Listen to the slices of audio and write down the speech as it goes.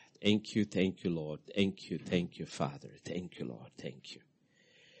Thank you, Lord. Thank you, Father. Thank you, Lord. Thank you.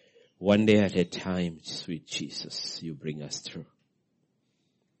 One day at a time, sweet Jesus, you bring us through.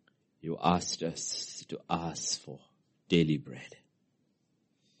 You asked us to ask for daily bread.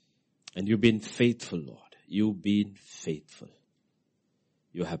 And you've been faithful, Lord. You've been faithful.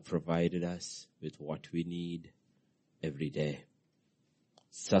 You have provided us with what we need every day.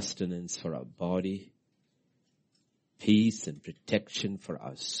 Sustenance for our body, peace and protection for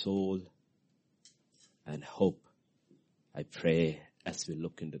our soul, and hope, I pray, as we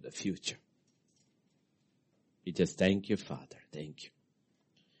look into the future. We just thank you, Father. Thank you.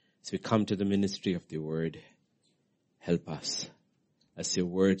 As we come to the ministry of the word, help us. As your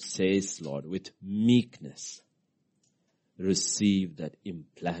word says, Lord, with meekness, receive that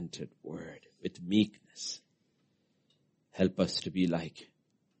implanted word. With meekness. Help us to be like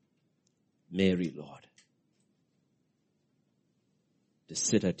Mary, Lord. To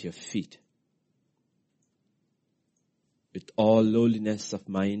sit at your feet. With all lowliness of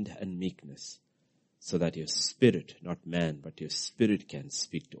mind and meekness. So that your spirit, not man, but your spirit can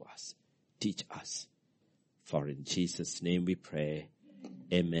speak to us. Teach us. For in Jesus' name we pray.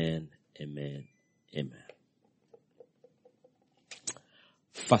 Amen, amen, amen.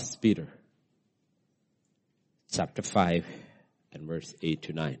 1 Peter chapter 5 and verse 8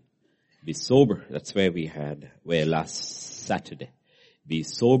 to 9. Be sober. That's where were last Saturday. Be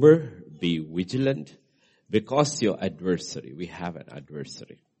sober, be vigilant, because your adversary, we have an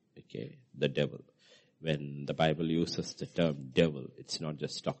adversary, okay, the devil. When the Bible uses the term devil, it's not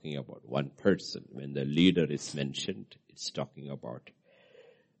just talking about one person. When the leader is mentioned, it's talking about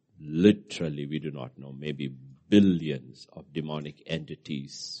literally, we do not know, maybe billions of demonic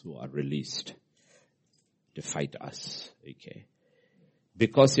entities who are released to fight us, okay.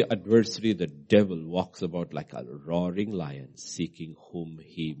 Because your adversary, the devil, walks about like a roaring lion, seeking whom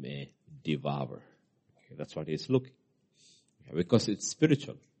he may devour. Okay, that's what he's looking. Because it's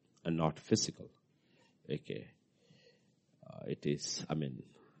spiritual and not physical. Okay. It is,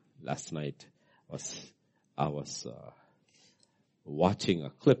 last night I was watching a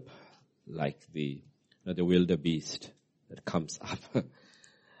clip like the wildebeest that comes up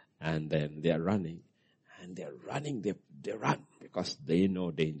and then they are running. And they're running, they run because they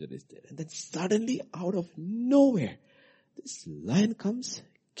know danger is there. And then suddenly out of nowhere, this lion comes,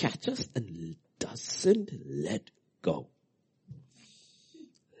 catches and doesn't let go.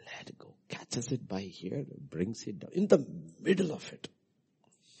 Let go. Catches it by here, brings it down in the middle of it.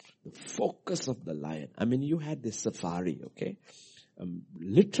 The focus of the lion. You had this safari, okay?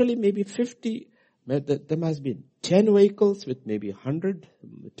 Literally maybe 50, there must be 10 vehicles with maybe 100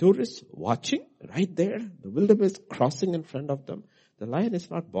 tourists watching right there. The wildebeest crossing in front of them. The lion is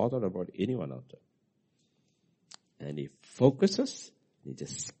not bothered about any one of them. And he focuses, he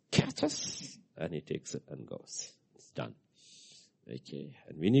just catches, and he takes it and goes. It's done. Okay.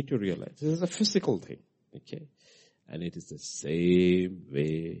 And we need to realize this is a physical thing. Okay. And it is the same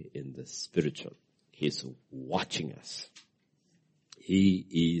way in the spiritual. He's watching us.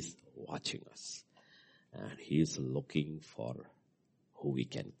 He is watching us. And he is looking for who we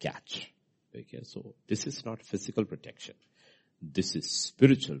can catch. Okay, so this is not physical protection. This is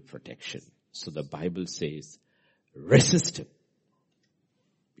spiritual protection. So the Bible says, resist him.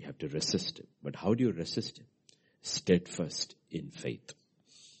 We have to resist him. But how do you resist him? Steadfast in faith.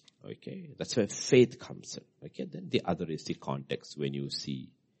 Okay, that's where faith comes in. Okay, then the other is the context when you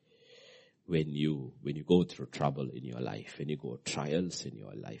go through trouble in your life, when you go trials in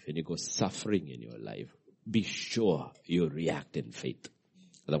your life, when you go suffering in your life, be sure you react in faith.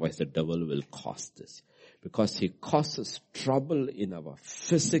 Otherwise the devil will cause this. Because he causes trouble in our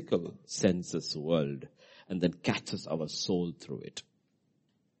physical senses world and then catches our soul through it.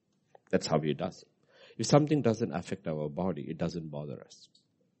 That's how he does it. If something doesn't affect our body, it doesn't bother us.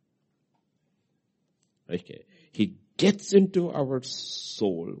 Okay. He gets into our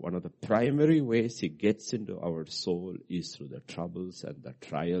soul. One of the primary ways he gets into our soul is through the troubles and the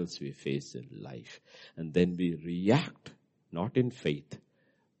trials we face in life. And then we react, not in faith,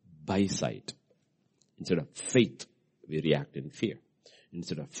 by sight. Instead of faith, we react in fear.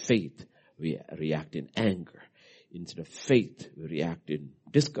 Instead of faith, we react in anger. Instead of faith, we react in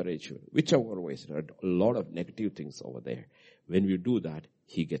discouragement. Whichever ways, there are a lot of negative things over there. When we do that,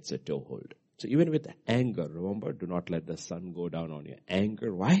 he gets a toehold. So even with anger, remember, do not let the sun go down on your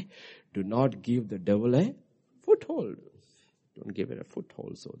anger. Why? Do not give the devil a foothold. Don't give it a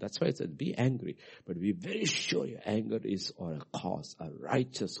foothold. So that's why it says be angry. But be very sure your anger is for a cause, a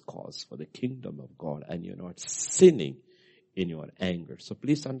righteous cause for the kingdom of God. And you're not sinning in your anger. So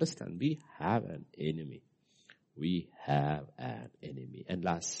please understand, we have an enemy. We have an enemy. And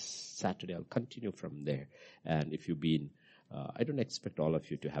last Saturday, I'll continue from there. And if you've been, I don't expect all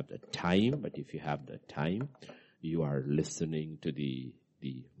of you to have the time, but if you have the time, you are listening to the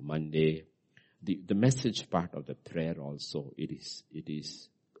Monday, the message part of the prayer also, it is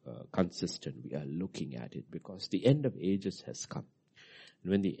consistent. We are looking at it because the end of ages has come.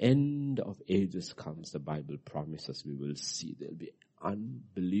 And when the end of ages comes, the Bible promises we will see there will be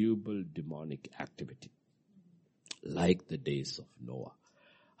unbelievable demonic activity. Like the days of Noah.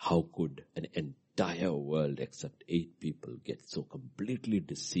 How could an entire world except 8 people get so completely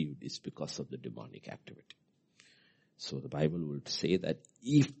deceived is because of the demonic activity. So the Bible would say that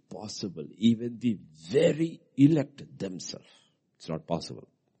if possible, even the very elect themselves, it's not possible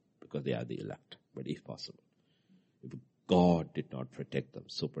because they are the elect, but if possible, if God did not protect them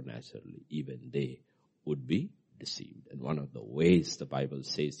supernaturally, even they would be deceived. And one of the ways the Bible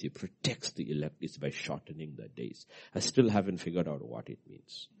says He protects the elect is by shortening the days. I still haven't figured out what it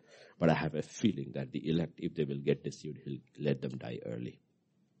means. But I have a feeling that the elect, if they will get deceived, He'll let them die early.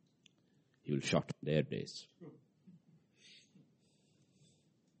 He will shorten their days.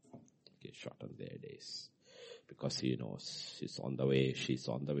 Okay, shorten their days. Because He knows she's on the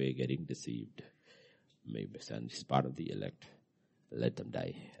way getting deceived. Maybe she's part of the elect. Let them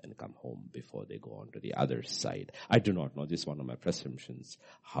die and come home before they go on to the other side. I do not know. This is one of my presumptions.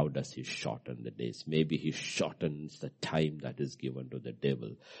 How does He shorten the days? Maybe He shortens the time that is given to the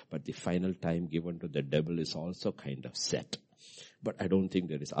devil. But the final time given to the devil is also kind of set. But I don't think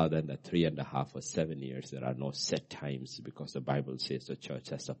there is, other than the 3.5 or 7 years, there are no set times because the Bible says the church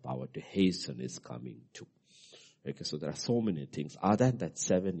has the power to hasten His coming too. Okay, so there are so many things. Other than that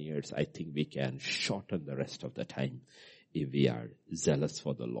 7 years, I think we can shorten the rest of the time if we are zealous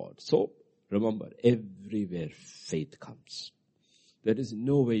for the Lord. So remember, everywhere faith comes. There is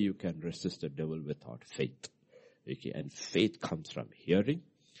no way you can resist the devil without faith. Okay, and faith comes from hearing,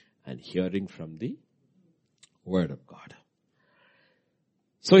 and hearing from the Word of God.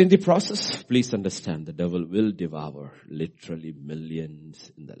 So in the process, please understand the devil will devour literally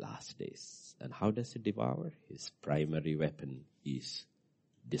millions in the last days. And how does he devour? His primary weapon is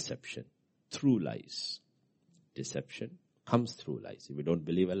deception through lies. Deception comes through lies. If you don't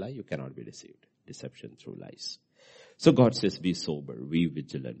believe a lie, you cannot be deceived. Deception through lies. So God says, be sober, be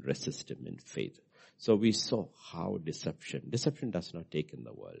vigilant, resist him in faith. So we saw how deception does not take in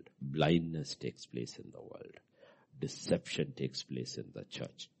the world. Blindness takes place in the world. Deception takes place in the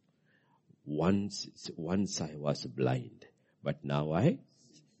church. Once I was blind, but now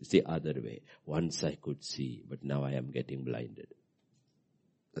it's the other way. Once I could see, but now I am getting blinded.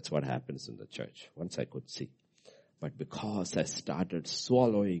 That's what happens in the church. Once I could see. But because I started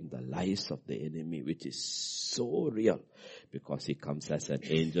swallowing the lies of the enemy, which is so real, because he comes as an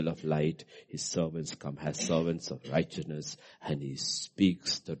angel of light, his servants come as servants of righteousness, and he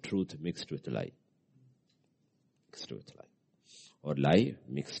speaks the truth mixed with lie. Mixed with lie. Or lie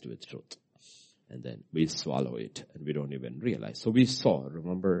mixed with truth. And then we swallow it, and we don't even realize. So we saw,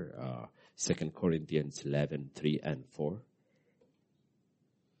 remember 2 Corinthians 11, 3 and 4.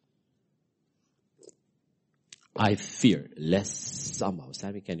 I fear lest somehow,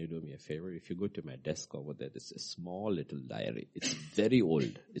 Sammy, can you do me a favor? If you go to my desk over there, there's a small little diary. It's very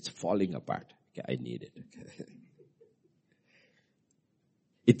old. It's falling apart. Okay, I need it. Okay.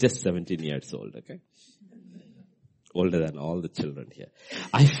 It's just 17 years old, okay? Older than all the children here.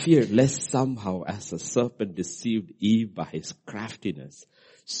 I fear lest somehow as a serpent deceived Eve by his craftiness,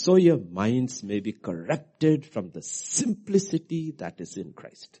 so your minds may be corrupted from the simplicity that is in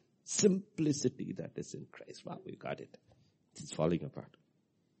Christ. Simplicity that is in Christ. Wow, we got it. It's falling apart.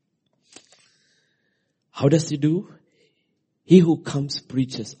 How does he do? He who comes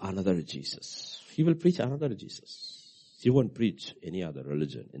preaches another Jesus. He will preach another Jesus. He won't preach any other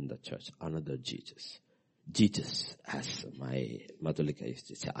religion in the church. Another Jesus. Jesus, as my Madhulika used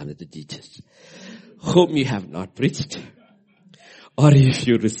to say, another Jesus, whom you have not preached. Or if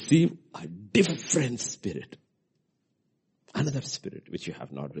you receive a different spirit, another spirit which you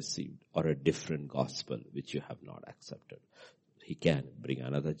have not received, or a different gospel which you have not accepted. He can bring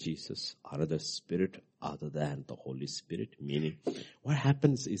another Jesus, another spirit other than the Holy Spirit. Meaning, what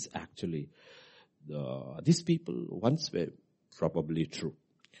happens is actually, these people once were probably true.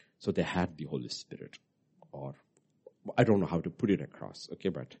 So they had the Holy Spirit. Or, I don't know how to put it across, okay,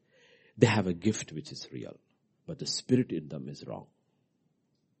 but they have a gift which is real. But the spirit in them is wrong.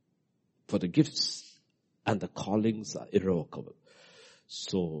 For the gifts and the callings are irrevocable.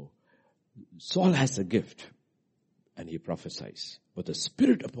 So, Saul has a gift and he prophesies, but the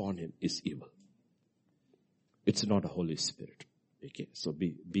spirit upon him is evil. It's not a Holy Spirit. Okay, so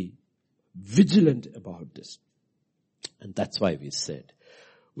be vigilant about this. And that's why we said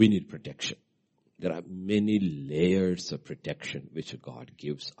we need protection. There are many layers of protection which God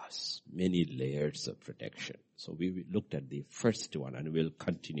gives us. Many layers of protection. So we looked at the first one and we'll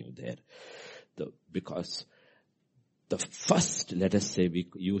continue there. Because the first, let us say we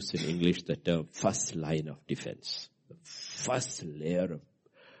use in English the term first line of defense. The first layer of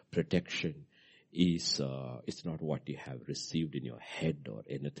protection is, it's not what you have received in your head or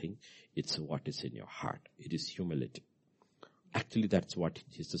anything. It's what is in your heart. It is humility. Actually, that's what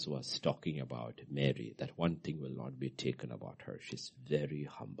Jesus was talking about Mary, that one thing will not be taken about her. She's very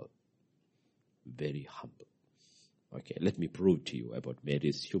humble. Very humble. Okay, let me prove to you about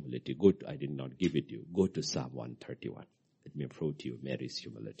Mary's humility. I did not give it to you. Go to Psalm 131. Let me prove to you Mary's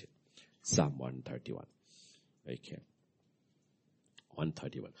humility. Psalm 131. Okay.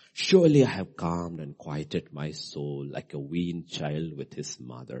 131. Surely I have calmed and quieted my soul like a weaned child with his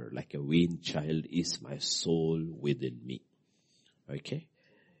mother. Like a weaned child is my soul within me. Okay.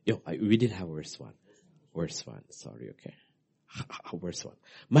 We did have verse 1. Verse 1. Sorry, okay. Verse 1.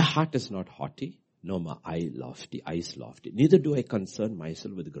 My heart is not haughty, nor my eyes lofty. Neither do I concern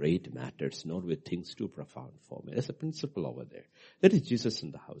myself with great matters, nor with things too profound for me. There's a principle over there. That is Jesus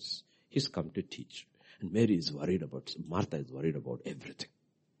in the house. He's come to teach. And Martha is worried about everything.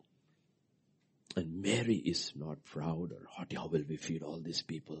 And Mary is not proud or haughty. How will we feed all these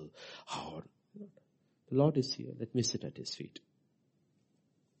people? The Lord is here. Let me sit at his feet.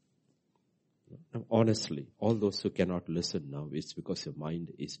 Now, honestly, all those who cannot listen now, it's because your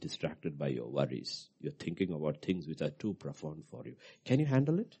mind is distracted by your worries. You're thinking about things which are too profound for you. Can you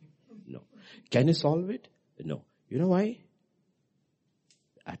handle it? No. Can you solve it? No. You know why?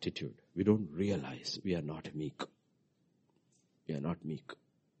 Attitude. We don't realize we are not meek. We are not meek.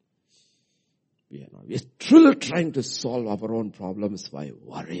 We are still trying to solve our own problems by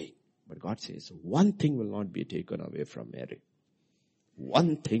worrying. But God says, one thing will not be taken away from Mary.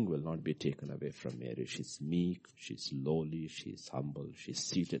 One thing will not be taken away from Mary. She's meek, she's lowly, she's humble, she's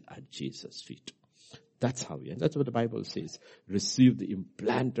seated at Jesus' feet. That's how and that's what the Bible says. Receive the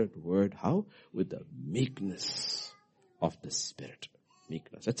implanted word, how? With the meekness of the Spirit.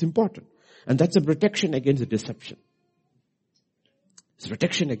 Meekness. That's important. And that's a protection against deception. It's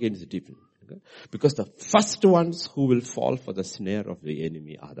protection against deception. Okay? Because the first ones who will fall for the snare of the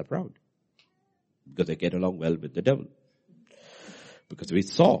enemy are the proud. Because they get along well with the devil. Because we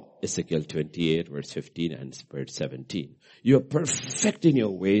saw Ezekiel 28 verse 15 and verse 17. You are perfect in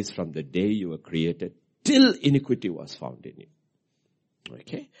your ways from the day you were created till iniquity was found in you.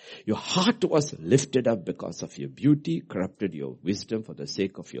 Okay? Your heart was lifted up because of your beauty, corrupted your wisdom for the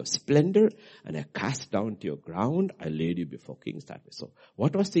sake of your splendor, and I cast down to your ground, I laid you before kings that way. So,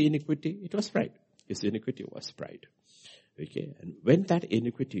 what was the iniquity? It was pride. His iniquity was pride. Okay, and when that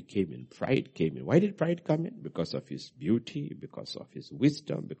iniquity came in, pride came in. Why did pride come in? Because of his beauty, because of his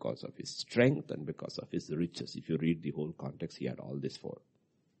wisdom, because of his strength, and because of his riches. If you read the whole context, he had all this four.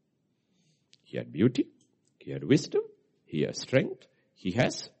 He had beauty, he had wisdom, he has strength, he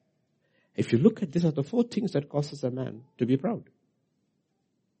has. If you look at these are the four things that causes a man to be proud.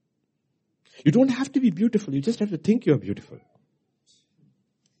 You don't have to be beautiful, you just have to think you're beautiful.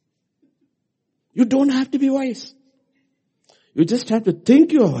 You don't have to be wise. You just have to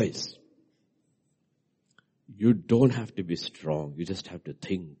think you're wise. You don't have to be strong. You just have to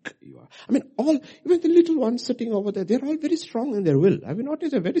think you are. I mean, even the little ones sitting over there, they're all very strong in their will. Have you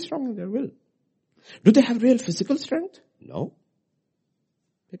noticed they're very strong in their will? Do they have real physical strength? No.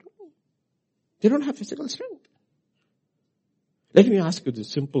 They don't. They don't have physical strength. Let me ask you this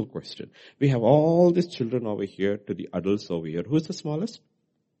simple question. We have all these children over here to the adults over here. Who is the smallest?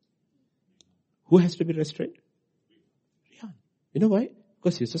 Who has to be restrained? You know why?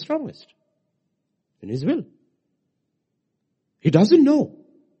 Because he's the strongest. In his will. He doesn't know.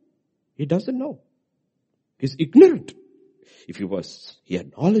 He doesn't know. He's ignorant. If he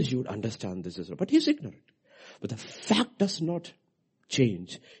had knowledge, he would understand this is wrong. But he's ignorant. But the fact does not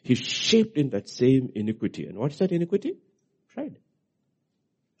change. He's shaped in that same iniquity. And what's that iniquity? Pride.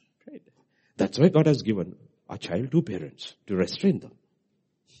 Pride. That's why God has given a child two parents to restrain them.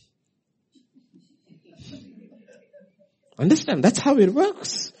 Understand? That's how it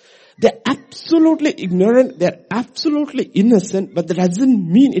works. They're absolutely ignorant. They're absolutely innocent. But that doesn't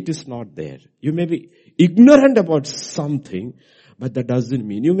mean it is not there. You may be ignorant about something. But that doesn't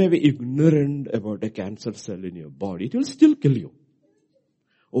mean you may be ignorant about a cancer cell in your body. It will still kill you.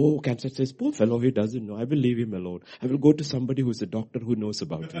 Oh, cancer says, poor fellow, he doesn't know. I will leave him alone. I will go to somebody who's a doctor who knows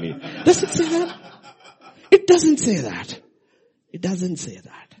about me. Does it say that? It doesn't say that. It doesn't say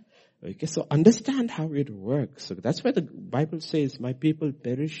that. Okay, so understand how it works. So that's why the Bible says, my people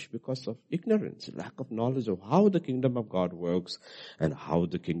perish because of ignorance, lack of knowledge of how the kingdom of God works and how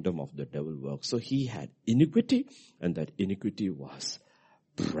the kingdom of the devil works. So he had iniquity, and that iniquity was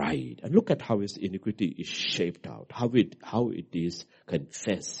pride. And look at how his iniquity is shaped out, how it is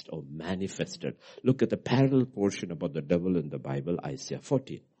confessed or manifested. Look at the parallel portion about the devil in the Bible, Isaiah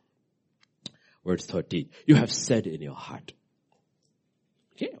 14, verse 13. You have said in your heart.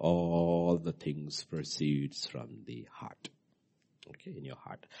 Okay, all the things proceeds from the heart. Okay, in your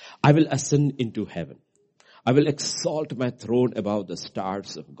heart. I will ascend into heaven. I will exalt my throne above the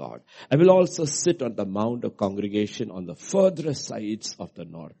stars of God. I will also sit on the mount of congregation on the furthest sides of the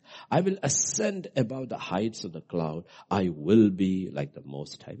north. I will ascend above the heights of the cloud. I will be like the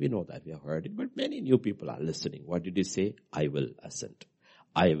Most High. We know that, we have heard it, but many new people are listening. What did he say? I will ascend.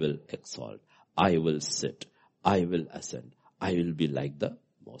 I will exalt. I will sit. I will ascend. I will be like the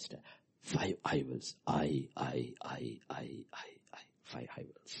Most High. 5 I wills. I. 5 I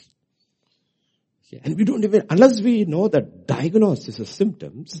wills. Okay. And we don't even, unless we know the diagnosis of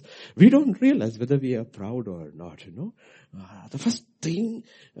symptoms, we don't realize whether we are proud or not, The first thing,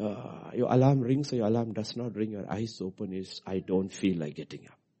 your alarm rings or your alarm does not ring, your eyes open is, I don't feel like getting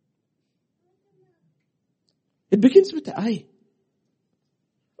up. It begins with the I.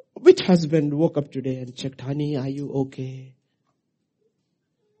 Which husband woke up today and checked, honey, are you okay?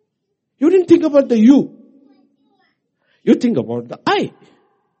 You didn't think about the you. You think about the I.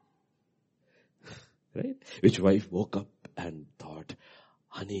 Right? Which wife woke up and thought,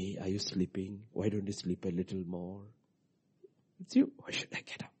 honey, are you sleeping? Why don't you sleep a little more? It's you. Why should I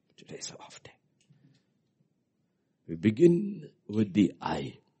get up? Today's an off day. We begin with the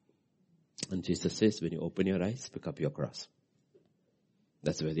I. And Jesus says, when you open your eyes, pick up your cross.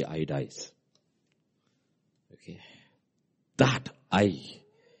 That's where the I dies. Okay. That I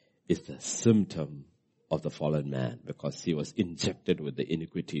is the symptom of the fallen man, because he was injected with the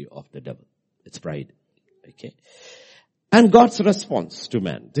iniquity of the devil. It's pride. Okay. And God's response to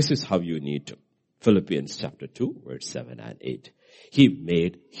man. This is how you need to. Philippians chapter 2, verse 7 and 8. He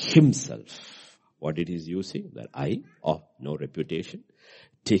made himself. What did he using? That I of no reputation,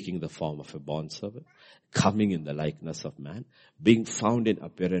 taking the form of a bondservant, coming in the likeness of man, being found in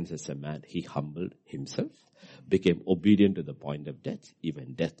appearance as a man, he humbled himself, became obedient to the point of death,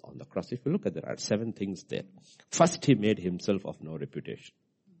 even death on the cross. If you look at, there are 7 things there. First, he made himself of no reputation.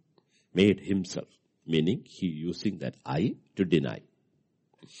 Made himself, meaning he using that I to deny.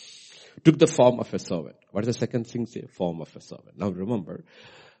 Took the form of a servant. What is the second thing say? Form of a servant. Now remember,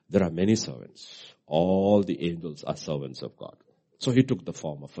 there are many servants. All the angels are servants of God. So he took the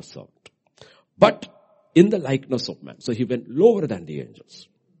form of a servant. But in the likeness of man. So he went lower than the angels.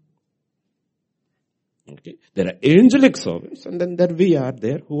 Okay. There are angelic servants, and then there we are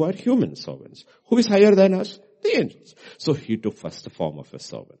there who are human servants. Who is higher than us? The angels. So he took first the form of a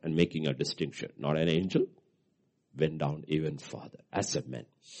servant, and making a distinction. Not an angel. Went down even farther as a man.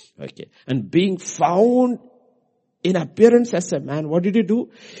 Okay. And being found in appearance as a man, what did he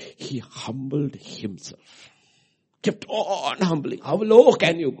do? He humbled himself. Kept on humbling. How low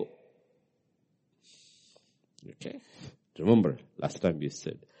can you go? Okay. Remember, last time we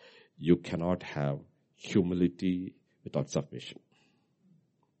said, you cannot have humility without submission.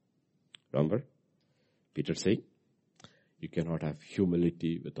 Remember? Peter saying, you cannot have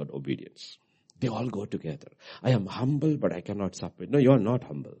humility without obedience. They all go together. I am humble, but I cannot submit. No, you are not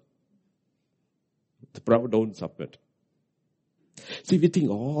humble. The proud don't submit. See, we think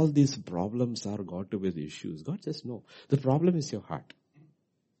all these problems are got to with issues. God says no. The problem is your heart.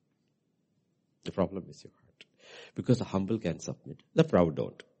 The problem is your heart. Because the humble can submit. The proud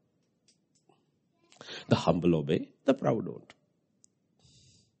don't. The humble obey. The proud don't.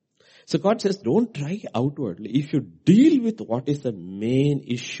 So God says, don't try outwardly. If you deal with what is the main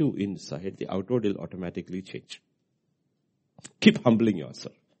issue inside, the outward will automatically change. Keep humbling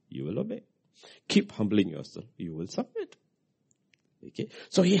yourself. You will obey. Keep humbling yourself. You will submit. Okay.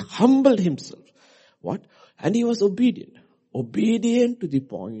 So he humbled himself. What? And he was obedient. Obedient to the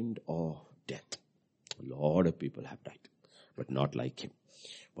point of death. A lot of people have died, but not like him.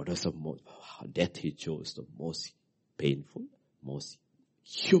 What was the death he chose? The most painful, most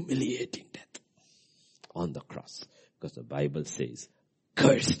humiliating death on the cross. Because the Bible says,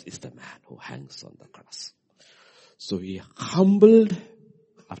 cursed is the man who hangs on the cross. So he humbled.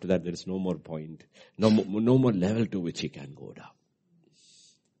 After that, there is no more point, no more level to which he can go down.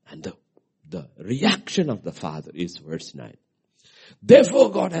 And the reaction of the Father is verse 9.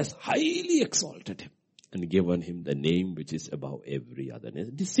 Therefore God has highly exalted him and given him the name which is above every other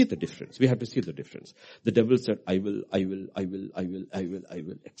name. Do you see the difference? We have to see the difference. The devil said, I will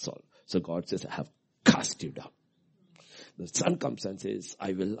exalt. So God says, I have cast you down. The son comes and says,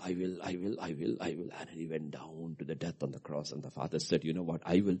 I will. And he went down to the death on the cross. And the father said, you know what?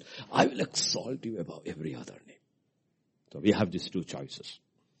 I will exalt you above every other name. So we have these two choices.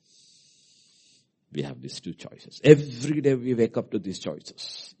 Every day we wake up to these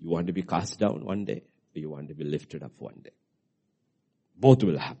choices. You want to be cast down one day, or you want to be lifted up one day. Both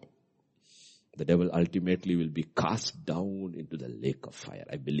will happen. The devil ultimately will be cast down into the lake of fire.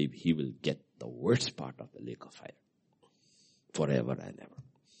 I believe he will get the worst part of the lake of fire. Forever and ever.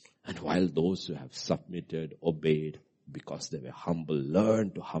 And while those who have submitted, obeyed, because they were humble,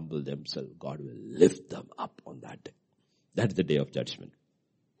 learned to humble themselves, God will lift them up on that day. That's the day of judgment.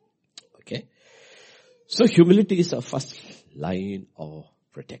 Okay? So humility is our first line of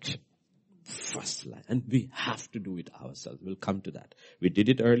protection. First line. And we have to do it ourselves. We'll come to that. We did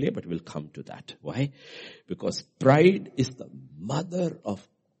it earlier, but we'll come to that. Why? Because pride is the mother of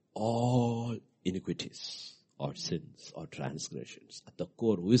all iniquities, or sins, or transgressions. At the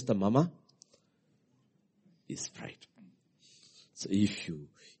core, who is the mama? Is pride. So if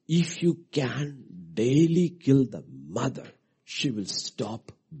you can daily kill the mother, she will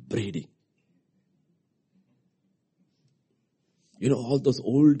stop breeding. You know, all those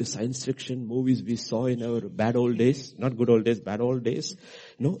old science fiction movies we saw in our bad old days, not good old days, bad old days.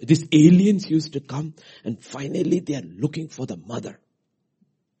 No, these aliens used to come and finally they are looking for the mother.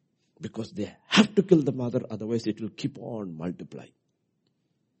 Because they have to kill the mother, otherwise it will keep on multiplying.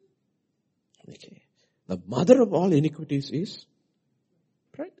 Okay. The mother of all iniquities is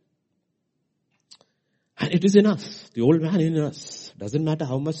pride. And it is in us, the old man in us. Doesn't matter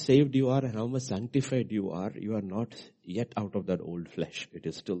how much saved you are and how much sanctified you are not yet out of that old flesh. It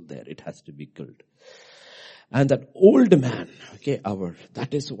is still there. It has to be killed. And that old man,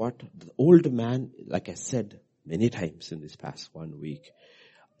 that is what the old man, like I said many times in this past 1 week,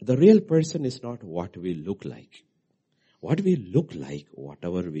 the real person is not what we look like. What we look like,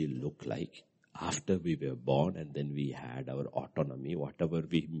 whatever we look like, after we were born and then we had our autonomy, whatever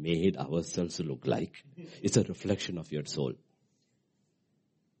we made ourselves look like, it's a reflection of your soul.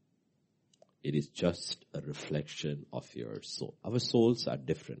 It is just a reflection of your soul. Our souls are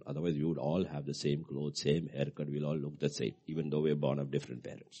different. Otherwise, we would all have the same clothes, same haircut. We'll all look the same, even though we're born of different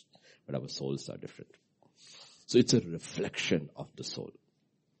parents. But our souls are different. So it's a reflection of the soul.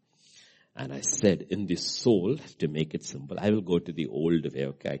 And I said, in the soul, to make it simple, I will go to the old way,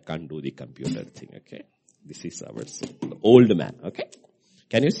 okay? I can't do the computer thing, okay? This is our soul. The old man, okay?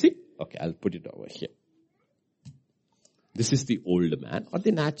 Can you see? Okay, I'll put it over here. This is the old man or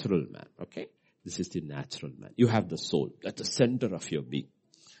the natural man, okay? This is the natural man. You have the soul. That's the center of your being.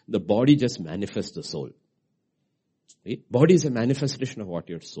 The body just manifests the soul. Okay? Body is a manifestation of what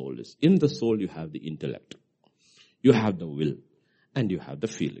your soul is. In the soul, you have the intellect. You have the will. And you have the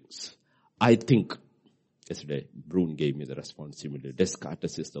feelings. I think. Yesterday, Brune gave me the responsibility.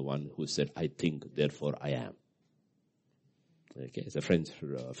 Descartes is the one who said, I think, therefore I am. Okay, it's a French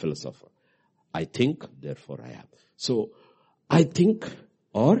philosopher. I think, therefore I am. So, I think,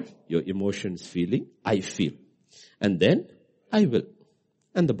 or your emotions feeling, I feel. And then, I will.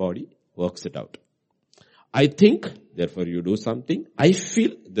 And the body works it out. I think, therefore you do something. I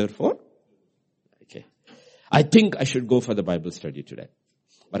feel, therefore, okay. I think I should go for the Bible study today.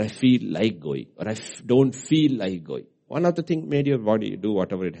 Or I feel like going. Or I don't feel like going. One of the things made your body do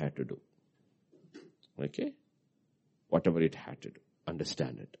whatever it had to do. Okay? Whatever it had to do.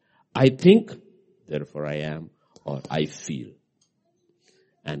 Understand it. I think, therefore I am, or I feel.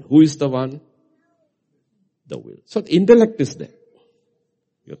 And who is the one? The will. So the intellect is there.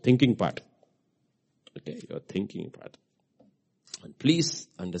 Your thinking part. Okay, your thinking part. And please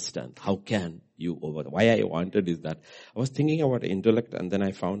understand, how can you why I wanted is that I was thinking about intellect and then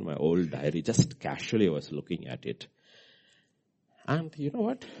I found my old diary. Just casually I was looking at it. And you know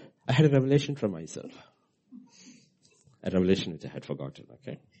what? I had a revelation from myself. A revelation which I had forgotten,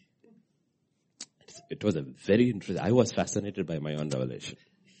 okay? It was a very interesting, I was fascinated by my own revelation,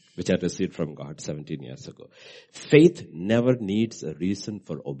 which I received from God 17 years ago. Faith never needs a reason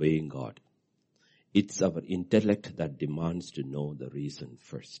for obeying God. It's our intellect that demands to know the reason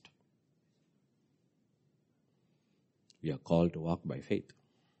first. We are called to walk by faith.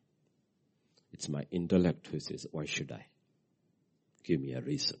 It's my intellect who says, why should I? Give me a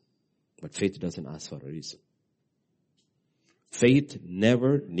reason. But faith doesn't ask for a reason. Faith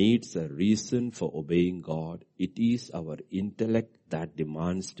never needs a reason for obeying God. It is our intellect that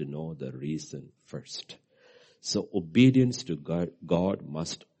demands to know the reason first. So obedience to God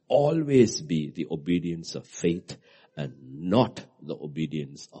must always be the obedience of faith and not the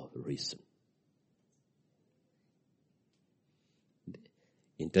obedience of reason.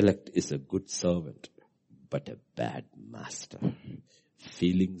 Intellect is a good servant, but a bad master.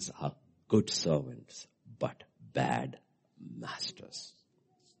 Feelings are good servants, but bad masters.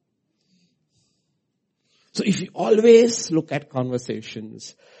 So if you always look at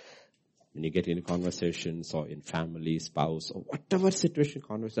conversations, when you get into conversations or in family, spouse, or whatever situation,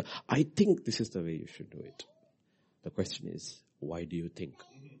 conversation, I think this is the way you should do it. The question is, why do you think?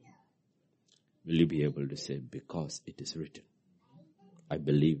 Will you be able to say, because it is written? I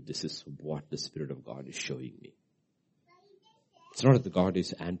believe this is what the Spirit of God is showing me. It's not that God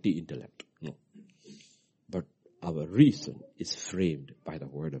is anti-intellect. No. But our reason is framed by the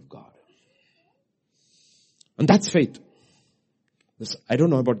Word of God. And that's faith. I don't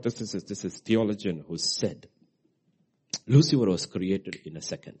know about this. This is theologian who said, Lucifer was created in a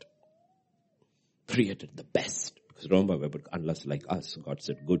second. Created the best. Because remember, unless like us, God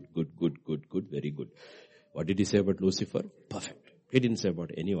said, good, very good. What did he say about Lucifer? Perfect. He didn't say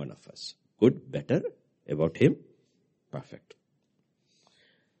about any one of us. Good, better. About him, perfect.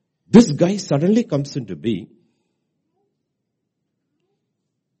 This guy suddenly comes into being.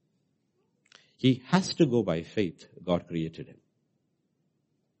 He has to go by faith. God created him.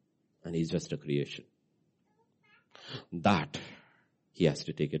 And he's just a creation. That, he has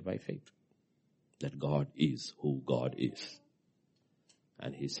to take it by faith. That God is who God is.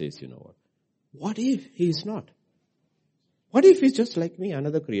 And he says, you know what? What if he is not? What if he's just like me,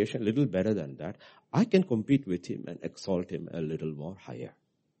 another creation, a little better than that? I can compete with him and exalt him a little more higher.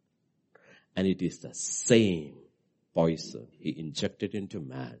 And it is the same poison he injected into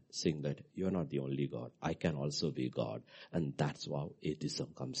man, saying that you're not the only God. I can also be God. And that's how atheism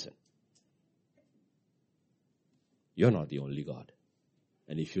comes in. You're not the only God.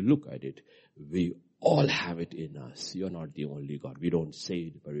 And if you look at it, we all have it in us. You're not the only God. We don't say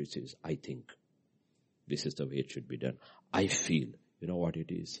it, but it says, I think. This is the way it should be done. I feel. You know what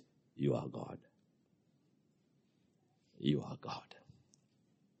it is? You are God. You are God.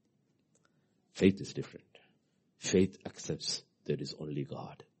 Faith is different. Faith accepts there is only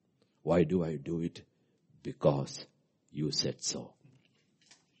God. Why do I do it? Because you said so.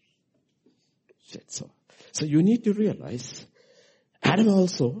 Said so. So you need to realize, Adam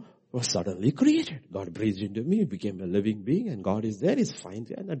also was suddenly created. God breathed into me, became a living being, and God is there, he's fine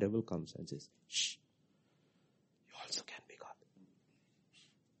there, and the devil comes and says, shh, you also can be God.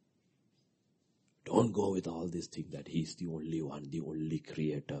 Don't go with all this thing that he's the only one, the only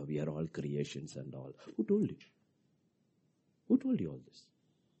creator, we are all creations and all. Who told you? Who told you all this?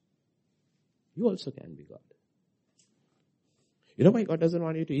 You also can be God. You know why God doesn't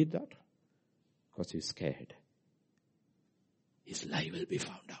want you to eat that? Because he's scared. His lie will be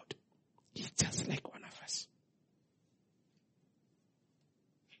found out. He's just like one of us.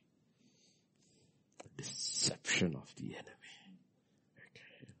 Deception of the enemy.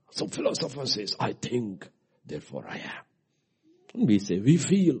 Okay. Some philosopher says, I think, therefore I am. And we say, we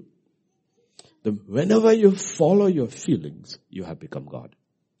feel. Whenever you follow your feelings, you have become God.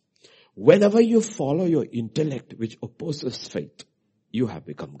 Whenever you follow your intellect, which opposes faith, you have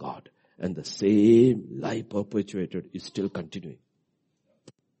become God. And the same lie perpetuated is still continuing.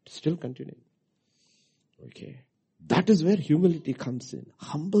 Still continuing. Okay. That is where humility comes in.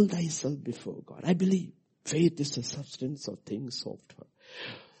 Humble thyself before God. I believe faith is the substance of things hoped for.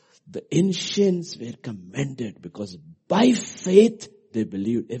 The ancients were commended because by faith they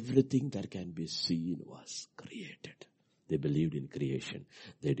believed everything that can be seen was created. They believed in creation.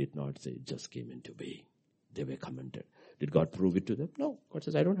 They did not say it just came into being. They were commended. Did God prove it to them? No. God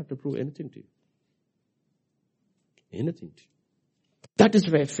says, I don't have to prove anything to you. Anything to you. That is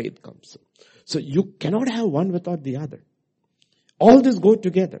where faith comes in. So you cannot have one without the other. All this go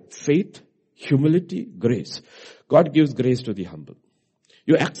together. Faith, humility, grace. God gives grace to the humble.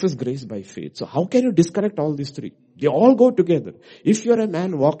 You access grace by faith. So how can you disconnect all these three? They all go together. If you're a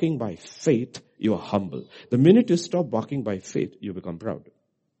man walking by faith, you are humble. The minute you stop walking by faith, you become proud.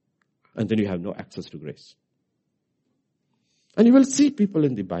 And then you have no access to grace. And you will see people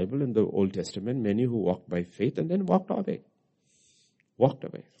in the Bible, in the Old Testament, many who walked by faith and then walked away. Walked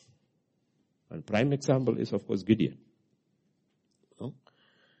away. And prime example is, of course, Gideon.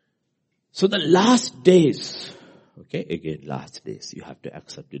 So the last days, okay, again, last days, you have to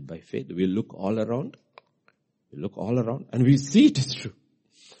accept it by faith. We look all around. We look all around and we see it is true.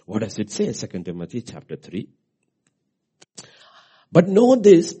 What does it say? 2 Timothy chapter 3. But know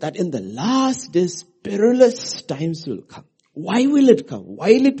this, that in the last days, perilous times will come. Why will it come?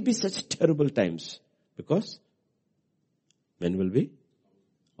 Why will it be such terrible times? Because men will be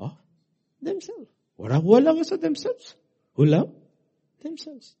themselves. What are who are lovers of themselves? Who love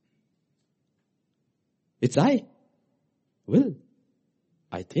themselves. It's I will,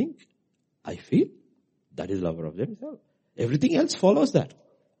 I think, I feel. That is lover of themselves. Everything else follows that.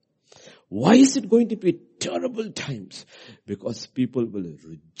 Why is it going to be terrible times? Because people will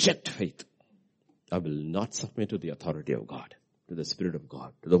reject faith. I will not submit to the authority of God, to the Spirit of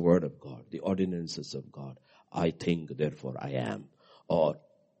God, to the Word of God, the ordinances of God. I think, therefore I am. Or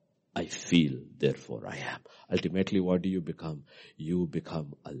I feel, therefore I am. Ultimately, what do you become? You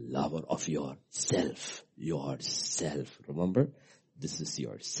become a lover of yourself. Yourself. Remember? This is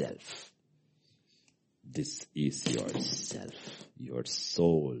yourself. This is yourself. Your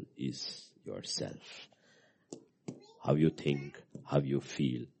soul is yourself. How you think, how you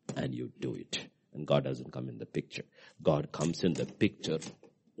feel, and you do it. And God doesn't come in the picture. God comes in the picture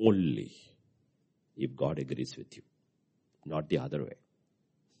only if God agrees with you, not the other way.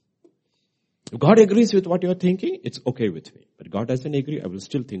 If God agrees with what you're thinking, it's okay with me. But God doesn't agree, I will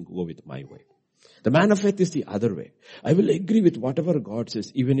still go with my way. The man of faith is the other way. I will agree with whatever God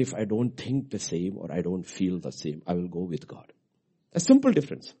says, even if I don't think the same or I don't feel the same, I will go with God. A simple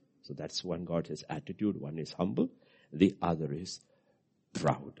difference. So that's one God has attitude, one is humble, the other is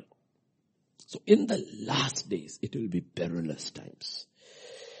proud. So in the last days, it will be perilous times.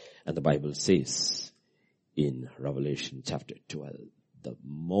 And the Bible says in Revelation chapter 12, the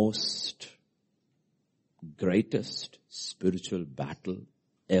most greatest spiritual battle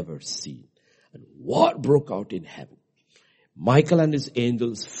ever seen. And war broke out in heaven. Michael and his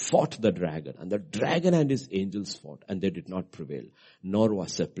angels fought the dragon, and the dragon and his angels fought, and they did not prevail, nor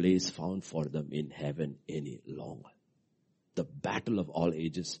was a place found for them in heaven any longer. The battle of all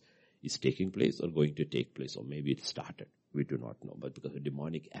ages is taking place or going to take place, or maybe it started. We do not know, but because of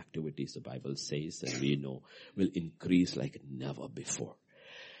demonic activities, the Bible says, and we know, will increase like never before.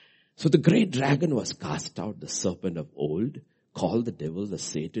 So the great dragon was cast out, the serpent of old, called the devil, the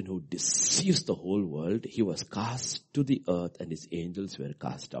Satan, who deceives the whole world. He was cast to the earth and his angels were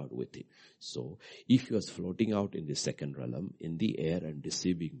cast out with him. So if he was floating out in the second realm, in the air and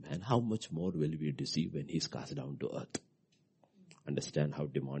deceiving man, how much more will we deceive when he's cast down to earth? Understand how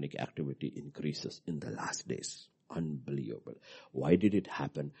demonic activity increases in the last days. Unbelievable. Why did it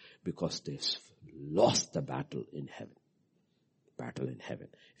happen? Because they lost the battle in heaven. Battle in heaven.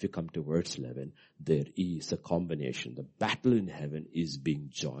 If you come to verse 11, there is a combination. The battle in heaven is being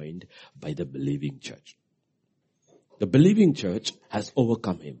joined by the believing church. The believing church has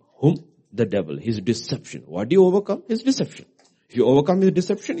overcome him. Whom? The devil. His deception. What do you overcome? His deception. If you overcome his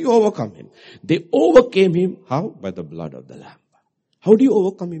deception, you overcome him. They overcame him. How? By the blood of the Lamb. How do you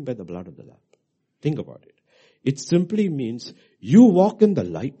overcome him? By the blood of the Lamb. Think about it. It simply means you walk in the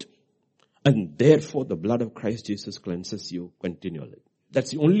light, and therefore the blood of Christ Jesus cleanses you continually.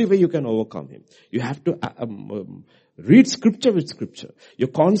 That's the only way you can overcome him. You have to read scripture with scripture. You're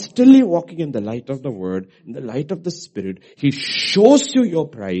constantly walking in the light of the word, in the light of the Spirit. He shows you your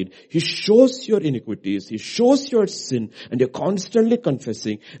pride. He shows your iniquities. He shows your sin, and you're constantly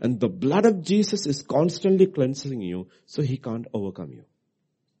confessing, and the blood of Jesus is constantly cleansing you, so he can't overcome you.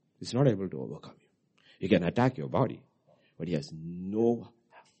 He's not able to overcome you. He can attack your body, but he has no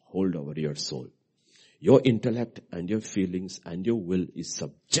hold over your soul. Your intellect and your feelings and your will is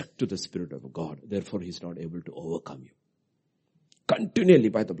subject to the Spirit of God. Therefore, he's not able to overcome you. Continually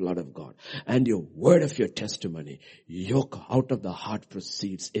by the blood of God. And your word of your testimony. Out of the heart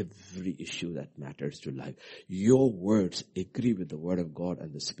proceeds every issue that matters to life. Your words agree with the word of God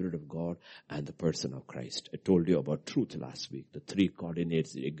and the Spirit of God and the person of Christ. I told you about truth last week. The three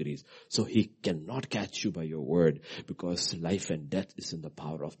coordinates agrees. So he cannot catch you by your word, because life and death is in the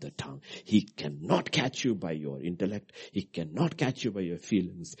power of the tongue. He cannot catch you by your intellect. He cannot catch you by your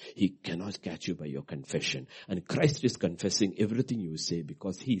feelings. He cannot catch you by your confession. And Christ is confessing everything you say,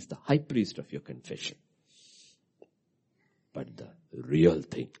 because he is the high priest of your confession. But the real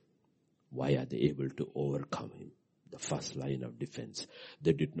thing, why are they able to overcome him? The first line of defense,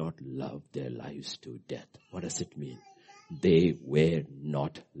 they did not love their lives to death. What does it mean? They were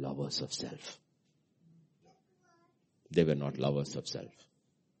not lovers of self. They were not lovers of self.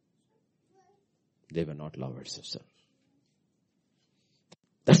 They were not lovers of self.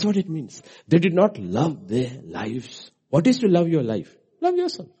 That's what it means. They did not love their lives. What is to love your life? Love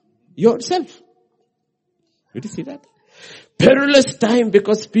yourself. Yourself. Did you see that? Perilous time,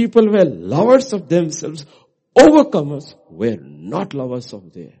 because people were lovers of themselves. Overcomers were not lovers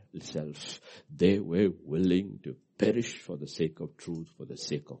of their self. They were willing to perish for the sake of truth, for the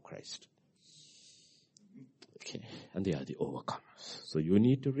sake of Christ. Okay. And they are the overcomers. So we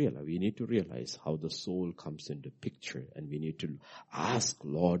need to realize how the soul comes into picture, and we need to ask,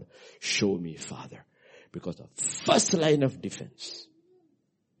 Lord, show me, Father. Because the first line of defense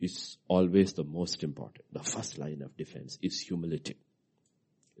is always the most important. The first line of defense is humility.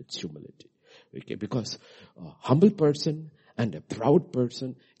 It's humility. Okay, because a humble person and a proud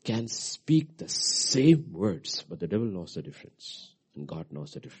person can speak the same words, but the devil knows the difference. And God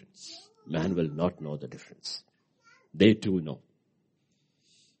knows the difference. Man will not know the difference. They too know.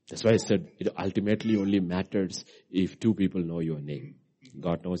 That's why I said it ultimately only matters if two people know your name.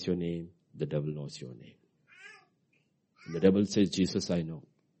 God knows your name. The devil knows your name. And the devil says, Jesus, I know.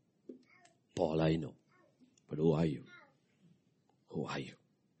 Paul, I know. But who are you? Who are you?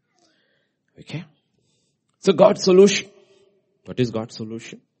 Okay? So God's solution. What is God's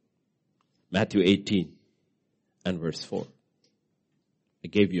solution? Matthew 18 and verse 4. I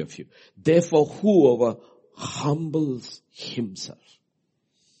gave you a few. Therefore, whoever humbles himself.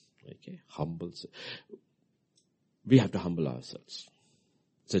 Okay? Humbles. We have to humble ourselves.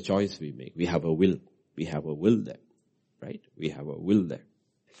 It's a choice we make. We have a will. We have a will there. Right? We have a will there.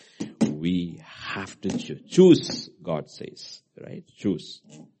 We have to choose, God says. Right? Choose.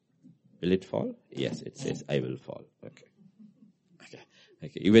 Will it fall? Yes, it says, I will fall. Okay.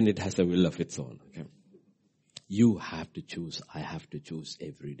 Even it has a will of its own. Okay. You have to choose. I have to choose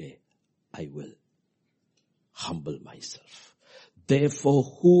every day. I will humble myself. Therefore,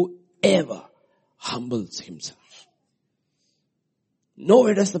 whoever humbles himself.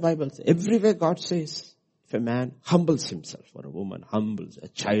 Nowhere does the Bible say. Everywhere God says, if a man humbles himself, or a woman humbles, a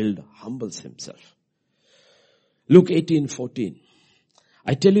child humbles himself. Luke 18:14.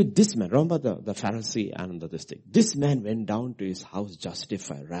 I tell you, this man, remember the Pharisee and this thing. This man went down to his house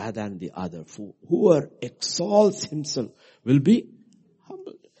justified rather than the other. Whoever exalts himself will be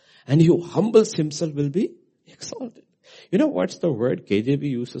humbled. And he who humbles himself will be exalted. You know what's the word KJV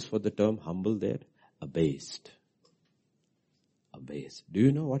uses for the term humble there? Abased. Abased. Do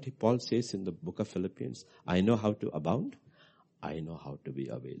you know what Paul says in the book of Philippians? I know how to abound. I know how to be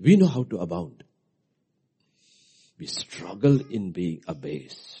abased. We know how to abound. We struggle in being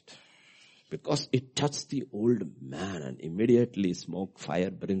abased because it touched the old man and immediately smoke, fire,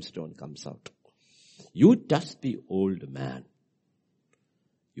 brimstone comes out. You touch the old man.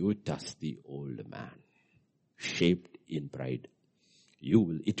 You touch the old man shaped in pride.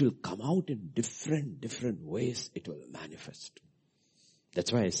 It will come out in different ways. It will manifest.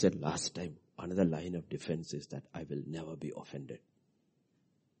 That's why I said last time, another line of defense is that I will never be offended.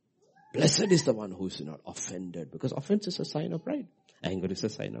 Blessed is the one who is not offended, because offense is a sign of pride. Anger is a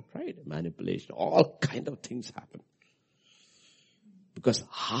sign of pride. Manipulation, all kind of things happen. Because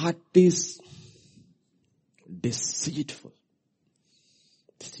heart is deceitful.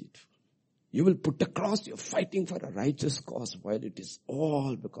 Deceitful. You will put across, you're fighting for a righteous cause while it is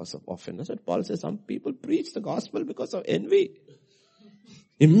all because of offense. That's what Paul says. Some people preach the gospel because of envy.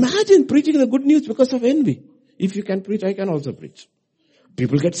 Imagine preaching the good news because of envy. If you can preach, I can also preach.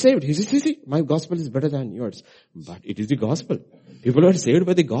 People get saved. He says, see, my gospel is better than yours. But it is the gospel. People are saved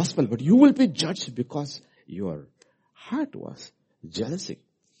by the gospel. But you will be judged because your heart was jealousy.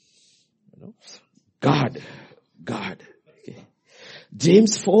 You know? God. Okay.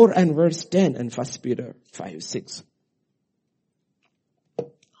 James 4 and verse 10 and 1 Peter 5:6.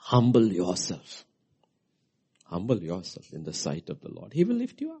 Humble yourself. Humble yourself in the sight of the Lord. He will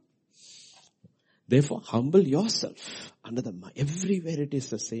lift you up. Therefore, humble yourself under everywhere it is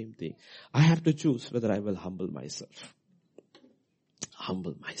the same thing. I have to choose whether I will humble myself.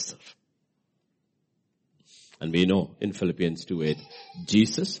 Humble myself. And we know in Philippians 2:8,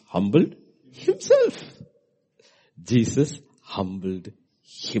 Jesus humbled himself. Jesus humbled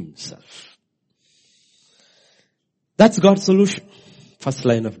himself. That's God's solution. First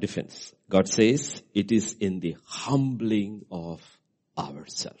line of defense. God says it is in the humbling of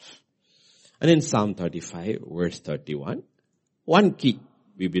ourselves. And in Psalm 35, verse 31, one key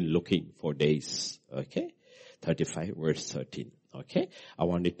we've been looking for days. Okay? 35, verse 13. Okay? I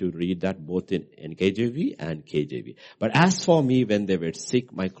wanted to read that both in NKJV and KJV. But as for me, when they were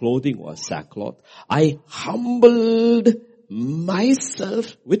sick, my clothing was sackcloth. I humbled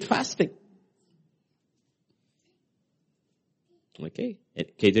myself with fasting. Okay?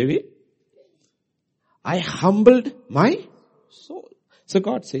 KJV? I humbled my soul. So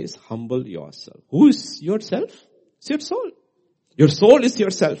God says, humble yourself. Who is yourself? It's your soul. Your soul is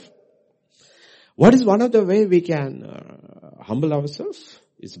yourself. What is one of the way we can humble ourselves?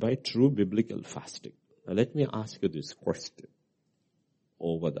 Is by true biblical fasting. Now let me ask you this question.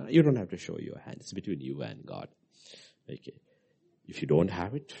 You don't have to show your hand. It's between you and God. Okay. If you don't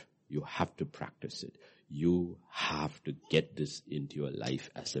have it, You have to practice it. You have to get this into your life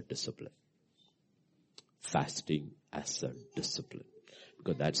as a discipline. Fasting as a discipline.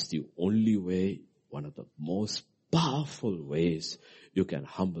 Because that's the only way, one of the most powerful ways you can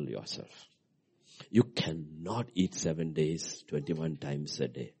humble yourself. You cannot eat 7 days, 21 times a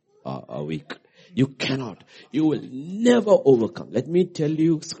day, a week. You cannot. You will never overcome. Let me tell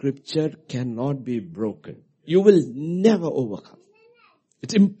you, scripture cannot be broken. You will never overcome.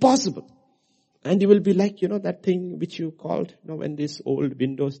 It's impossible. And you will be like, that thing which you called, when these old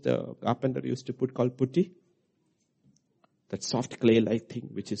windows the carpenter used to put called putty. That soft clay-like thing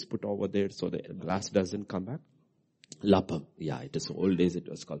which is put over there so the glass doesn't come back. Lapam. Yeah, it is old days it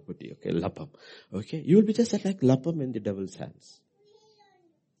was called putty. Okay, lapam. Okay, you will be just like lapam in the devil's hands.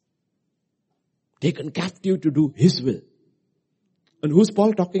 Taken captive to do his will. And who's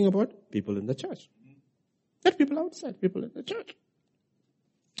Paul talking about? People in the church. Not people outside, people in the church.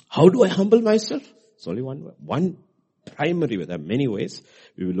 How do I humble myself? It's only one primary way. There are many ways.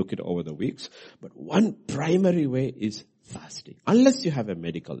 We will look at over the weeks. But one primary way is fasting. Unless you have a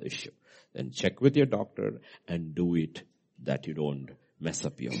medical issue, then check with your doctor and do it that you don't mess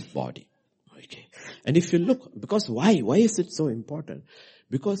up your body. Okay. And if you look, because why? Why is it so important?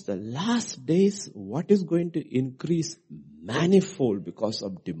 Because the last days, what is going to increase manifold because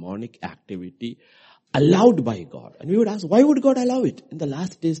of demonic activity allowed by God. And we would ask, why would God allow it? In the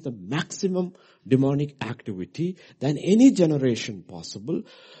last days, the maximum demonic activity than any generation possible.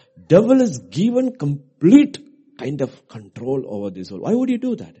 Devil is given complete kind of control over this world. Why would he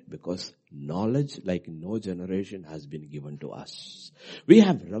do that? Because knowledge like no generation has been given to us. We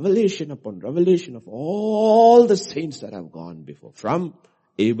have revelation upon revelation of all the saints that have gone before. From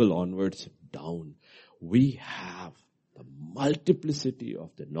Abel onwards down, we have the multiplicity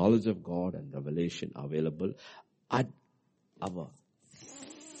of the knowledge of God and revelation available at our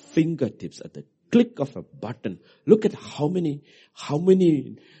fingertips, at the click of a button. Look at how many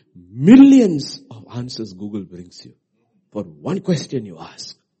millions of answers Google brings you for one question you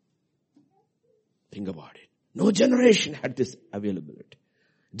ask. Think about it. No generation had this availability.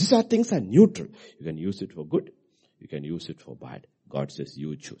 These are things are neutral. You can use it for good. You can use it for bad. God says,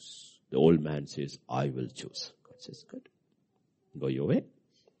 you choose. The old man says, I will choose. God says, good. Go your way.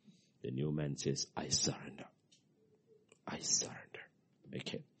 The new man says, I surrender. I surrender.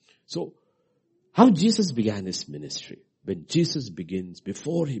 Okay. So, how Jesus began his ministry. When Jesus begins,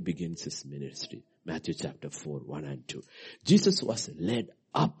 before he begins his ministry, Matthew chapter 4, 1 and 2. Jesus was led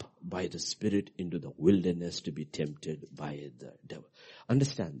up by the Spirit into the wilderness to be tempted by the devil.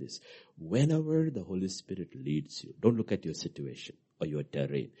 Understand this. Whenever the Holy Spirit leads you, don't look at your situation or your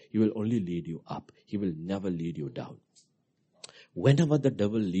terrain. He will only lead you up. He will never lead you down. Whenever the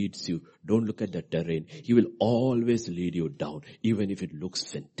devil leads you, don't look at the terrain. He will always lead you down, even if it looks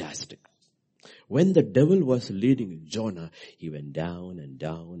fantastic. When the devil was leading Jonah, he went down and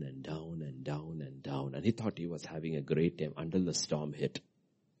down and down and down and down. And he thought he was having a great time until the storm hit.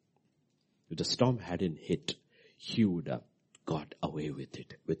 If the storm hadn't hit, he would have got away with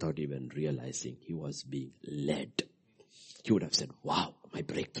it without even realizing he was being led. He would have said, wow, my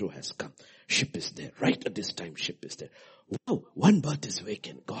breakthrough has come. Ship is there. Right at this time, ship is there. Wow, one berth is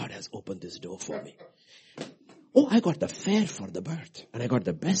vacant. God has opened this door for me. Oh, I got the fare for the berth. And I got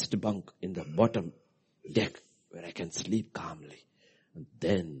the best bunk in the bottom deck where I can sleep calmly. And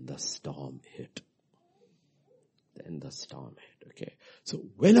then the storm hit. Okay. So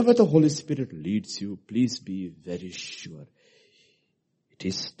whenever the Holy Spirit leads you, please be very sure it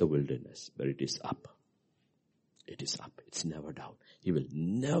is the wilderness, but it is up. It is up. It's never down. He will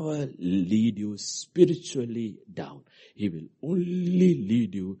never lead you spiritually down. He will only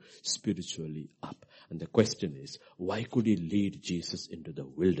lead you spiritually up. And the question is, why could he lead Jesus into the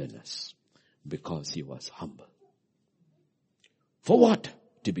wilderness? Because he was humble. For what?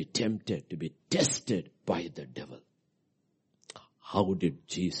 To be tempted, to be tested by the devil. How did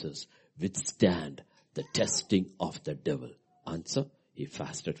Jesus withstand the testing of the devil? Answer, he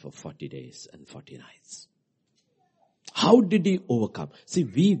fasted for 40 days and 40 nights. How did he overcome? See,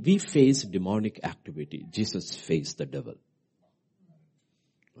 we face demonic activity. Jesus faced the devil.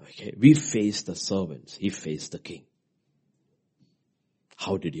 Okay, we face the servants. He faced the king.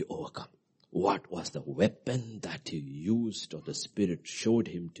 How did he overcome? What was the weapon that he used or the Spirit showed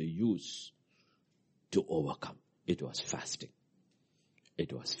him to use to overcome? It was fasting.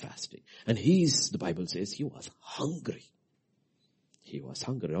 It was fasting. And the Bible says he was hungry. He was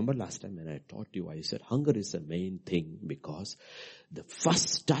hungry. Remember last time when I taught you, I said hunger is the main thing because the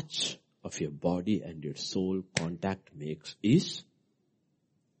first touch of your body and your soul contact makes is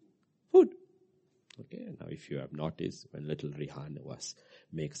food. Okay, now if you have noticed when little Rihanna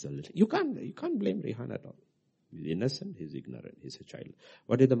makes a little, you can't blame Rihanna at all. He's innocent, he's ignorant, he's a child.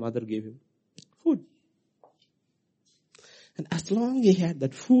 What did the mother give him? Food. And as long as he had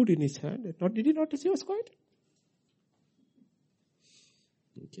that food in his hand, did he notice he was quiet?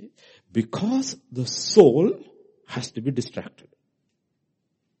 Okay. Because the soul has to be distracted.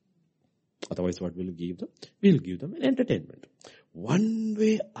 Otherwise what will we give them? We'll give them an entertainment. One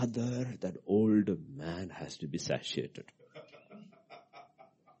way or other, that old man has to be satiated.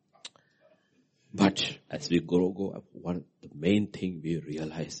 But as we go up, the main thing we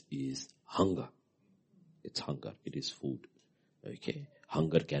realize is hunger. It's hunger. It is food. Okay.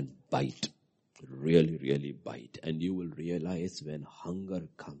 Hunger can bite. Really, really bite. And you will realize when hunger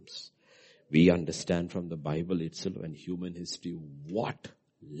comes, we understand from the Bible itself and human history what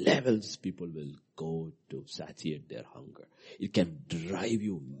levels people will go to satiate their hunger. It can drive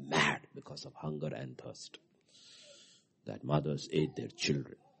you mad because of hunger and thirst. That mothers ate their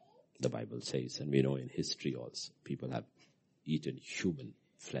children, the Bible says, and we know in history also, people have eaten human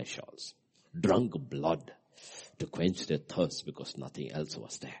flesh also, drunk blood to quench their thirst because nothing else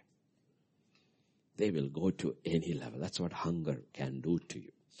was there. They will go to any level. That's what hunger can do to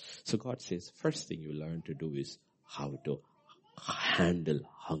you. So God says, first thing you learn to do is how to handle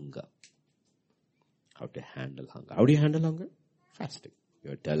hunger. How to handle hunger. How do you handle hunger? Fasting.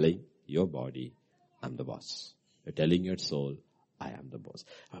 You're telling your body, I'm the boss. You're telling your soul, I am the boss.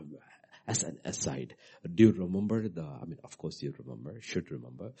 As an aside, do you remember of course you should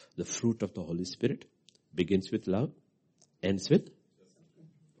remember, the fruit of the Holy Spirit begins with love, ends with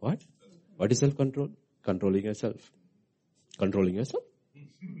what? What is self-control? Controlling yourself. Controlling yourself?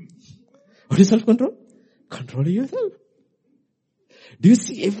 What is self-control? Controlling yourself. Do you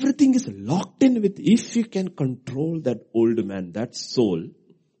see everything is locked in with, if you can control that old man, that soul,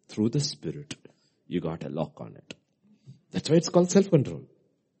 through the Spirit, you got a lock on it. That's why it's called self-control.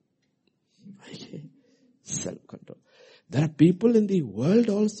 Okay. Self-control. There are people in the world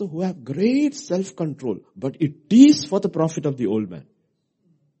also who have great self-control, but it is for the profit of the old man.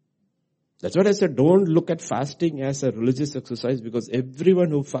 That's what I said, don't look at fasting as a religious exercise, because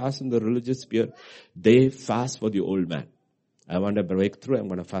everyone who fasts in the religious sphere, they fast for the old man. I want a breakthrough, I'm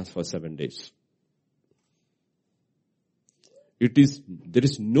going to fast for 7 days. There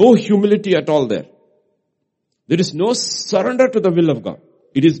is no humility at all there. There is no surrender to the will of God.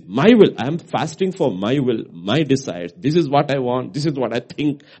 It is my will. I am fasting for my will, my desires. This is what I want. This is what I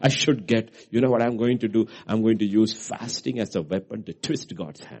think I should get. You know what I'm going to do? I'm going to use fasting as a weapon to twist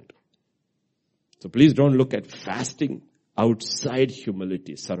God's hand. So please don't look at fasting outside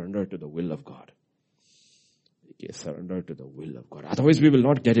humility. Surrender to the will of God. Okay, surrender to the will of God. Otherwise we will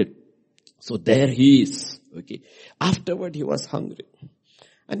not get it. So there he is. Okay. Afterward he was hungry.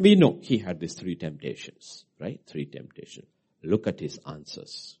 And we know he had these 3 temptations, right? 3 temptations. Look at his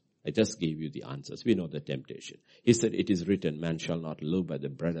answers. I just gave you the answers. We know the temptation. He said, it is written, man shall not live by the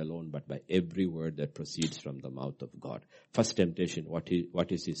bread alone, but by every word that proceeds from the mouth of God. First temptation, what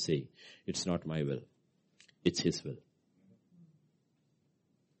is he saying? It's not my will. It's his will.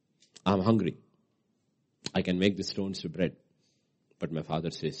 I'm hungry. I can make the stones to bread. But my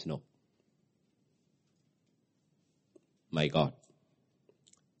father says no. My God.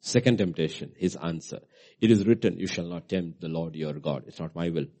 Second temptation, his answer. It is written, you shall not tempt the Lord your God. It's not my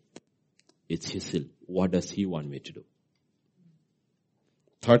will. It's his will. What does he want me to do?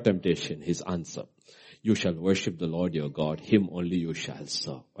 Third temptation, his answer. You shall worship the Lord your God. Him only you shall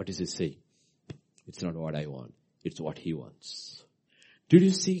serve. What is he saying? It's not what I want. It's what he wants. Did you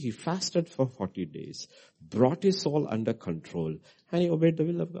see? He fasted for 40 days, brought his soul under control, and he obeyed the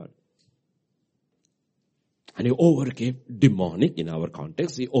will of God. And he overcame demonic, in our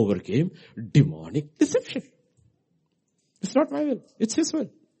context, he overcame demonic deception. It's not my will. It's his will.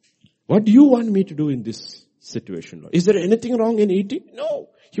 What do you want me to do in this situation, Lord? Is there anything wrong in eating? No.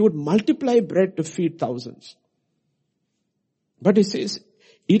 He would multiply bread to feed thousands. But he says,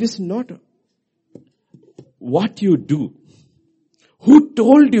 it is not what you do. Who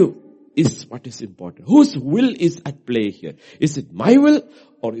told you is what is important. Whose will is at play here? Is it my will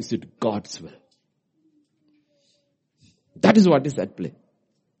or is it God's will? That is what is at play.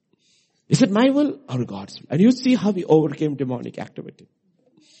 Is it my will or God's will? And you see how we overcame demonic activity.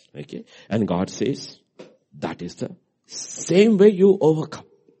 Okay. And God says, that is the same way you overcome.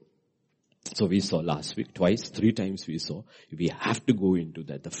 So we saw last week, 3 times we saw, we have to go into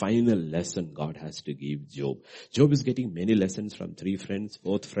that. The final lesson God has to give Job. Job is getting many lessons from 3 friends,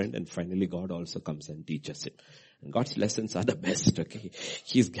 4th friend, and finally God also comes and teaches him. And God's lessons are the best, okay.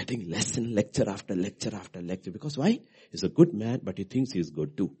 He's getting lesson, lecture after lecture after lecture. Because why? He's a good man, but he thinks he's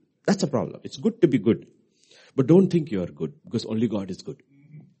good too. That's a problem. It's good to be good. But don't think you are good, because only God is good.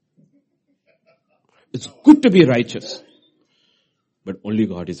 It's good to be righteous, but only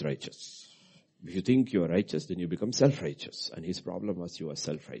God is righteous. If you think you are righteous, then you become self-righteous. And his problem was you are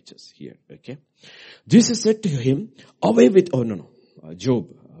self-righteous here. Okay. Jesus said to him, away with, Job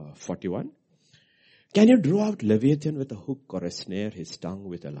 41. Can you draw out Leviathan with a hook or a snare, his tongue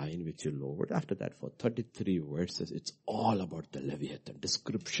with a line which you lowered? After that, for 33 verses, it's all about the Leviathan,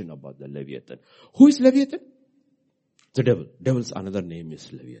 description about the Leviathan. Who is Leviathan? The devil. Devil's another name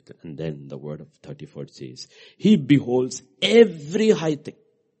is Leviathan. And then the word of 34 says, he beholds every high thing.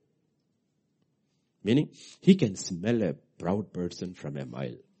 Meaning, he can smell a proud person from a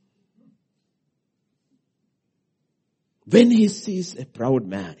mile. When he sees a proud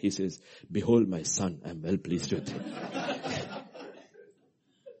man, he says, behold my son, I am well pleased with him.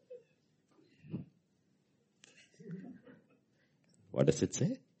 What does it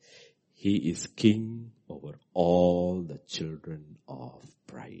say? He is king over all the children of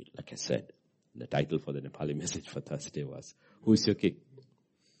pride. Like I said, the title for the Nepali message for Thursday was, who is your king?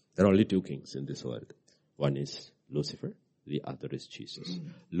 There are only two kings in this world. One is Lucifer, the other is Jesus.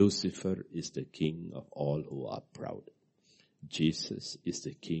 Lucifer is the king of all who are proud. Jesus is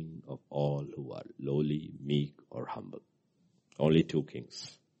the king of all who are lowly, meek, or humble. Only two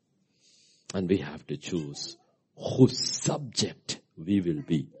kings. And we have to choose whose subject we will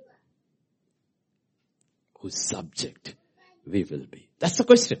be. Whose subject we will be. That's the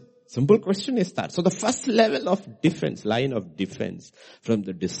question. Simple question is that. So the first level of defense, line of defense from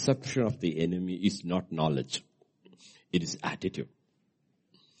the deception of the enemy is not knowledge. It is attitude.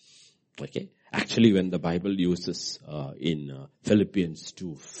 Okay. Actually, when the Bible uses in Philippians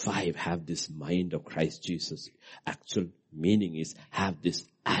 2:5, have this mind of Christ Jesus, actual meaning is have this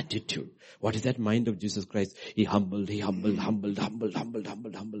attitude. What is that mind of Jesus Christ? He humbled to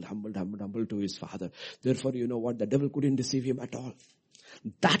his Father. Therefore, you know what? The devil couldn't deceive him at all.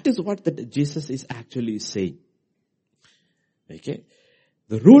 That is what Jesus is actually saying. Okay?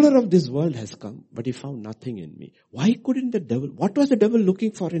 The ruler of this world has come, but he found nothing in me. Why couldn't the devil, what was the devil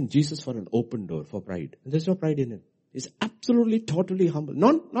looking for in Jesus? For an open door, for pride. And there's no pride in him. He's absolutely, totally humble.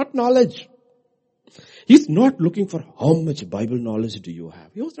 Not knowledge. He's not looking for how much Bible knowledge do you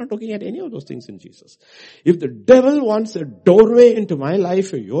have. He was not looking at any of those things in Jesus. If the devil wants a doorway into my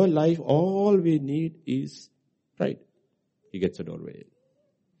life or your life, all we need is pride. He gets a doorway.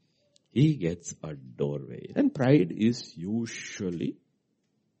 He gets a doorway. And pride is usually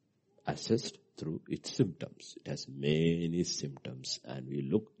assessed through its symptoms. It has many symptoms, and we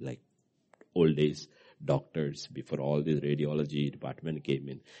look like old days doctors before all this radiology department came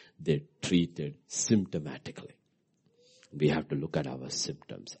in. They treated symptomatically. We have to look at our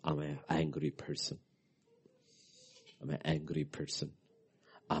symptoms. Am I an angry person? Am I an angry person?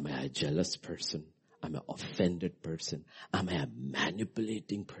 Am I a jealous person? Am I an offended person? Am I a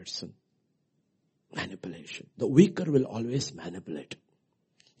manipulating person? Manipulation. The weaker will always manipulate.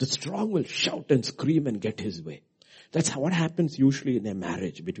 The strong will shout and scream and get his way. That's what happens usually in a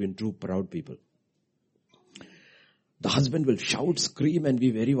marriage between two proud people. The husband will shout, scream, and be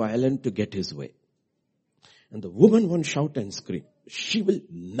very violent to get his way. And the woman won't shout and scream. She will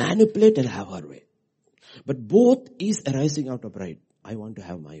manipulate and have her way. But both is arising out of pride. I want to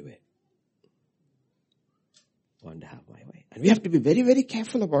have my way. I want to have my way. And we have to be very, very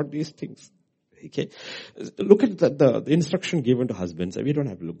careful about these things. Okay. Look at the instruction given to husbands. We don't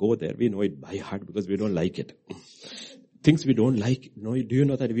have to go there. We know it by heart because we don't like it. Things we don't like. No, do you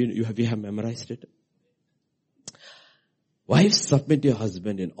know that we have memorized it? Wives, submit to your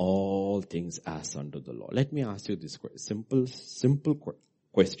husband in all things as unto the law. Let me ask you this simple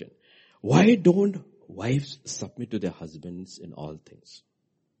question. Why don't wives submit to their husbands in all things?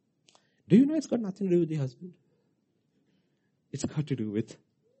 Do you know it's got nothing to do with the husband? It's got to do with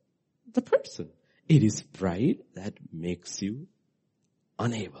the person. It is pride that makes you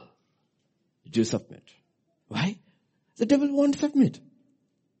unable to submit. Why? The devil won't submit.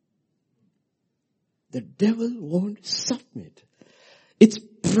 The devil won't submit. It's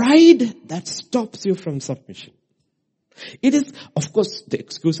pride that stops you from submission. It is, of course, the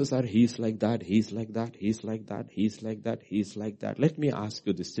excuses are he's like that, he's like that, he's like that, he's like that, he's like that. Let me ask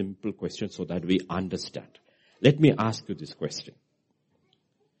you this simple question so that we understand. Let me ask you this question.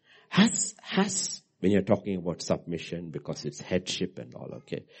 When you're talking about submission, because it's headship and all,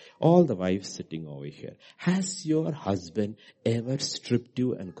 okay, all the wives sitting over here, has your husband ever stripped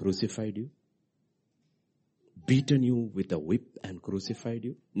you and crucified you? Beaten you with a whip and crucified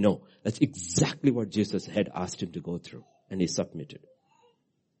you? No. That's exactly what Jesus had asked him to go through. And he submitted.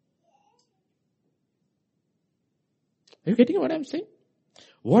 Are you getting what I'm saying?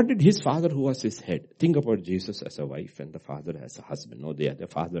 What did his father, who was his head? Think about Jesus as a wife and the father as a husband. No, they are the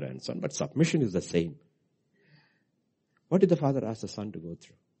father and son, but submission is the same. What did the father ask the son to go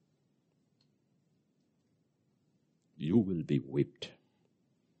through? You will be whipped.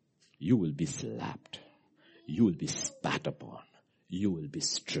 You will be slapped. You will be spat upon. You will be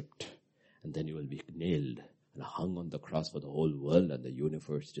stripped. And then you will be nailed and hung on the cross for the whole world and the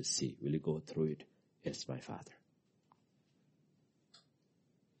universe to see. Will you go through it? Yes, my father.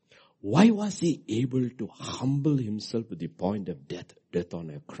 Why was he able to humble himself to the point of death on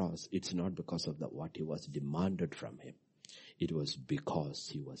a cross? It's not because of what he was demanded from him. It was because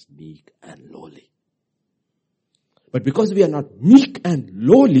he was meek and lowly. But because we are not meek and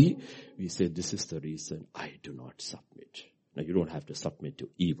lowly, we say this is the reason I do not submit. Now you don't have to submit to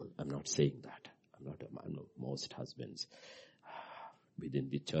evil. I'm not saying that. I know most husbands within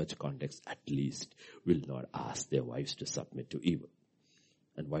the church context at least will not ask their wives to submit to evil.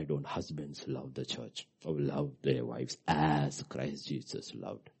 And why don't husbands love the church or love their wives as Christ Jesus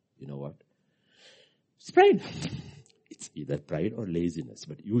loved? You know what? It's pride. It's either pride or laziness,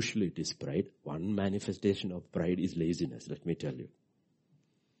 but usually it is pride. One manifestation of pride is laziness, let me tell you.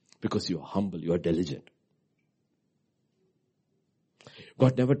 Because you are humble, you are diligent.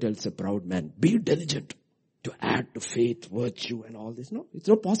 God never tells a proud man, be diligent to add to faith, virtue and all this. No, it's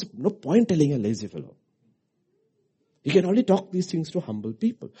not possible. No point telling a lazy fellow. He can only talk these things to humble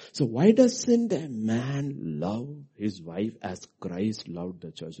people. So why doesn't a man love his wife as Christ loved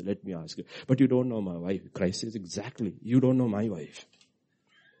the church? Let me ask you. But you don't know my wife. Christ says exactly, you don't know my wife.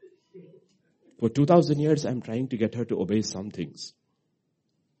 For 2,000 years, I'm trying to get her to obey some things.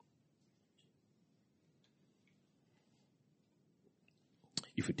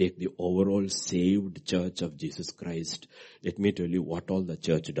 If you take the overall saved church of Jesus Christ, let me tell you what all the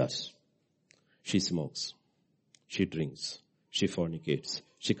church does. She smokes. She drinks, she fornicates,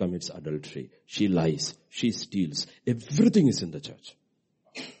 she commits adultery, she lies, she steals. Everything is in the church.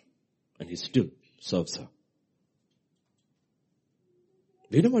 And he still serves her.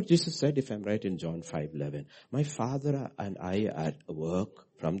 Do you know what Jesus said, if I'm right, in John 5:11? My Father and I are at work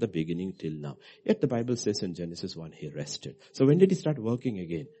from the beginning till now. Yet the Bible says in Genesis 1, he rested. So when did he start working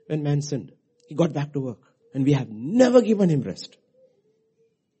again? When man sinned. He got back to work. And we have never given him rest.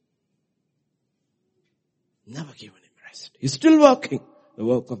 Never given him rest. He's still working the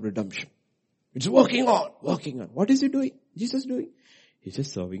work of redemption. It's working on. What is he doing? Jesus doing? He's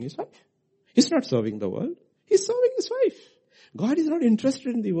just serving his wife. He's not serving the world. He's serving his wife. God is not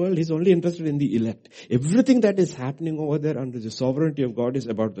interested in the world. He's only interested in the elect. Everything that is happening over there under the sovereignty of God is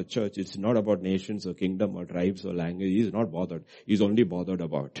about the church. It's not about nations or kingdom or tribes or language. He's not bothered. He's only bothered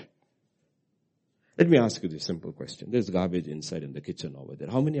about. Let me ask you this simple question. There's garbage inside in the kitchen over there.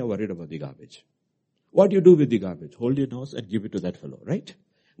 How many are worried about the garbage? What do you do with the garbage? Hold your nose and give it to that fellow, right?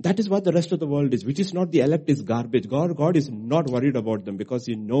 That is what the rest of the world is, which is not the elect, is garbage. God is not worried about them because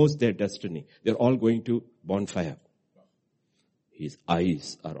he knows their destiny. They're all going to bonfire. His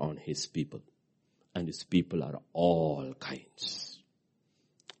eyes are on his people. And his people are all kinds.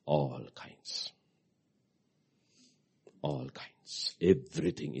 All kinds. All kinds.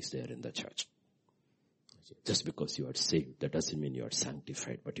 Everything is there in the church. Just because you are saved, that doesn't mean you are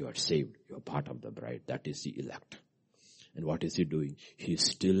sanctified, but you are saved. You are part of the bride. That is the elect. And what is he doing? He is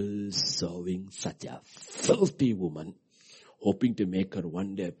still serving such a filthy woman, hoping to make her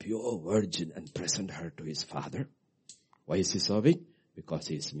one day a pure virgin and present her to his father. Why is he serving? Because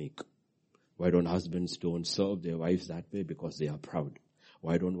he is meek. Why don't husbands don't serve their wives that way? Because they are proud.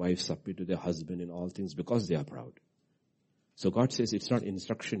 Why don't wives submit to their husband in all things? Because they are proud. So God says it's not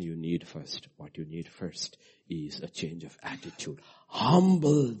instruction you need first. What you need first is a change of attitude.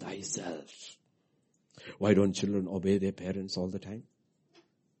 Humble thyself. Why don't children obey their parents all the time?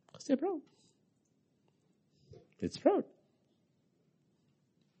 Because they're proud. It's proud.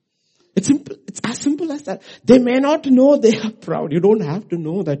 It's simple. It's as simple as that. They may not know they are proud. You don't have to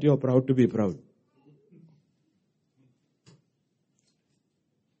know that you are proud to be proud.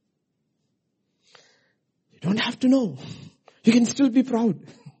 You don't have to know. You can still be proud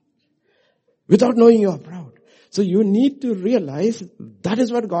without knowing you are proud. So you need to realize that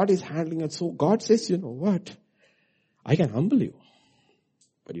is what God is handling. And so God says, you know what? I can humble you.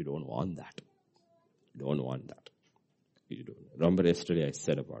 But you don't want that. You don't want that. You don't. Remember yesterday I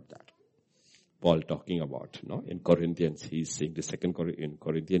said about that. Paul talking about, in Corinthians, he's saying in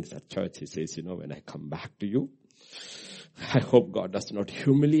Corinthians at church, he says, when I come back to you, I hope God does not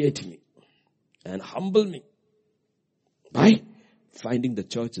humiliate me and humble me by finding the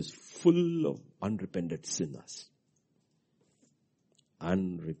church is full of unrepented sinners.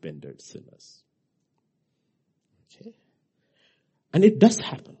 Unrepented sinners. Okay. And it does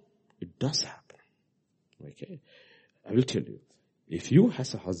happen. It does happen. Okay. I will tell you, if you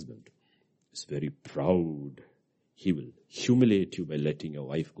as a husband is very proud, he will humiliate you by letting your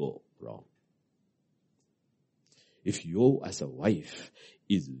wife go wrong. If you as a wife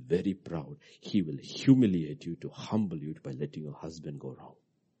is very proud, he will humiliate you to humble you by letting your husband go wrong.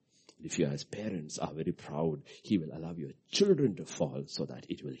 If you as parents are very proud, he will allow your children to fall so that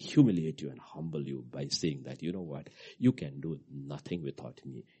it will humiliate you and humble you by saying that, you know what, you can do nothing without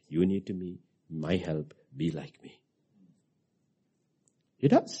me. You need me, my help, be like me. He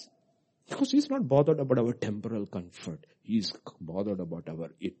does. Because he's not bothered about our temporal comfort. He's bothered about our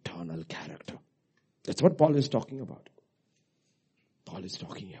eternal character. That's what Paul is talking about. Paul is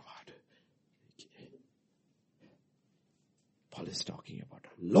talking about a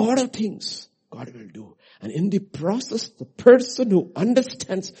lot of things God will do. And in the process, the person who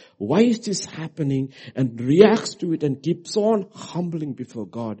understands why it is happening and reacts to it and keeps on humbling before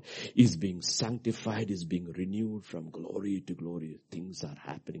God is being sanctified, is being renewed from glory to glory. Things are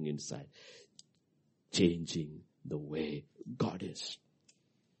happening inside, changing the way God is.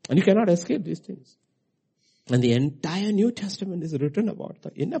 And you cannot escape these things. And the entire New Testament is written about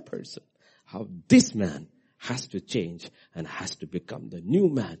the inner person. How this man has to change and has to become the new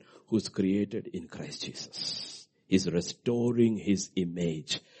man who's created in Christ Jesus. He's restoring his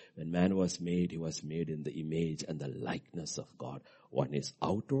image. When man was made, he was made in the image and the likeness of God. One is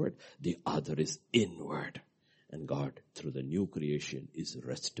outward, the other is inward. And God, through the new creation, is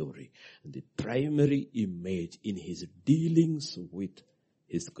restoring. And the primary image in his dealings with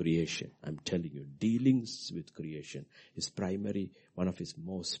his creation, I'm telling you, dealings with creation, his primary, one of his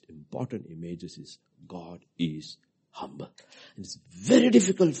most important images is God is humble. And it's very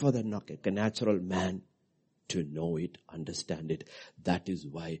difficult for the natural man to know it, understand it. That is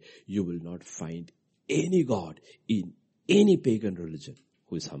why you will not find any God in any pagan religion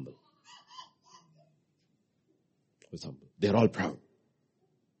who is humble. Who is humble. They're all proud.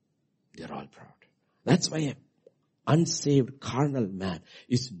 They're all proud. That's why an unsaved carnal man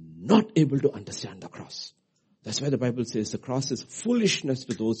is not able to understand the cross. That's why the Bible says the cross is foolishness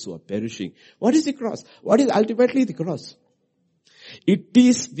to those who are perishing. What is the cross? What is ultimately the cross? It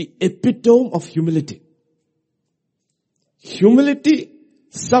is the epitome of humility. Humility,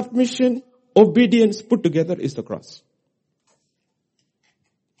 submission, obedience put together is the cross.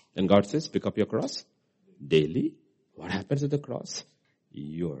 And God says, pick up your cross daily. What happens at the cross?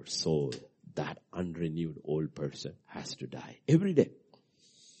 Your soul, that unrenewed old person, has to die every day.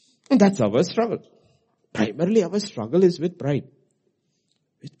 And that's our struggle. Primarily our struggle is with pride.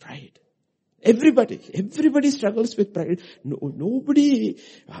 With pride. Everybody struggles with pride. Nobody,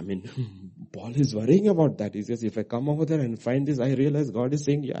 Paul is worrying about that. He says, if I come over there and find this, I realize God is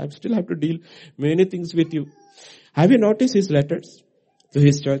saying, I still have to deal many things with you. Have you noticed his letters to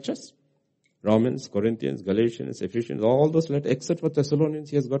his churches? Romans, Corinthians, Galatians, Ephesians, all those letters, except for Thessalonians,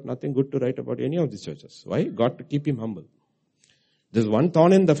 he has got nothing good to write about any of these churches. Why? God to keep him humble. There's one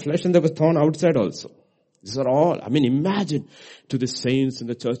thorn in the flesh and there was thorn outside also. These are all, imagine to the saints in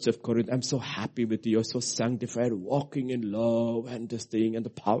the church of Corinth, I'm so happy with you, you're so sanctified, walking in love and this thing and the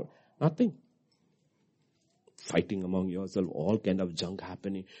power. Nothing. Fighting among yourself, all kind of junk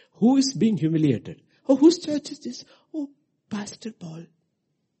happening. Who is being humiliated? Oh, whose church is this? Oh, Pastor Paul.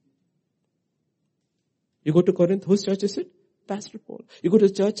 You go to Corinth, whose church is it? Pastor Paul. You go to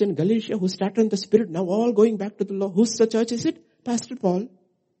the church in Galatia, who started in the Spirit, now all going back to the law. Whose church is it? Pastor Paul.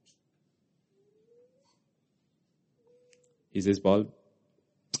 He says, Paul,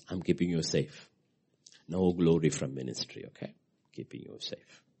 I'm keeping you safe. No glory from ministry, okay? Keeping you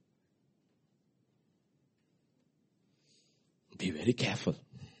safe. Be very careful.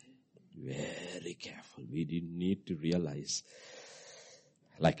 Very careful. We need to realize,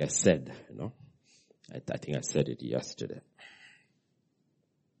 like I said, I think I said it yesterday.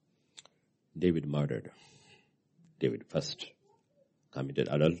 David murdered. David first committed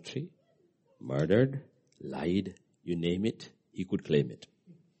adultery, murdered, lied, you name it, he could claim it.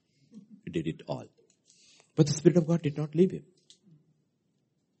 He did it all. But the Spirit of God did not leave him.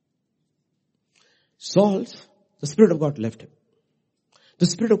 Saul, the Spirit of God left him. The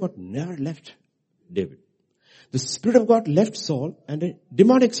Spirit of God never left David. The Spirit of God left Saul, and a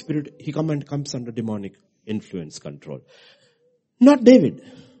demonic spirit, he comes under demonic influence control. Not David.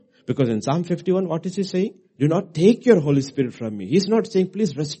 Because in Psalm 51, what is he saying? Do not take your Holy Spirit from me. He's not saying,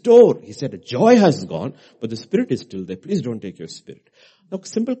 please restore. He said, joy has gone, but the Spirit is still there. Please don't take your Spirit. Now,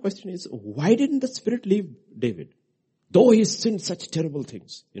 simple question is, why didn't the Spirit leave David? Though he sinned such terrible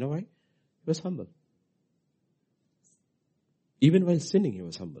things. You know why? He was humble. Even while sinning, he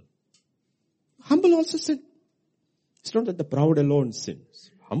was humble. Humble also sin. It's not that the proud alone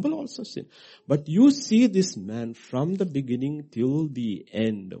sins. Humble also sin. But you see this man from the beginning till the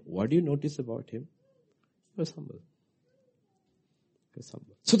end. What do you notice about him? He was humble. He was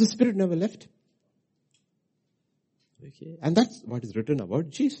humble. So the Spirit never left him. Okay. And that's what is written about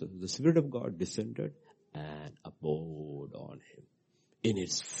Jesus. The Spirit of God descended and abode on him in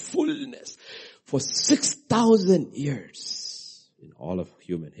its fullness for 6,000 years in all of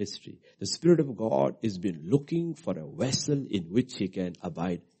human history. The Spirit of God has been looking for a vessel in which he can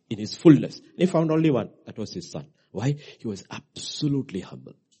abide in his fullness. And he found only one. That was his Son. Why? He was absolutely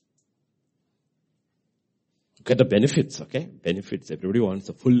humble. Look at the benefits, okay? Benefits. Everybody wants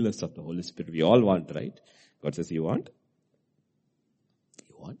the fullness of the Holy Spirit. We all want, right? God says, you want?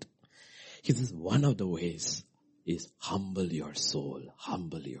 You want? He says, one of the ways is humble your soul,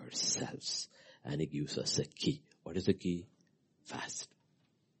 humble yourselves. And he gives us a key. What is the key? Fast.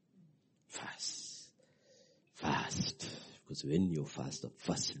 Fast. Fast. Because when you fast, the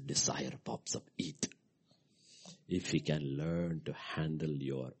first desire pops up, eat. If you can learn to handle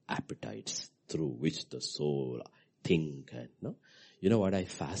your appetites through which the soul think and, no? You know what I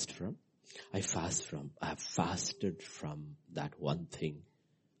fast from? I have fasted from that one thing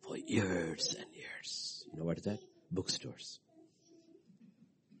for years and years. You know what is that? Bookstores.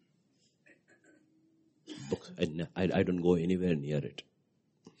 I don't go anywhere near it.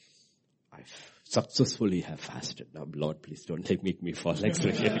 I successfully have fasted. Now, Lord, please don't make me fall next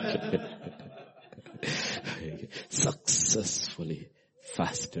to Successfully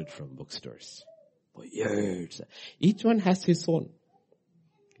fasted from bookstores for years. Each one has his own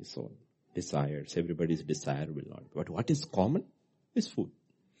desires. Everybody's desire will not. But what is common is food.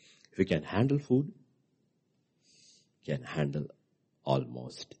 If you can handle food, you can handle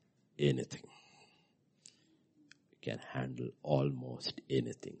almost anything. You can handle almost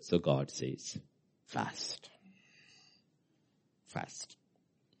anything. So God says, fast. Fast.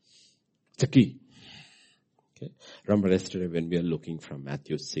 It's a key. Okay. Remember yesterday when we are looking from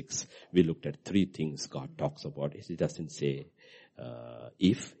Matthew 6, we looked at three things God talks about. He doesn't say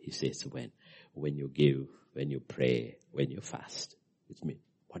if, he says when. When you give, when you pray, when you fast. It's me.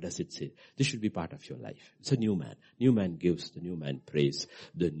 What does it say? This should be part of your life. It's a new man. New man gives, the new man prays,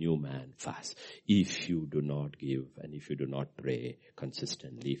 the new man fasts. If you do not give and if you do not pray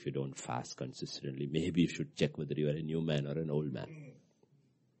consistently, if you don't fast consistently, maybe you should check whether you are a new man or an old man.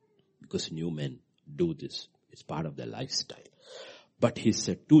 Because new men do this. It's part of their lifestyle. But he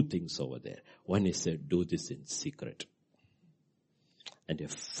said two things over there. One, he said, do this in secret. And your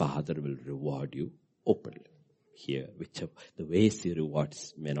Father will reward you openly. Here, whichever, the ways he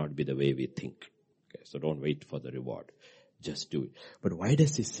rewards may not be the way we think. Okay, so don't wait for the reward. Just do it. But why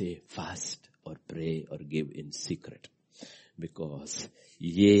does he say fast or pray or give in secret? Because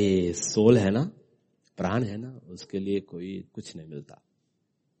ये soul है ना, प्राण है ना, उसके लिए कोई कुछ नहीं मिलता.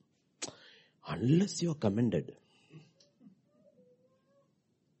 Unless you are commended.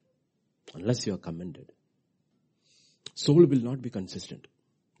 Unless you are commended. Soul will not be consistent.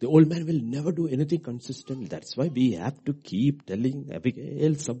 The old man will never do anything consistent. That's why we have to keep telling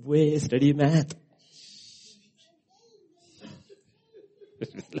Abigail, Subway, study math.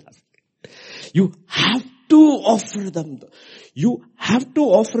 You have to offer them. You have to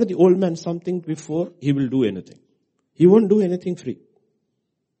offer the old man something before he will do anything. He won't do anything free.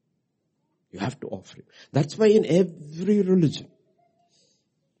 You have to offer him. That's why in every religion,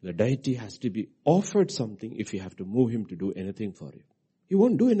 the deity has to be offered something if you have to move him to do anything for you. He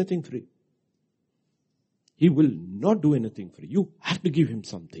won't do anything free. He will not do anything free. You have to give him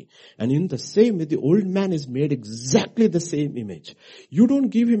something. And in the same way, the old man is made exactly the same image. You don't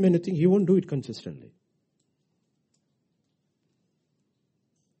give him anything, he won't do it consistently.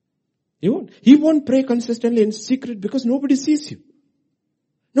 He won't. He won't pray consistently in secret because nobody sees you.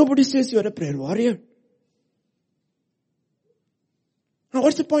 Nobody says you are a prayer warrior. Now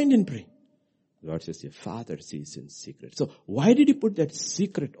what's the point in praying? The Lord says your Father sees in secret. So why did he put that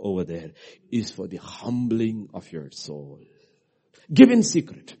secret over there? Is for the humbling of your soul. Give in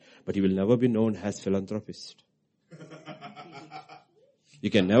secret. But you will never be known as philanthropist.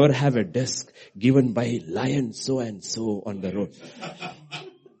 You can never have a desk given by lion so and so on the road.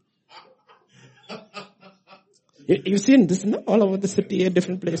 You've seen this, no? All over the city at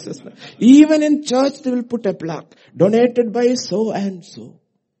different places. No? Even in church they will put a plaque. Donated by so and so.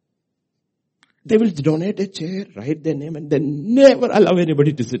 They will donate a chair, write their name, and they never allow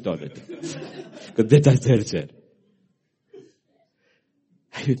anybody to sit on it. Because that's their chair.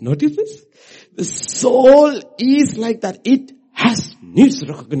 Have you noticed this? The soul is like that. It needs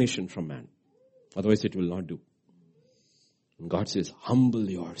recognition from man. Otherwise it will not do. And God says, humble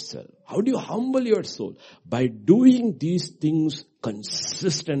yourself. How do you humble your soul? By doing these things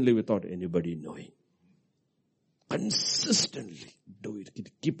consistently without anybody knowing. Consistently do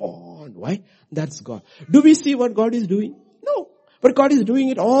it. Keep on. Why? That's God. Do we see what God is doing? No. But God is doing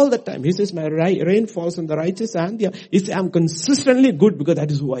it all the time. He says, my rain falls on the righteous and the... He says, I'm consistently good because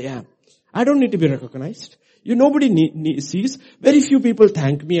that is who I am. I don't need to be recognized. Nobody sees. Very few people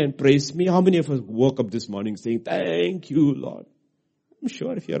thank me and praise me. How many of us woke up this morning saying, thank you, Lord? I'm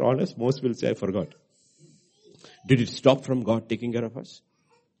sure if you're honest, most will say, I forgot. Did it stop from God taking care of us?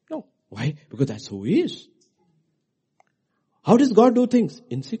 No. Why? Because that's who He is. How does God do things?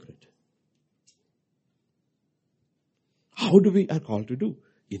 In secret. How do we are called to do?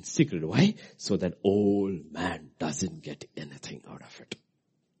 In secret. Why? So that old man doesn't get anything out of it.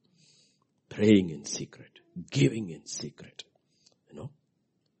 Praying in secret. Giving in secret.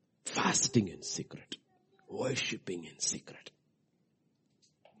 Fasting in secret. Worshipping in secret.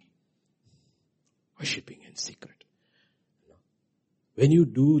 Worshipping in secret. When you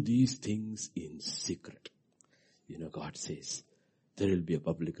do these things in secret, God says, there will be a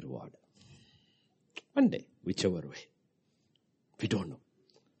public reward. One day, whichever way. We don't know.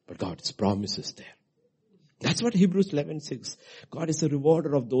 But God's promise is there. That's what Hebrews 11 says. God is a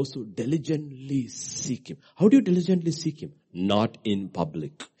rewarder of those who diligently seek Him. How do you diligently seek Him? Not in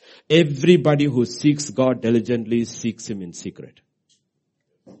public. Everybody who seeks God diligently seeks Him in secret.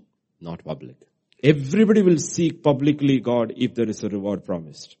 Not public. Everybody will seek publicly God if there is a reward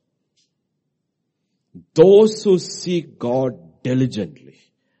promised. Those who seek God diligently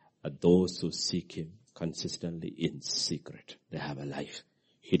are those who seek Him consistently in secret. They have a life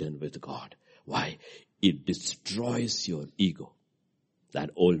hidden with God. Why? It destroys your ego. That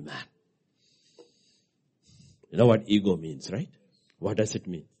old man. You know what ego means, right? What does it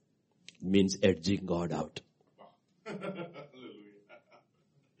mean? It means edging God out.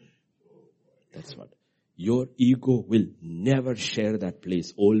 That's what. Your ego will never share that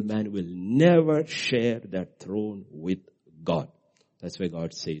place. Old man will never share that throne with God. That's why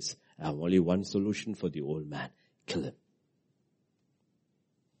God says, I have only one solution for the old man. Kill him.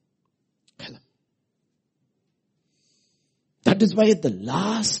 Kill him. That is why at the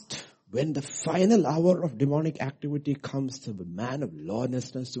last, when the final hour of demonic activity comes, the man of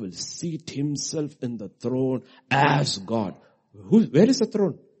lawlessness will seat himself in the throne as God. Where is the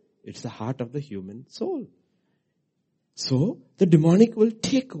throne? It's the heart of the human soul. So, the demonic will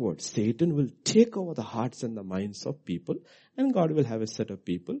take over. Satan will take over the hearts and the minds of people, and God will have a set of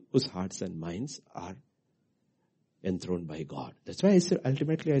people whose hearts and minds are enthroned by God. That's why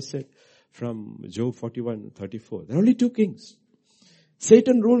ultimately I said from Job 41:34, there are only two kings.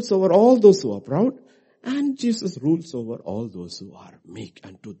 Satan rules over all those who are proud, and Jesus rules over all those who are meek.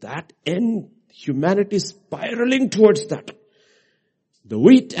 And to that end, humanity is spiraling towards that. The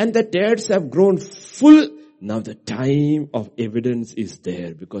wheat and the tares have grown full. Now the time of evidence is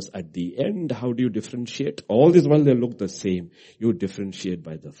there, because at the end, how do you differentiate? All this while they look the same. You differentiate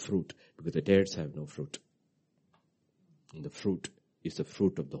by the fruit, because the tares have no fruit. And the fruit is the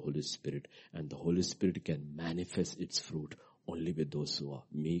fruit of the Holy Spirit. And the Holy Spirit can manifest its fruit only with those who are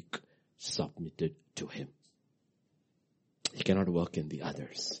meek, submitted to Him. He cannot work in the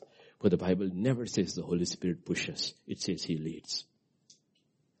others. For the Bible never says the Holy Spirit pushes. It says He leads.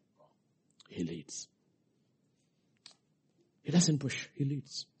 He leads. He doesn't push. He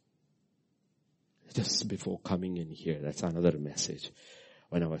leads. Just before coming in here, that's another message.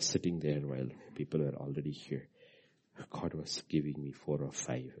 When I was sitting there while people were already here, God was giving me 4 or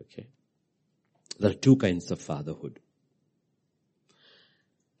 5, okay? There are 2 kinds of fatherhood.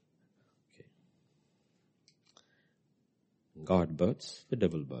 Okay. God births, the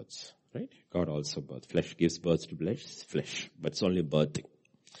devil births, right? God also births. Flesh gives birth to flesh, but it's only birthing.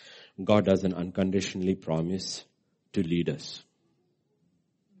 God doesn't unconditionally promise to lead us.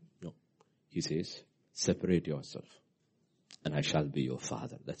 No. He says, separate yourself and I shall be your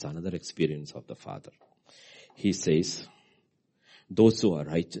father. That's another experience of the Father. He says, those who are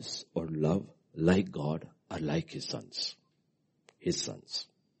righteous or love like God are like His sons. His sons.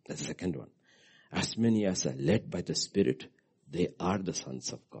 The second one. As many as are led by the Spirit, they are the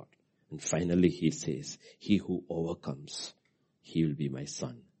sons of God. And finally He says, he who overcomes, he will be my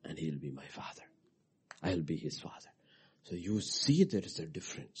son and he will be my father. I will be his father. So you see there is a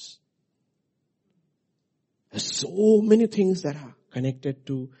difference. There's so many things that are connected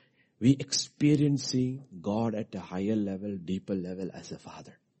to we experiencing God at a higher level, deeper level as a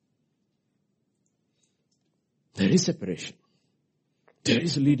father. There is separation. There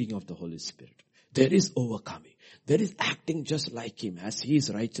is leading of the Holy Spirit. There is overcoming. There is acting just like him, as he is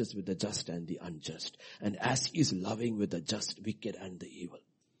righteous with the just and the unjust, and as he is loving with the just, wicked and the evil.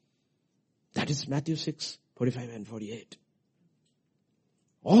 That is Matthew 6, 45 and 48.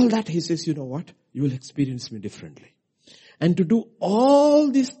 All that he says, you know what? You will experience me differently. And to do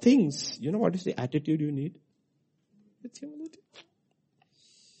all these things, you know what is the attitude you need? It's humility.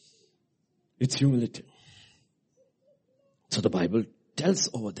 It's humility. So the Bible tells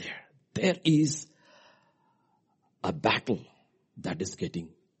over there is a battle that is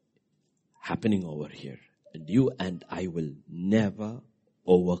happening over here. And you and I will never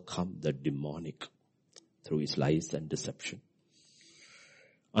overcome the demonic through his lies and deception,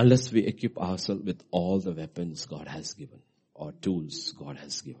 unless we equip ourselves with all the weapons God has given, or tools God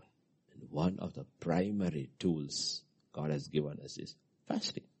has given. And one of the primary tools God has given us is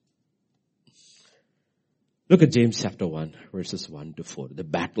fasting. Look at James chapter 1, verses 1 to 4. The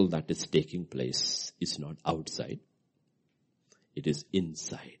battle that is taking place is not outside. It is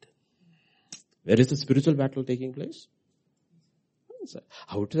inside. Where is the spiritual battle taking place? Inside.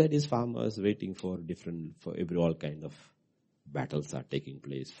 Outside is farmers waiting for all kind of battles are taking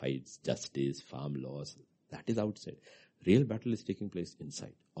place. Fights, justice, farm laws. That is outside. Real battle is taking place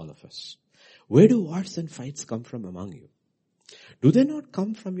inside, all of us. Where do wars and fights come from among you? Do they not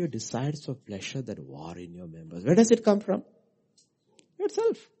come from your desires of pleasure that war in your members? Where does it come from?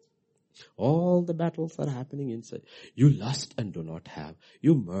 Yourself. All the battles are happening inside. You lust and do not have.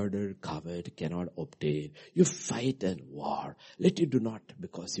 You murder, covet, cannot obtain. You fight and war. Let you do not,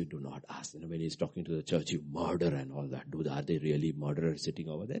 because you do not ask. When he's talking to the church, you murder and all that. Are they really murderers sitting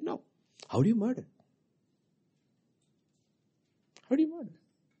over there? No. How do you murder? How do you murder?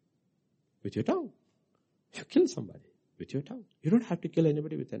 With your tongue. You kill somebody with your tongue. You don't have to kill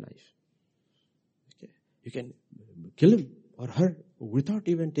anybody with a knife. Okay. You can kill him or her without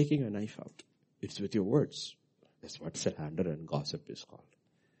even taking a knife out. It's with your words. That's what slander and gossip is called.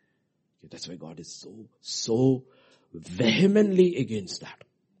 Okay. That's why God is so vehemently against that.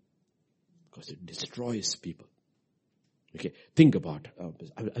 Because it destroys people. Okay. Think about,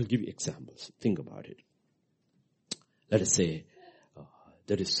 I'll give you examples. Think about it. Let us say,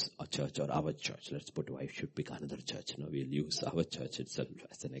 there is a church or our church. Let's put, I should pick another church. We'll use our church itself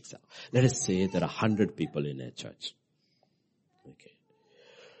as an example. Let us say there are 100 people in a church. Okay.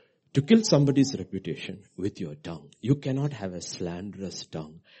 To kill somebody's reputation with your tongue, you cannot have a slanderous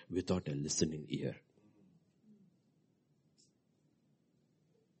tongue without a listening ear.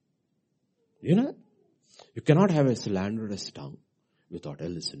 You know that? You cannot have a slanderous tongue without a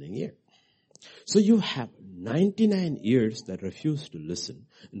listening ear. So you have 99 ears that refuse to listen,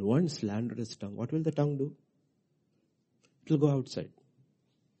 and one slanderous tongue. What will the tongue do? It will go outside.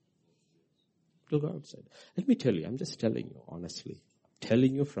 It will go outside. Let me tell you, I'm just telling you honestly.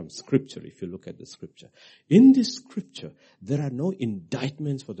 Telling you from scripture, if you look at the scripture. In this scripture, there are no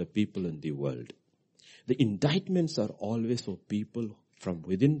indictments for the people in the world. The indictments are always for people from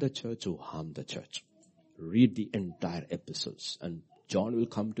within the church who harm the church. Read the entire epistles, and John will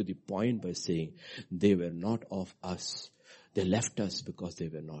come to the point by saying, they were not of us. They left us because they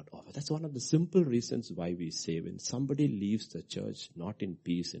were not of us. That's one of the simple reasons why we say when somebody leaves the church, not in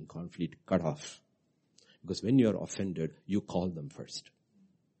peace, in conflict, cut off. Because when you're offended, you call them first.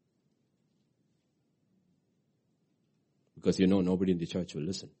 Because you know nobody in the church will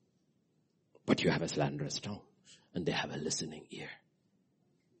listen. But you have a slanderous tongue, and they have a listening ear.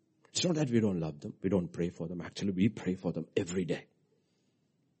 It's not that we don't love them. We don't pray for them. Actually, we pray for them every day.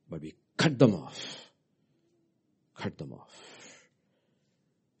 But we cut them off. Cut them off.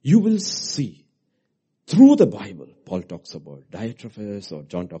 You will see through the Bible, Paul talks about Diotrephes, or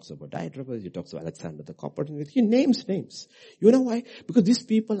John talks about Diotrephes, he talks about Alexander the Coppernican. He names names. You know why? Because these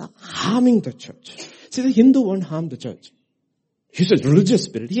people are harming the church. See, the Hindu won't harm the church. He's a religious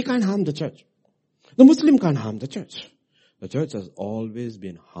spirit. He can't harm the church. The Muslim can't harm the church. The church has always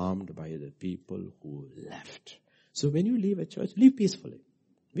been harmed by the people who left. So when you leave a church, leave peacefully.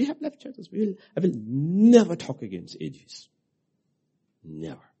 We have left churches. I will never talk against AGs.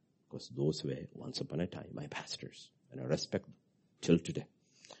 Never. Because those were once upon a time my pastors. And I respect them till today.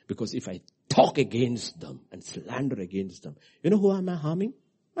 Because if I talk against them and slander against them, you know who am I harming?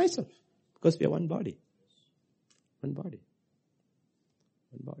 Myself. Because we are one body. One body.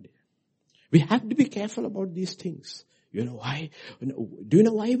 One body. We have to be careful about these things. You know why? Do you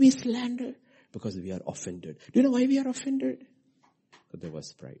know why we slander? Because we are offended. Do you know why we are offended? Because there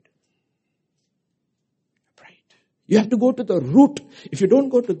was pride. Pride. You have to go to the root. If you don't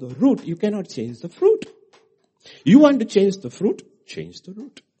go to the root, you cannot change the fruit. You want to change the fruit? Change the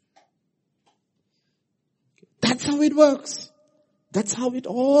root. That's how it works. That's how it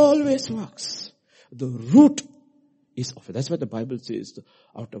always works. The root is offense. That's what the Bible says.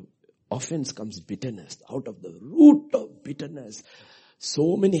 Out of offense comes bitterness. Out of the root of bitterness,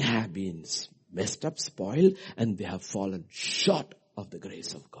 so many have been messed up, spoiled, and they have fallen short of the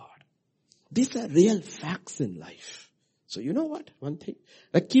grace of God. These are real facts in life. So you know what? One thing,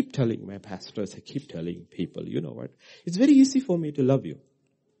 I keep telling my pastors, I keep telling people, you know what? It's very easy for me to love you.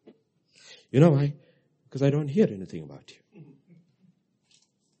 You know why? Because I don't hear anything about you.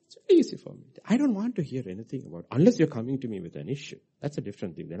 It's very easy for me. I don't want to hear anything about, unless you're coming to me with an issue. That's a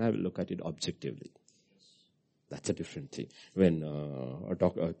different thing. Then I will look at it objectively. That's a different thing. When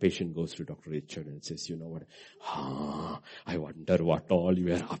a patient goes to Dr. Richard and says, you know what, I wonder what all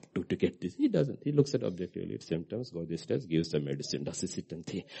you are up to get this. He doesn't. He looks at objectively at symptoms, goes this test, gives the medicine. Does he sit and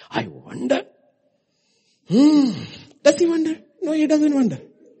think, I wonder? Does he wonder? No, he doesn't wonder.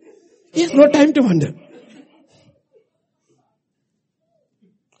 He has no time to wonder.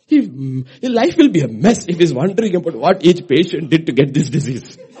 His life will be a mess if he's wondering about what each patient did to get this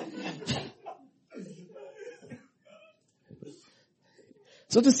disease.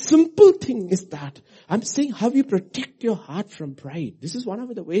 So the simple thing is that I'm saying how you protect your heart from pride. This is one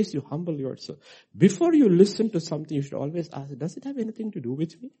of the ways you humble yourself. Before you listen to something, you should always ask, does it have anything to do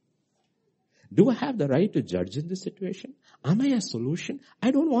with me? Do I have the right to judge in this situation? Am I a solution?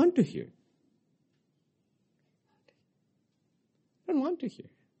 I don't want to hear. I don't want to hear.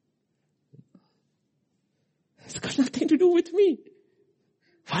 It's got nothing to do with me.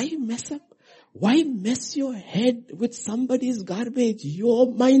 Why mess up? Why mess your head with somebody's garbage?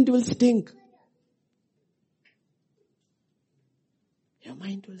 Your mind will stink. Your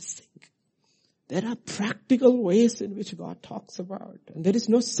mind will stink. There are practical ways in which God talks about. And there is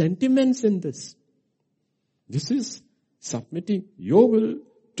no sentiments in this. This is submitting your will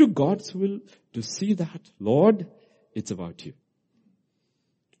to God's will to see that, Lord, it's about you.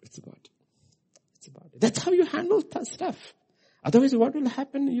 It's about you. It's about it. That's how you handle stuff. Otherwise, what will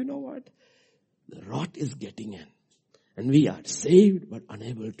happen? You know what? The rot is getting in. And we are saved but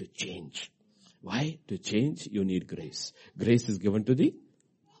unable to change. Why? To change, you need grace. Grace is given to the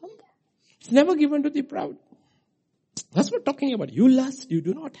humble. It's never given to the proud. That's what we're talking about. You lust, you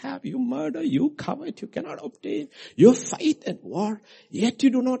do not have. You murder, you covet, you cannot obtain. You fight and war, yet you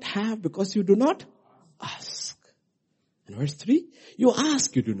do not have because you do not ask. And verse 3, you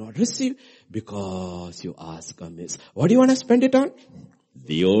ask, you do not receive because you ask amiss. What do you want to spend it on?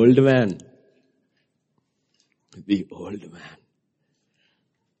 The old man. The old man.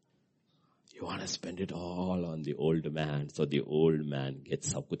 You want to spend it all on the old man, so the old man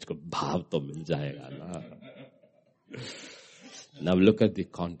gets सब कुछ को भाव तो मिल जाएगा ना. Now look at the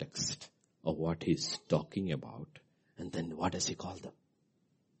context of what he's talking about, and then what does he call them?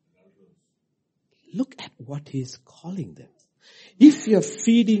 Look at what he's calling them. If you're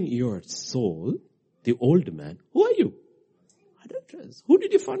feeding your soul, the old man, who are you? Adulterers. Who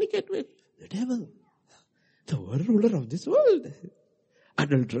did you fornicate with? The devil. The world ruler of this world.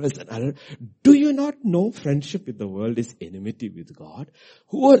 Adulterers and adulterers. Do you not know friendship with the world is enmity with God?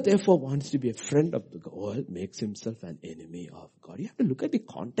 Whoever therefore wants to be a friend of the world makes himself an enemy of God. You have to look at the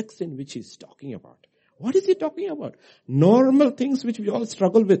context in which he's talking about. What is he talking about? Normal things which we all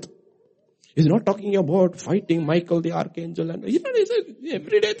struggle with. He's not talking about fighting Michael the archangel and, it's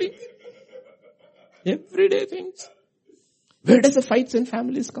everyday things. Everyday things. Where does the fights in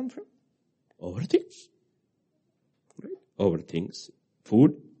families come from? Over things. Right? Over things.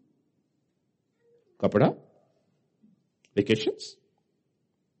 Food. Kapada. Vacations.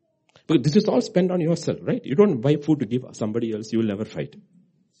 But this is all spent on yourself, right? You don't buy food to give somebody else, you will never fight.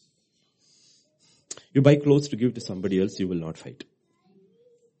 You buy clothes to give to somebody else, you will not fight.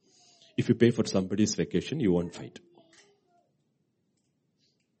 If you pay for somebody's vacation, you won't fight.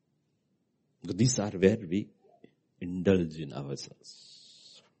 But these are where we indulge in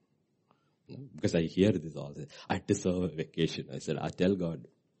ourselves. Because I hear this all. I deserve a vacation. I said, I tell God,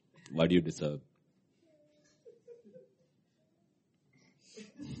 what do you deserve?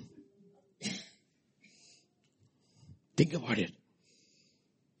 Think about it.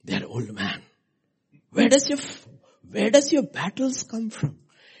 They are old man. Where does your battles come from?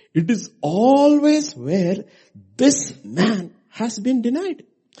 It is always where this man has been denied.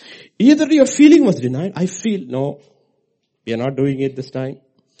 Either your feeling was denied. I feel, no, we are not doing it this time.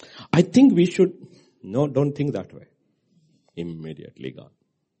 I think we should. No, don't think that way. Immediately gone.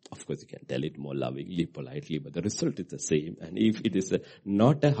 Of course, you can tell it more lovingly, politely, but the result is the same. And if it is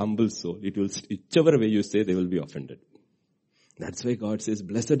not a humble soul, it will, whichever way you say, they will be offended. That's why God says,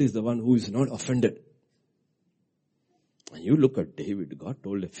 blessed is the one who is not offended. And you look at David, God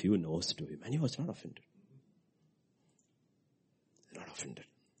told a few no's to him, and he was not offended. Not offended.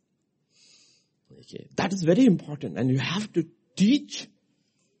 Okay. That is very important. And you have to teach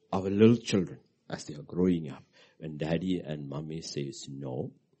our little children as they are growing up. When daddy and mommy says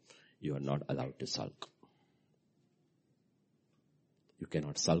no, you are not allowed to sulk. You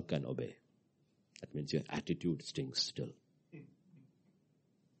cannot sulk and obey. That means your attitude stinks still.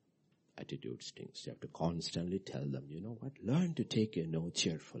 Attitude stinks. You have to constantly tell them, you know what, learn to take a no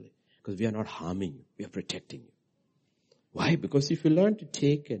cheerfully. Because we are not harming you, we are protecting you. Why? Because if you learn to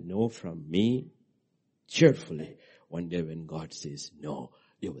take a no from me cheerfully, one day when God says no,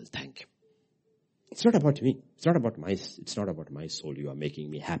 you will thank Him. It's not about me. It's not about my soul. You are making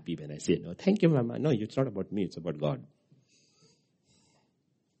me happy when I say no. Thank you, Mama. No, it's not about me. It's about God.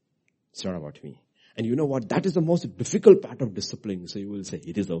 It's not about me. And you know what? That is the most difficult part of discipline. So you will say,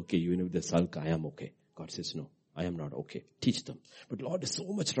 it is okay. Even if they sulk, I am okay. God says, no, I am not okay. Teach them. But Lord, is so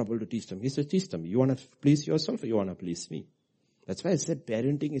much trouble to teach them. He says, teach them. You want to please yourself or you want to please me? That's why I said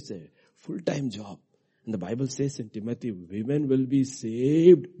parenting is a full-time job. And the Bible says in Timothy, women will be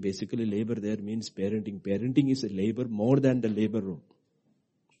saved. Basically, labor there means parenting. Parenting is a labor more than the labor room.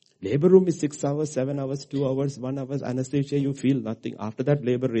 Labor room is 6 hours, 7 hours, 2 hours, 1 hour. Anesthesia, you feel nothing. After that,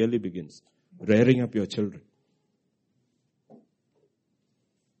 labor really begins. Rearing up your children.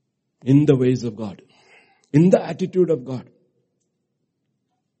 In the ways of God. In the attitude of God.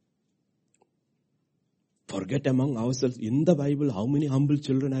 Forget among ourselves. In the Bible, how many humble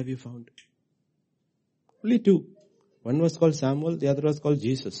children have you found? Only 2. One was called Samuel, the other was called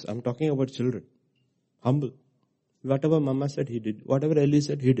Jesus. I'm talking about children. Humble. Whatever Mama said, he did. Whatever Eli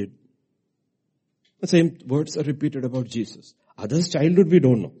said, he did. The same words are repeated about Jesus. Others' childhood, we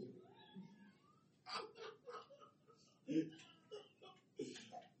don't know.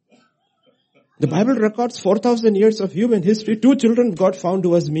 The Bible records 4,000 years of human history. 2 children God found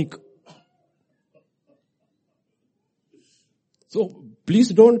who was meek. So, please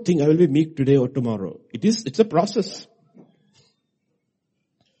don't think I will be meek today or tomorrow. It's a process.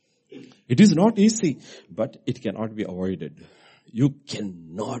 It is not easy, but it cannot be avoided. You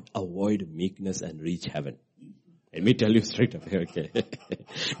cannot avoid meekness and reach heaven. Let me tell you straight away, okay?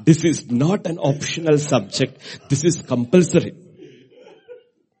 This is not an optional subject. This is compulsory.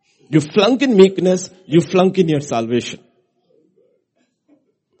 You flunk in meekness, you flunk in your salvation.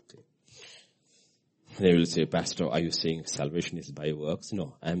 They will say, Pastor, are you saying salvation is by works?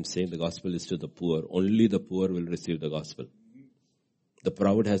 No, I am saying the gospel is to the poor. Only the poor will receive the gospel. The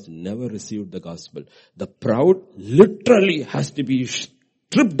proud has never received the gospel. The proud literally has to be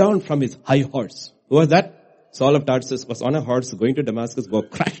stripped down from his high horse. Who was that? Saul of Tarsus was on a horse going to Damascus,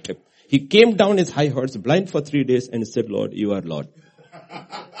 God crashed him. He came down his high horse, blind for 3 days, and said, Lord, you are Lord.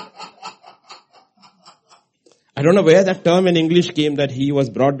 I don't know where that term in English came that he was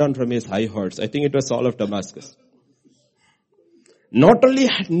brought down from his high horse. I think it was Saul of Damascus. Not only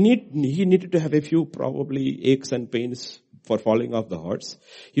he needed to have a few probably aches and pains for falling off the horse,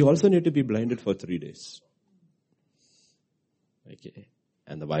 he also needed to be blinded for 3 days. Okay.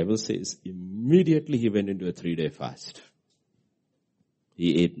 And the Bible says immediately he went into a 3-day fast.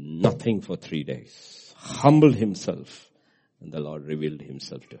 He ate nothing for 3 days. Humbled himself. And the Lord revealed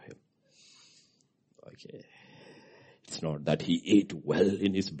himself to him. Okay. It's not that he ate well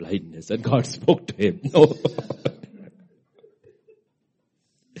in his blindness and God spoke to him. No.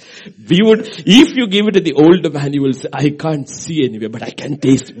 If you give it to the old man, you will say, I can't see anywhere, but I can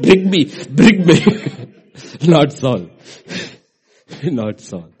taste. Bring me. Not Saul. Not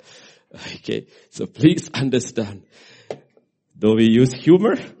Saul. Okay. So please understand, though we use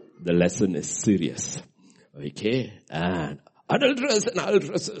humor, the lesson is serious. Okay. And adulterers and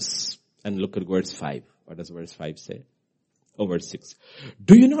adulteresses. And look at verse 5. What does verse 5 say? Oh, verse 6.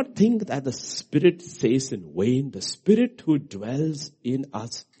 Do you not think that the Spirit says in vain, the Spirit who dwells in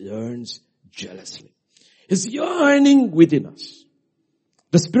us yearns jealously? Is yearning within us.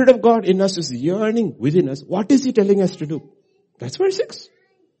 The Spirit of God in us is yearning within us. What is He telling us to do? That's verse 6.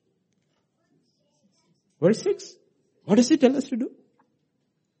 Verse 6. What does He tell us to do?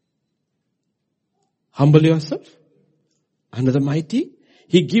 Humble yourself under the mighty.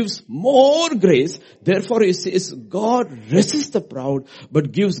 He gives more grace. Therefore he says, God resists the proud,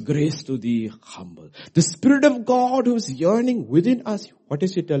 but gives grace to the humble. The Spirit of God who is yearning within us, what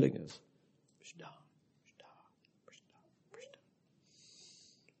is He telling us? Push down, push down, push down, push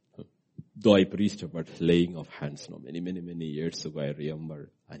down. Though I preached about laying of hands many years ago, I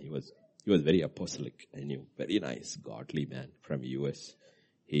remember, and he was very apostolic. I knew, very nice, godly man from US.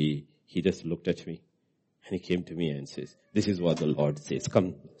 He just looked at me. And he came to me and says, this is what the Lord says.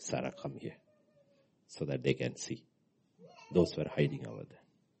 Come, Sarah, come here. So that they can see. Those who are hiding over there.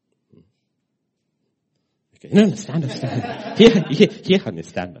 Okay. No, stand up. Here, honey,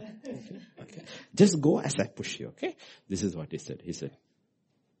 stand up. Okay? Just go as I push you, okay? This is what he said.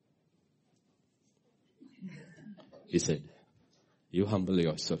 He said, you humble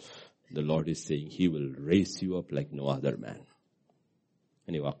yourself. The Lord is saying he will raise you up like no other man.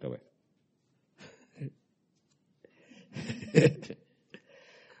 And he walked away.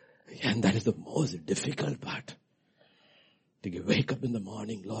 And that is the most difficult part. To wake up in the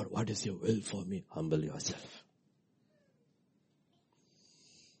morning, Lord, what is your will for me? Humble yourself.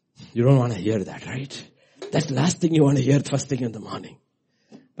 You don't want to hear that, right? That's the last thing you want to hear first thing in the morning.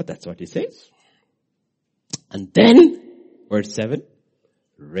 But that's what he says. And then, verse 7,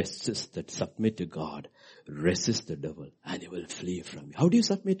 resist that, submit to God, resist the devil, and he will flee from you. How do you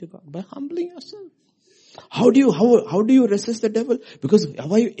submit to God? By humbling yourself. How do you resist the devil? Because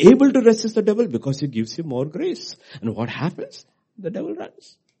how are you able to resist the devil? Because he gives you more grace. And what happens? The devil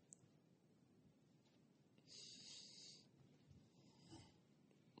runs.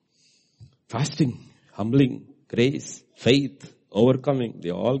 Fasting, humbling, grace, faith, overcoming,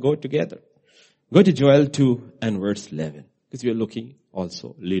 they all go together. Go to Joel 2 and verse 11. Because we are looking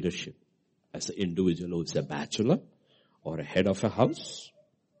also leadership as an individual who is a bachelor or a head of a house,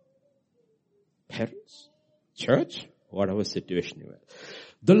 parents, church, whatever situation you are.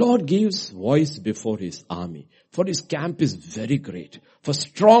 The Lord gives voice before his army. For his camp is very great. For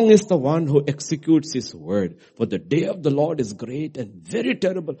strong is the one who executes his word. For the day of the Lord is great and very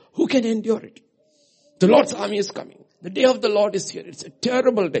terrible. Who can endure it? The Lord's army is coming. The day of the Lord is here. It's a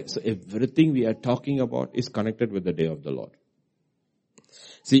terrible day. So everything we are talking about is connected with the day of the Lord.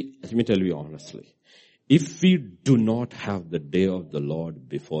 See, let me tell you honestly. If we do not have the day of the Lord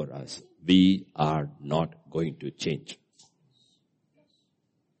before us, we are not going to change.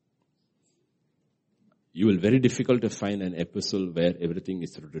 You will very difficult to find an epistle where everything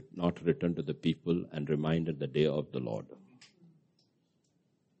is not written to the people and reminded the day of the Lord.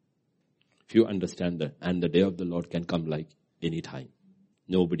 If you understand that, and the day of the Lord can come like any time.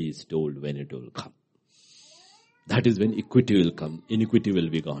 Nobody is told when it will come. That is when equity will come. Iniquity will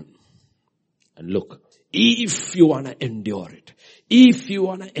be gone. And look, if you want to endure it, if you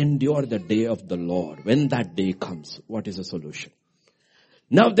want to endure the day of the Lord, when that day comes, what is the solution?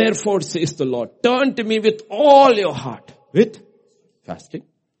 Now therefore says the Lord, turn to me with all your heart, with fasting,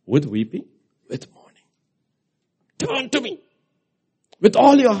 with weeping, with mourning. Turn to me with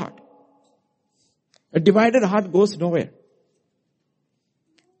all your heart. A divided heart goes nowhere.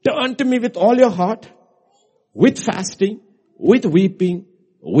 Turn to me with all your heart, with fasting, with weeping,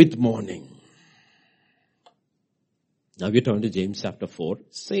 with mourning. Now we turn to James chapter 4,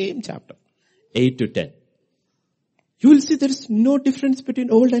 same chapter, 8 to 10. You will see there is no difference between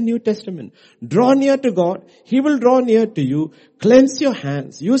Old and New Testament. Draw near to God. He will draw near to you. Cleanse your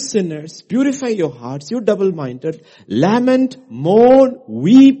hands, you sinners. Purify your hearts, you double-minded. Lament, mourn,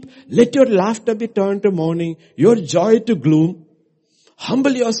 weep. Let your laughter be turned to mourning, your joy to gloom.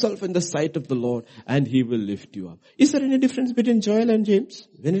 Humble yourself in the sight of the Lord and he will lift you up. Is there any difference between Joel and James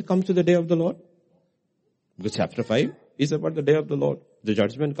when it comes to the day of the Lord? Because chapter 5 is about the day of the Lord, the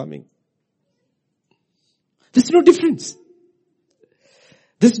judgment coming. There's no difference.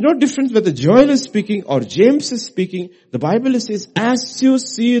 There's no difference whether Joel is speaking or James is speaking. The Bible says, as you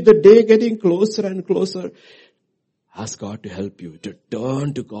see the day getting closer and closer, ask God to help you to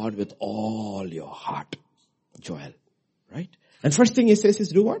turn to God with all your heart. Joel, right? And first thing he says is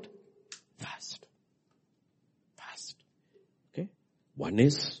do what? Fast. Fast. Okay? One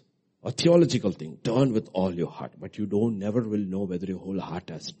is a theological thing. Turn with all your heart. But you never will know whether your whole heart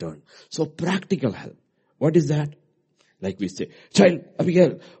has turned. So practical help. What is that? Like we say, child,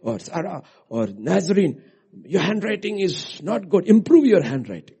 Abigail, or Sarah, or Nazarene, your handwriting is not good. Improve your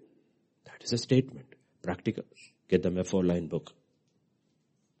handwriting. That is a statement. Practical. Get them a 4-line book.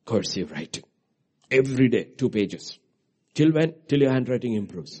 Cursive writing. Every day, 2 pages. Till when? Till your handwriting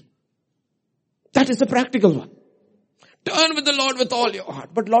improves. That is the practical one. Turn with the Lord with all your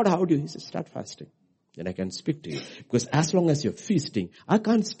heart. But Lord, how do you? He says, start fasting. Then I can speak to you. Because as long as you're feasting, I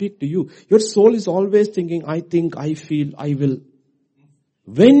can't speak to you. Your soul is always thinking, I think, I feel, I will.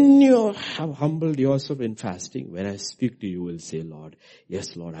 When you have humbled yourself in fasting, when I speak to you, you will say, Lord,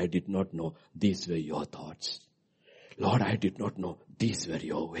 yes, Lord, I did not know these were your thoughts. Lord, I did not know these were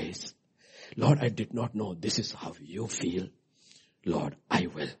your ways. Lord, I did not know this is how you feel. Lord, I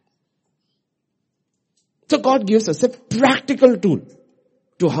will. So God gives us a practical tool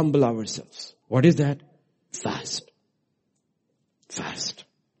to humble ourselves. What is that? Fast. Fast.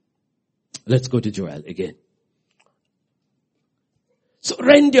 Let's go to Joel again. So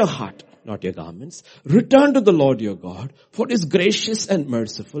rend your heart, not your garments. Return to the Lord your God, for he is gracious and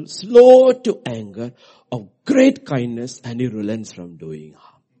merciful, slow to anger, of great kindness, and he relents from doing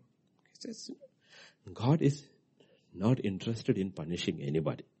harm. God is not interested in punishing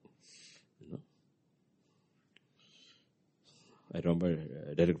anybody. I remember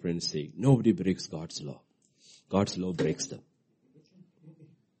Derek Prince saying, nobody breaks God's law. God's law breaks them.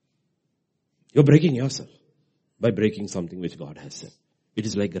 You're breaking yourself by breaking something which God has said. It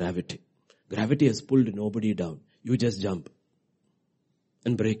is like gravity. Gravity has pulled nobody down. You just jump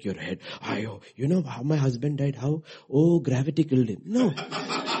and break your head. You know how my husband died? How? Oh, gravity killed him. No.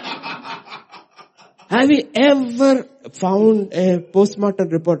 Have you ever found a postmortem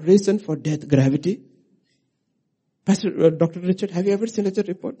report reason for death? Gravity? Pastor, Dr. Richard, have you ever seen such a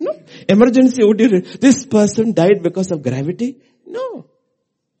report? No. Emergency OD. This person died because of gravity? No.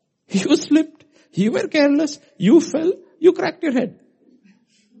 You slipped. You were careless. You fell. You cracked your head.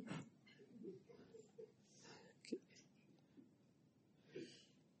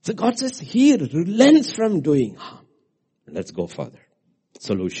 So God says, He relents from doing harm. Let's go further.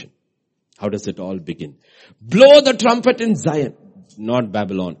 Solution. How does it all begin? Blow the trumpet in Zion, not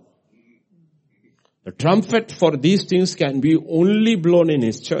Babylon. The trumpet for these things can be only blown in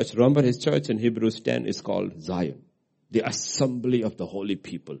His church. Remember, His church in Hebrews 10 is called Zion, the assembly of the holy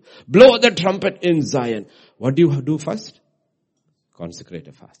people. Blow the trumpet in Zion. What do you do first? Consecrate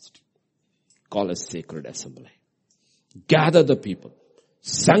a fast. Call a sacred assembly. Gather the people.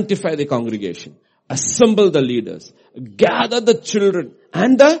 Sanctify the congregation. Assemble the leaders. Gather the children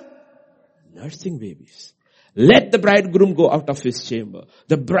and the nursing babies. Let the bridegroom go out of his chamber.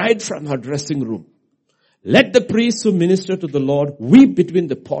 The bride from her dressing room. Let the priests who minister to the Lord weep between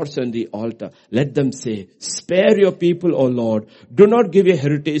the porch and the altar. Let them say, spare your people, O Lord. Do not give a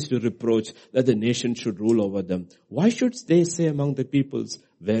heritage to reproach that the nation should rule over them. Why should they say among the peoples,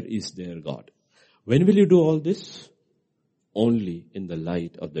 where is their God? When will you do all this? Only in the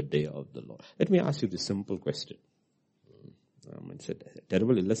light of the day of the Lord. Let me ask you this simple question. It's a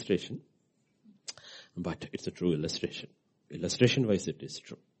terrible illustration, but it's a true illustration. Illustration-wise, it is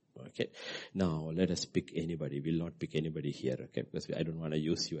true. Okay. Now, let us pick anybody. We'll not pick anybody here, okay? Because I don't want to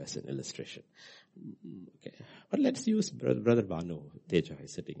use you as an illustration. Okay. But let's use Brother Vanu Teja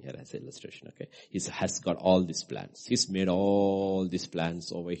is sitting here as an illustration, okay? He has got all these plans. He's made all these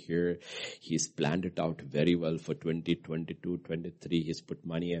plans over here. He's planned it out very well for 2022, 23. He's put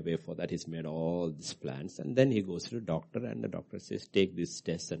money away for that. He's made all these plans. And then he goes to the doctor and the doctor says, take this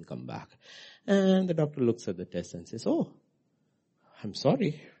test and come back. And the doctor looks at the test and says, oh, I'm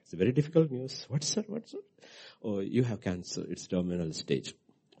sorry. It's a very difficult news. What's that? Oh, you have cancer. It's terminal stage.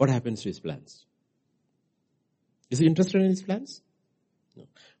 What happens to his plans? Is he interested in his plans? No.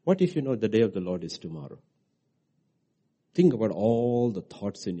 What if you know the day of the Lord is tomorrow? Think about all the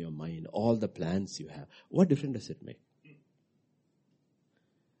thoughts in your mind, all the plans you have. What difference does it make?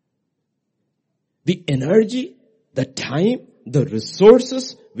 The energy, the time, the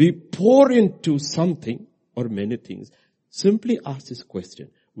resources we pour into something or many things. Simply ask this question.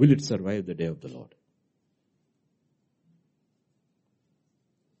 Will it survive the day of the Lord?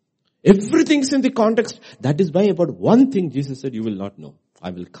 Everything's in the context. That is why about one thing Jesus said, you will not know.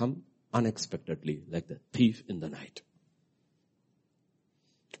 I will come unexpectedly like the thief in the night.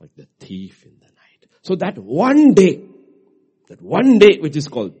 Like the thief in the night. So that one day which is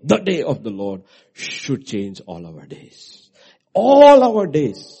called the day of the Lord should change all our days. All our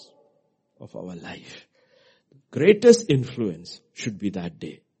days of our life. Greatest influence should be that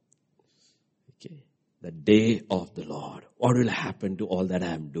day. Okay. The day of the Lord. What will happen to all that I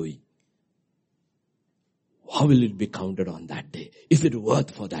am doing? How will it be counted on that day? If it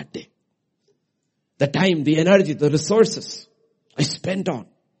worth for that day? The time, the energy, the resources I spent on.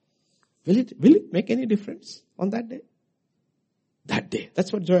 Will it make any difference on that day? That day.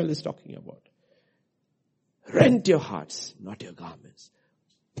 That's what Joel is talking about. Rent your hearts, not your garments.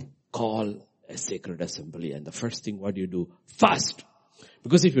 Call a sacred assembly. And the first thing what you do, fast.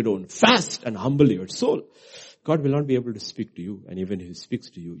 Because if you don't fast and humble your soul, God will not be able to speak to you. And even if He speaks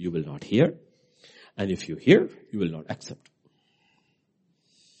to you, you will not hear. And if you hear, you will not accept.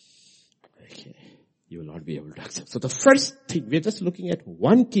 Okay. You will not be able to accept. So the first thing, we're just looking at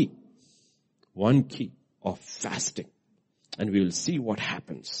one key of fasting. And we will see what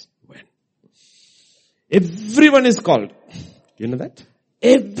happens when. Everyone is called. You know that?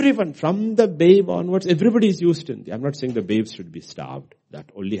 Everyone, from the babe onwards, everybody is used in. I'm not saying the babes should be starved.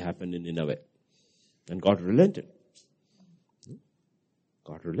 That only happened in Nineveh. And God relented.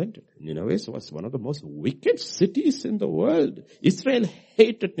 God relented. Nineveh was one of the most wicked cities in the world. Israel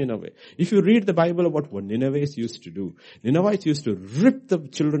hated Nineveh. If you read the Bible about what Ninevites used to do, Ninevites used to rip the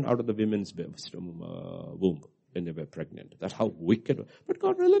children out of the women's womb when they were pregnant. That's how wicked. But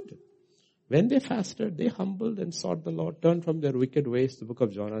God relented. When they fasted, they humbled and sought the Lord, turned from their wicked ways. The book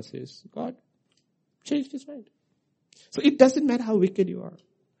of Jonah says, God changed his mind. So it doesn't matter how wicked you are,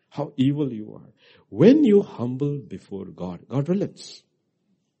 how evil you are. When you humble before God, God relents.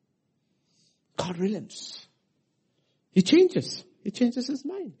 God relents. He changes. He changes his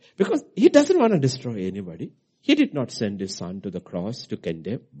mind. Because he doesn't want to destroy anybody. He did not send his son to the cross to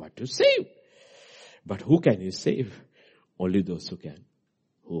condemn, but to save. But who can he save? Only those who can,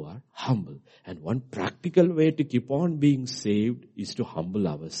 who are humble. And one practical way to keep on being saved is to humble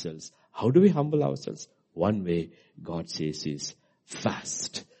ourselves. How do we humble ourselves? One way, God says, is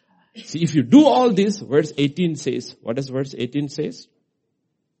fast. See, if you do all this, verse 18 says, what does verse 18 says?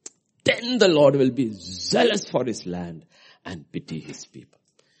 Then the Lord will be zealous for his land and pity his people.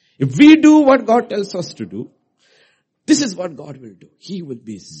 If we do what God tells us to do, this is what God will do. He will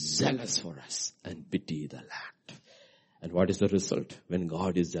be zealous for us and pity the land. And what is the result when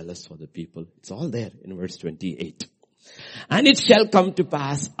God is zealous for the people? It's all there in verse 28. And it shall come to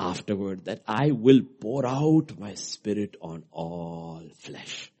pass afterward that I will pour out my spirit on all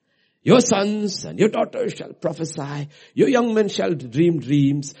flesh. Your sons and your daughters shall prophesy. Your young men shall dream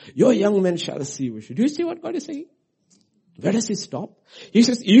dreams. Your young men shall see visions. Do you see what God is saying? Where does he stop? He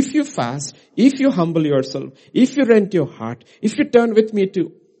says, if you fast, if you humble yourself, if you rent your heart, if you turn with me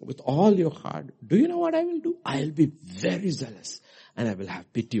with all your heart, do you know what I will do? I will be very zealous and I will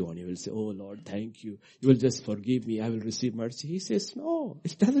have pity on you. You will say, oh Lord, thank you. You will just forgive me. I will receive mercy. He says, no,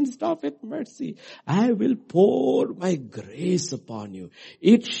 it doesn't stop with mercy. I will pour my grace upon you.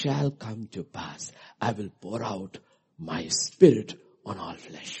 It shall come to pass. I will pour out my spirit on all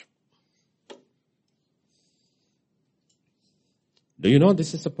flesh. Do you know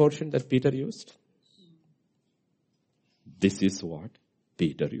this is a portion that Peter used? This is what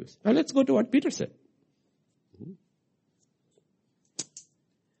Peter used. Now let's go to what Peter said.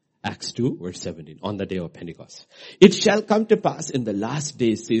 Acts 2 verse 17, on the day of Pentecost. It shall come to pass in the last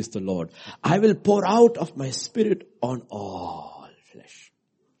days, says the Lord, I will pour out of my spirit on all flesh.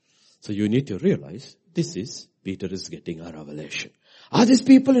 So you need to realize Peter is getting a revelation. Are these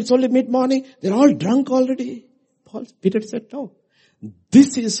people, it's only mid-morning, they're all drunk already? Peter said no.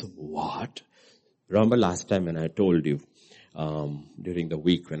 This is what, remember last time when I told you, during the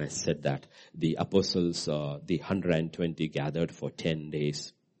week when I said that, the apostles, the 120 gathered for 10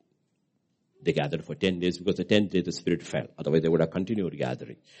 days. They gathered for 10 days because the 10th day the Spirit fell. Otherwise they would have continued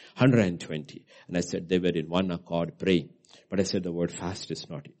gathering. 120. And I said they were in one accord praying. But I said the word fast is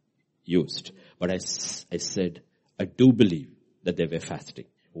not used. But I said, I do believe that they were fasting.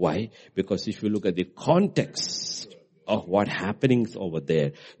 Why? Because if you look at the context of what happenings over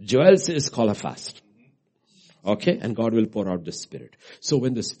there, Joel says call a fast. Okay? And God will pour out the Spirit. So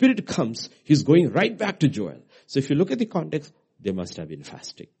when the Spirit comes, He's going right back to Joel. So if you look at the context, they must have been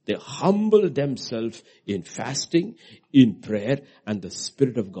fasting. They humbled themselves in fasting, in prayer, and the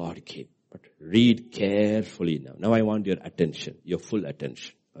Spirit of God came. But read carefully now. Now I want your attention, your full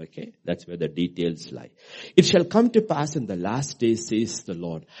attention. Okay? That's where the details lie. It shall come to pass in the last days, says the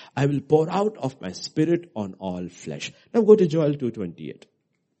Lord, I will pour out of my Spirit on all flesh. Now go to Joel 2:28.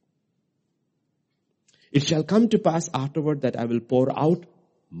 It shall come to pass afterward that I will pour out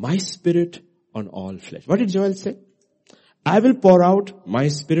my Spirit on all flesh. What did Joel say? I will pour out my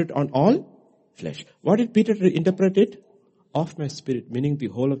Spirit on all flesh. What did Peter interpret it? Of my Spirit, meaning the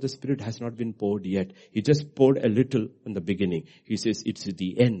whole of the Spirit has not been poured yet. He just poured a little in the beginning. He says it's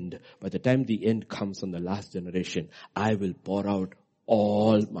the end. By the time the end comes on the last generation, I will pour out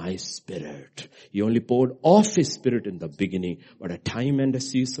all my Spirit. He only poured off His Spirit in the beginning, but a time and a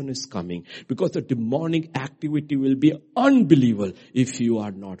season is coming because the demonic activity will be unbelievable. If you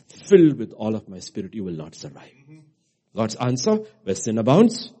are not filled with all of my Spirit, you will not survive. God's answer, where sin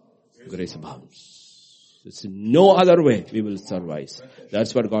abounds, grace abounds. It's no other way we will survive.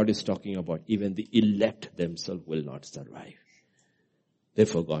 That's what God is talking about. Even the elect themselves will not survive.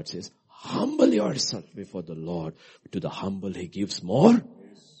 Therefore God says, humble yourself before the Lord. To the humble He gives more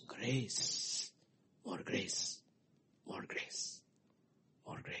grace. More grace. More grace.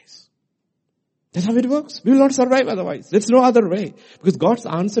 More grace. That's how it works. We will not survive otherwise. There's no other way. Because God's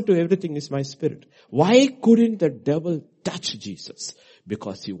answer to everything is my Spirit. Why couldn't the devil touch Jesus?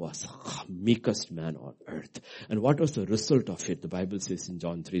 Because He was the meekest man on earth. And what was the result of it? The Bible says in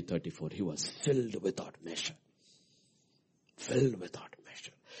John 3:34, He was filled without measure. Filled without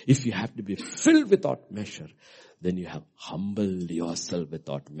measure. If you have to be filled without measure, then you have humbled yourself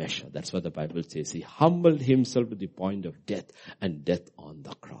without measure. That's what the Bible says. He humbled Himself to the point of death, and death on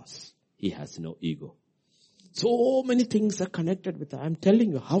the cross. He has no ego. So many things are connected with that. I'm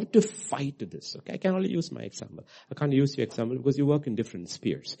telling you how to fight this. Okay, I can only use my example. I can't use your example because you work in different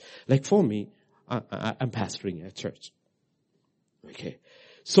spheres. Like for me, I'm pastoring a church. Okay.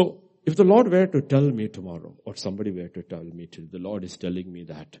 So if the Lord were to tell me tomorrow, or somebody were to tell me, the Lord is telling me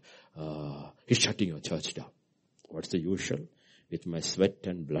that He's shutting your church down. What's the usual? With my sweat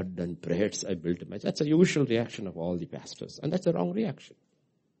and blood and prayers, I built my church. That's a usual reaction of all the pastors. And that's a wrong reaction.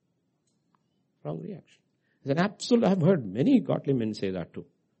 Wrong reaction. It's an absolute, I've heard many godly men say that too.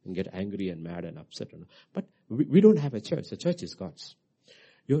 And get angry and mad and upset. But we don't have a church. The church is God's.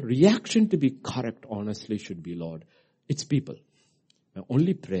 Your reaction to be correct, honestly, should be, Lord, it's people. My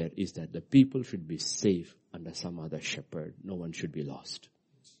only prayer is that the people should be safe under some other shepherd. No one should be lost.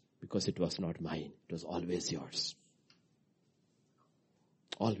 Because it was not mine. It was always yours.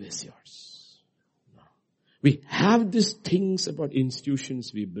 Always yours. No. We have these things about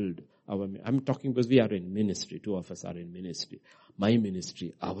institutions we build. I'm talking because we are in ministry. Two of us are in ministry. My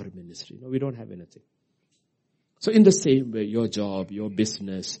ministry, our ministry. No, we don't have anything. So in the same way, your job, your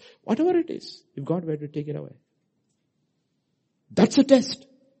business, whatever it is, if God were to take it away. That's a test.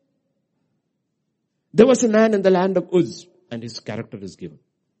 There was a man in the land of Uz, and his character is given.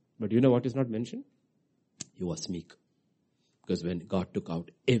 But you know what is not mentioned? He was meek. Because when God took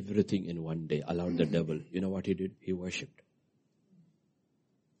out everything in one day, allowed the devil, you know what he did? He worshipped.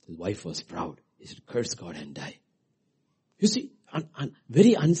 His wife was proud. He said, curse God and die. You see,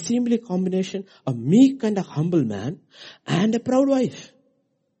 very unseemly combination, a meek and a humble man and a proud wife.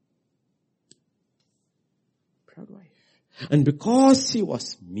 Proud wife. And because he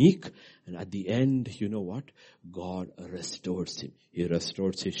was meek, and at the end, you know what? God restores him. He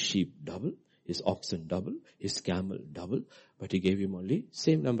restores his sheep double, his oxen double, his camel double, but he gave him only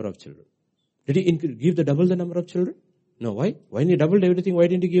same number of children. Did he give the double the number of children? No, why? When he doubled everything, why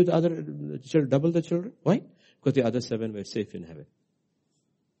didn't he give the other double the children? Why? Because the other 7 were safe in heaven.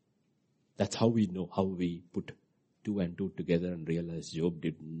 That's how we know, how we put 2 and 2 together and realize Job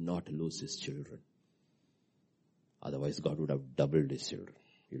did not lose his children. Otherwise, God would have doubled his children.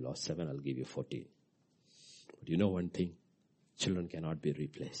 You lost 7, I'll give you 14. But you know one thing, children cannot be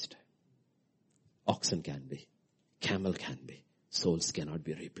replaced. Oxen can be. Camel can be. Souls cannot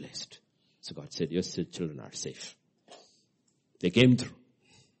be replaced. So God said, your children are safe. They came through.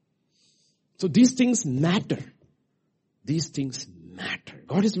 So these things matter. These things matter.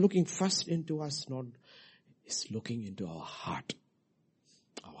 God is looking first into us, not, He's looking into our heart.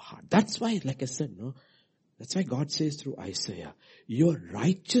 Our heart. That's why, like I said, that's why God says through Isaiah, your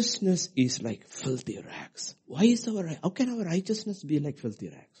righteousness is like filthy rags. How can our righteousness be like filthy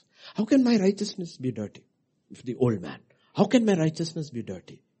rags? How can my righteousness be dirty? If the old man. How can my righteousness be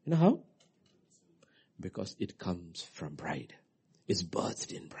dirty? You know how? Because it comes from pride. It's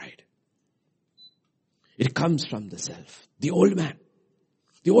birthed in pride. It comes from the self. The old man.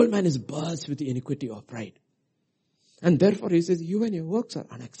 The old man is birthed with the iniquity of pride. And therefore he says, you and your works are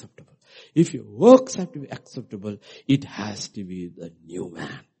unacceptable. If your works have to be acceptable, it has to be the new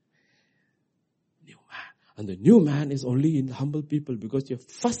man. New man. And the new man is only in humble people, because your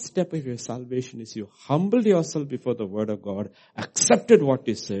first step of your salvation is you humbled yourself before the word of God, accepted what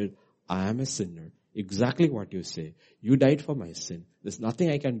He said, I am a sinner. Exactly what you say. You died for my sin. There's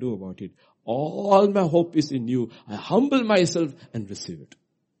nothing I can do about it. All my hope is in you. I humble myself and receive it.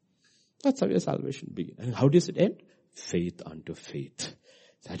 That's how your salvation begins. And how does it end? Faith unto faith.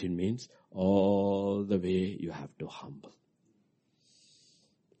 That it means all the way you have to humble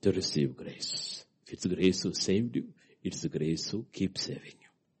to receive grace. If it's grace who saved you, it's the grace who keeps saving you.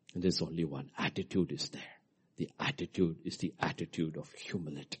 And there's only one attitude is there. The attitude is the attitude of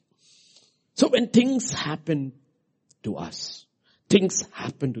humility. So when things happen to us, things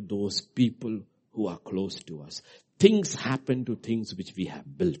happen to those people who are close to us, things happen to things which we have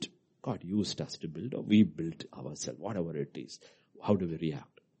built. God used us to build, or we built ourselves, whatever it is. How do we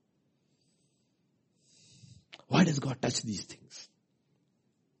react? Why does God touch these things?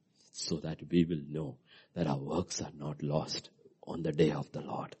 So that we will know that our works are not lost on the day of the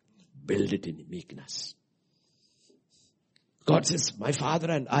Lord. Build it in meekness. God says, my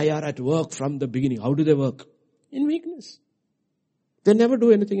Father and I are at work from the beginning. How do they work? In meekness. They never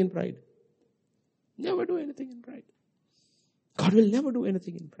do anything in pride. Never do anything in pride. God will never do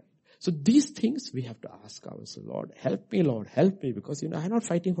anything in pride. So these things we have to ask ourselves, Lord, help me, because I'm not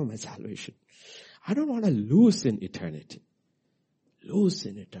fighting for my salvation. I don't want to lose in eternity. Lose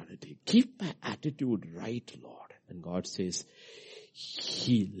in eternity. Keep my attitude right, Lord. And God says,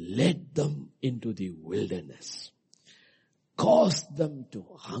 He led them into the wilderness, caused them to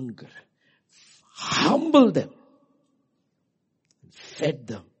hunger, humbled them, and fed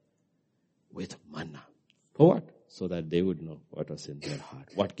them with manna. For what? So that they would know what was in their heart.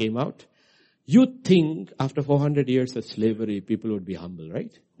 What came out? You think after 400 years of slavery, people would be humble,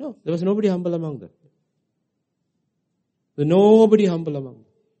 right? No, there was nobody humble among them. There was nobody humble among them.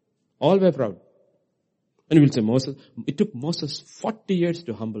 All were proud. And you will say, Moses, it took Moses 40 years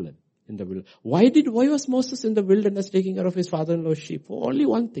to humble him in the wilderness. Why was Moses in the wilderness taking care of his father-in-law's sheep? For only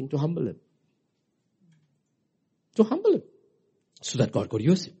one thing, to humble him. To humble him. So that God could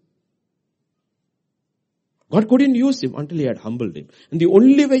use him. God couldn't use him until he had humbled him. And the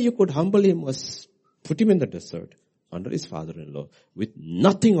only way you could humble him was put him in the desert under his father-in-law with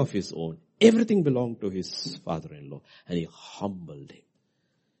nothing of his own. Everything belonged to his father-in-law. And he humbled him.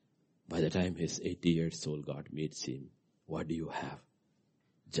 By the time he's 80 years old, God meets him. What do you have?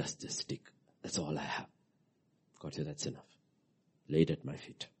 Just a stick. That's all I have. God said, that's enough. Lay it at my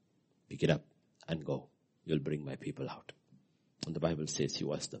feet. Pick it up and go. You'll bring my people out. And the Bible says he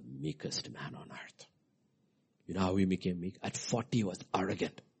was the meekest man on earth. You know how he became meek? At 40 he was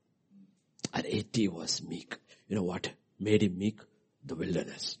arrogant. At 80 he was meek. You know what made him meek? The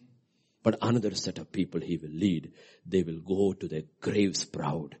wilderness. But another set of people he will lead. They will go to their graves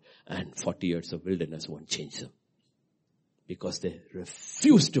proud. And 40 years of wilderness won't change them. Because they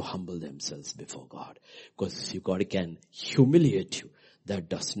refuse to humble themselves before God. Because if God can humiliate you, that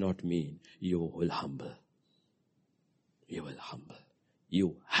does not mean you will humble. You will humble.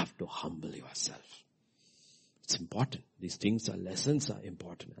 You have to humble yourself. It's important. These things are lessons are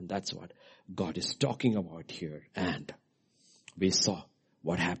important. And that's what God is talking about here. And we saw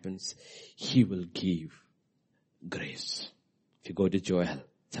what happens. He will give grace. If you go to Joel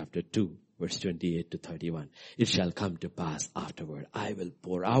chapter 2, verse 28 to 31. It shall come to pass afterward. I will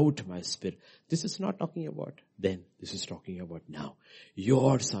pour out my spirit. This is not talking about then. This is talking about now.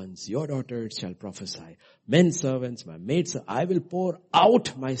 Your sons, your daughters shall prophesy. Men servants, my maids, I will pour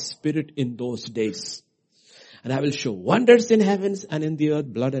out my spirit in those days. And I will show wonders in heavens and in the earth,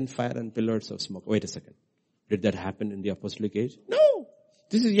 blood and fire and pillars of smoke. Wait a second. Did that happen in the apostolic age? No.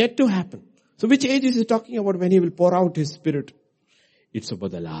 This is yet to happen. So which age is he talking about when he will pour out his spirit? It's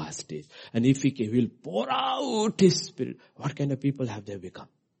about the last days. And if he will pour out his spirit, what kind of people have they become?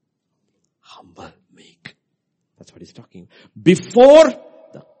 Humble, meek. That's what he's talking about. Before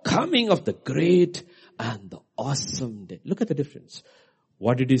the coming of the great and the awesome day. Look at the difference.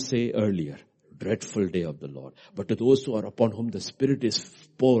 What did he say earlier? Dreadful day of the Lord. But to those who are upon whom the Spirit is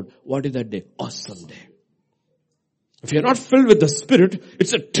poured, what is that day? Awesome day. If you're not filled with the Spirit,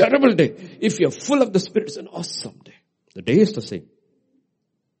 it's a terrible day. If you're full of the Spirit, it's an awesome day. The day is the same.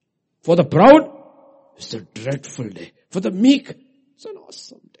 For the proud, it's a dreadful day. For the meek, it's an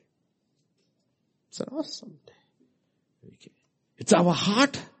awesome day. It's an awesome day. Okay. It's our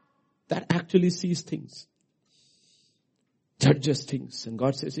heart that actually sees things. Judges things. And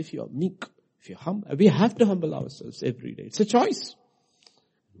God says, if you are meek, if you're humble, we have to humble ourselves every day. It's a choice.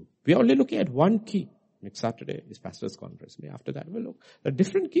 We are only looking at one key. Next Saturday is pastor's conference. After that, we'll look. There are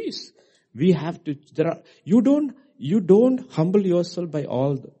different keys. We have to, you don't humble yourself by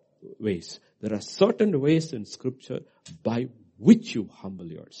all the ways. There are certain ways in scripture by which you humble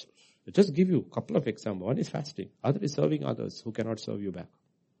yourself. I'll just give you a couple of examples. One is fasting. Other is serving others who cannot serve you back.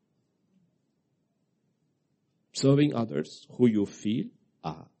 Serving others who you feel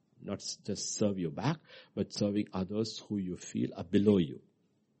are not just serve you back, but serving others who you feel are below you.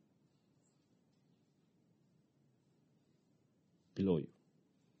 Below you.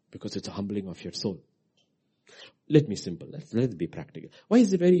 Because it's a humbling of your soul. Let me simple. Let's be practical. Why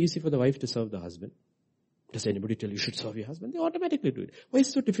is it very easy for the wife to serve the husband? Does anybody tell you should serve your husband? They automatically do it. Why is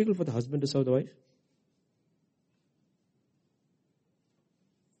it so difficult for the husband to serve the wife?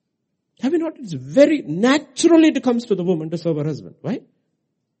 Have you noticed? It's very naturally it comes to the woman to serve her husband. Why?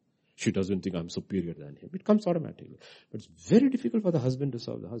 She doesn't think I'm superior than him. It comes automatically. But it's very difficult for the husband to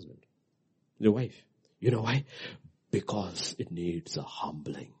serve the husband. The wife. You know why? Because it needs a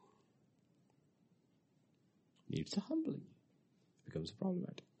humbling. Needs a humbling. It becomes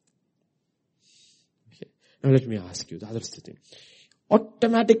problematic. Okay. Now let me ask you the other thing.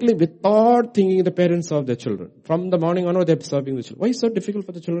 Automatically, without thinking, the parents serve their children. From the morning onward, they're serving the children. Why is it so difficult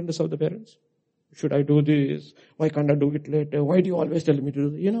for the children to serve the parents? Should I do this? Why can't I do it later? Why do you always tell me to do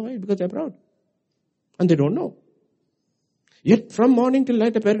this? You know why? Because they're proud. And they don't know. Yet from morning till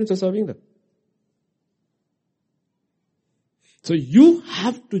night, the parents are serving them. So you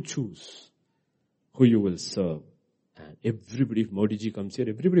have to choose who you will serve. And everybody, if Modi ji comes here,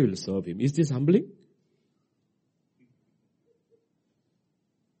 everybody will serve him. Is this humbling?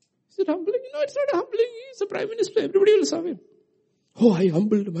 Is it humbling? No, it's not humbling. He's the Prime Minister. Everybody will serve him. Oh, I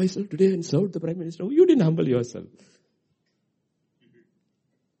humbled myself today and served the Prime Minister. Oh, you didn't humble yourself.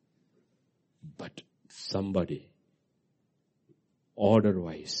 But somebody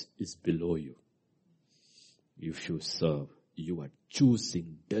order-wise is below you, if you serve, you are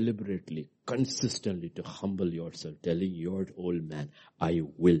choosing deliberately, consistently to humble yourself, telling your old man, I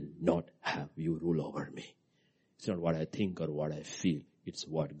will not have you rule over me. It's not what I think or what I feel. It's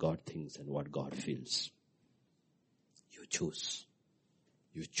what God thinks and what God feels. You choose.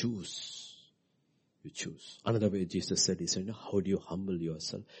 You choose. You choose. Another way Jesus said, he said, how do you humble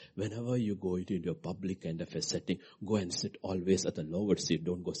yourself? Whenever you go into a public kind of a setting, go and sit always at the lower seat.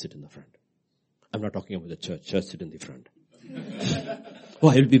 Don't go sit in the front. I'm not talking about the church. Church, sit in the front. Oh,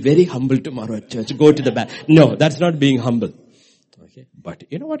 I will be very humble tomorrow at church. Go to the back. No, that's not being humble. Okay. But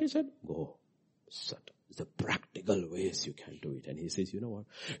you know what he said? Go. Sit. It's the practical ways you can do it. And he says, you know what?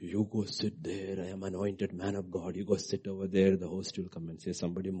 You go sit there. I am anointed man of God. You go sit over there. The host will come and say,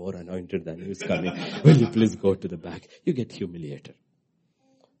 somebody more anointed than you is coming. Will you please go to the back? You get humiliated.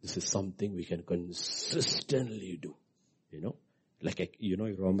 This is something we can consistently do. Like, you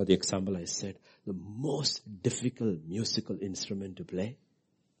remember the example I said, the most difficult musical instrument to play?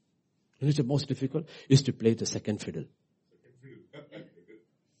 The most difficult is to play the second fiddle.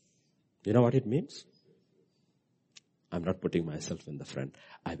 You know what it means? I'm not putting myself in the front.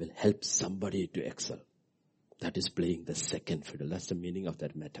 I will help somebody to excel. That is playing the second fiddle. That's the meaning of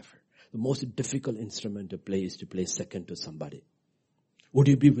that metaphor. The most difficult instrument to play is to play second to somebody. Would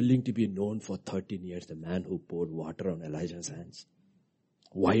you be willing to be known for 13 years, the man who poured water on Elijah's hands?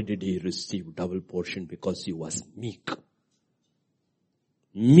 Why did he receive double portion? Because he was meek.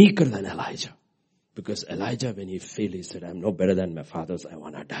 Meeker than Elijah. Because Elijah, when he failed, he said, I'm no better than my fathers. I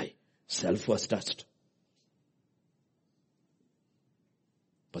want to die. Self was touched.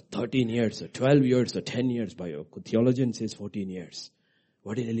 But 13 years, or 12 years, or 10 years, by your theologian says 14 years.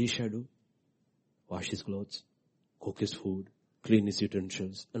 What did Elisha do? Wash his clothes, cook his food, clean his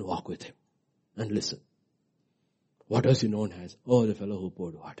utensils, and walk with him. And listen. What was he known as? Oh, the fellow who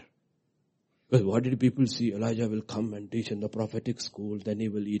poured water. Well, what did people see? Elijah will come and teach in the prophetic school, then he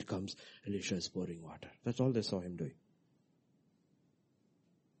will eat, comes, Elisha is pouring water. That's all they saw him doing.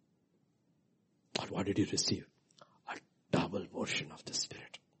 But what did he receive? A double portion of the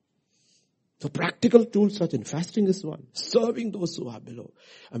Spirit. So practical tools such in fasting is one. Serving those who are below.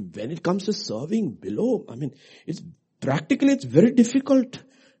 And when it comes to serving below, it's very difficult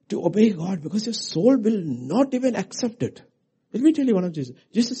to obey God because your soul will not even accept it. Let me tell you one of Jesus.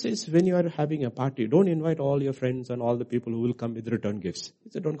 Jesus says when you are having a party, don't invite all your friends and all the people who will come with return gifts.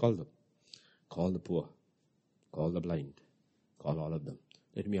 He said don't call them. Call the poor. Call the blind. Call all of them.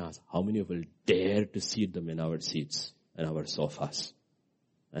 Let me ask, how many will dare to seat them in our seats and our sofas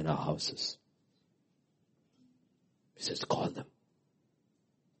and our houses? He says, call them.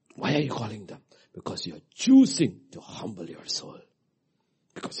 Why are you calling them? Because you are choosing to humble your soul.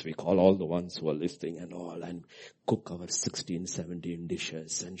 Because we call all the ones who are listening and all and cook our 16, 17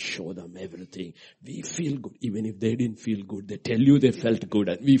 dishes and show them everything. We feel good. Even if they didn't feel good, they tell you they felt good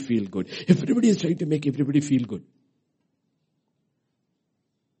and we feel good. Everybody is trying to make everybody feel good.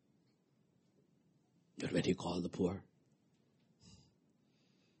 But when you call the poor,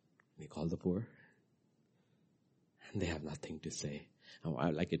 they have nothing to say.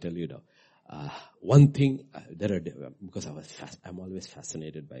 I'd like to tell you one thing, because I'm always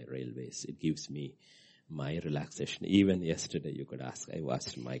fascinated by railways. It gives me my relaxation. Even yesterday you could ask, I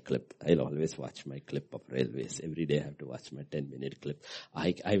watched my clip. I'll always watch my clip of railways. Every day I have to watch my 10-minute clip.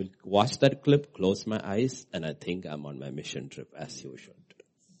 I will watch that clip, close my eyes, and I think I'm on my mission trip as usual.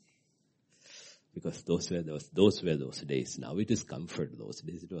 Because those were those days. Now it is comfort. Those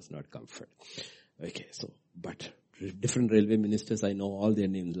days it was not comfort. Okay, but different railway ministers, I know all their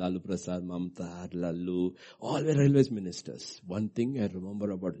names. Lalu Prasad, Mamta, Lalu, all were railway ministers. One thing I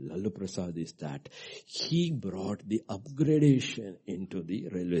remember about Lalu Prasad is that he brought the upgradation into the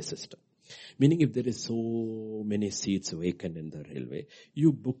railway system. Meaning if there is so many seats vacant in the railway,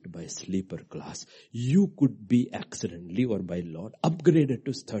 you booked by sleeper class, you could be accidentally or by law upgraded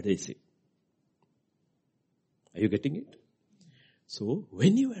to third AC. Are you getting it? So,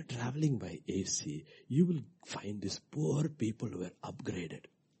 when you are traveling by AC, you will find these poor people who are upgraded.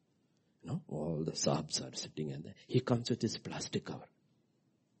 All the Saabs are sitting and he comes with his plastic cover.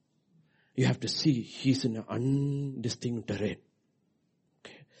 You have to see he's in an undistinct terrain.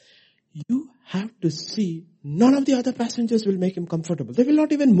 Okay. You have to see none of the other passengers will make him comfortable. They will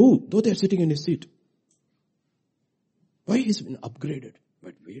not even move, though they are sitting in his seat. Why? He's been upgraded,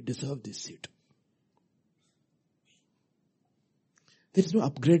 but we deserve this seat. There is no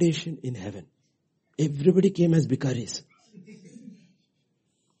upgradation in heaven. Everybody came as bikaris.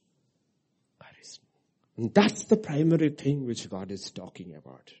 And that's the primary thing which God is talking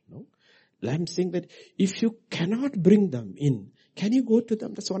about. I'm saying that if you cannot bring them in, can you go to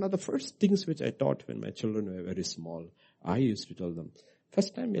them? That's one of the first things which I taught when my children were very small. I used to tell them,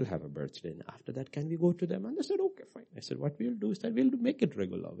 first time we'll have a birthday, and after that can we go to them? And they said, okay, fine. I said, what we'll do is that we'll make it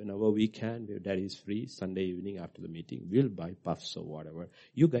regular. Whenever we can, where daddy is free, Sunday evening after the meeting, we'll buy puffs or whatever.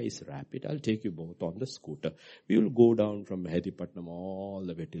 You guys wrap it. I'll take you both on the scooter. We will go down from Mehdipatnam all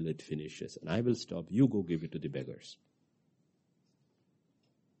the way till it finishes. And I will stop. You go give it to the beggars.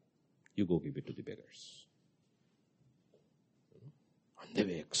 You go give it to the beggars. And they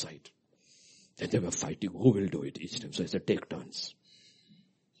were excited. Then they were fighting. Who will do it each time? So I said, take turns.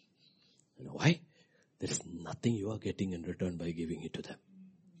 You know why? There is nothing you are getting in return by giving it to them.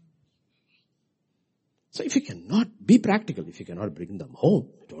 So if you cannot be practical, if you cannot bring them home,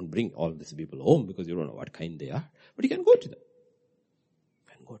 don't bring all these people home because you don't know what kind they are. But you can go to them.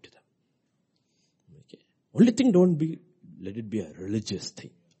 You can go to them. Okay. Only thing, let it be a religious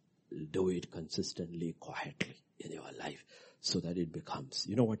thing. Do it consistently, quietly in your life so that it becomes,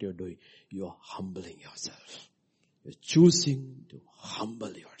 you know what you're doing? You're humbling yourself. You're choosing to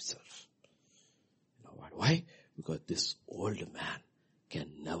humble yourself. You know what? Why? Because this old man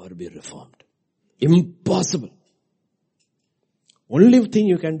can never be reformed. Impossible. Only thing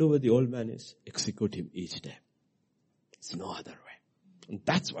you can do with the old man is execute him each day. It's no other way. And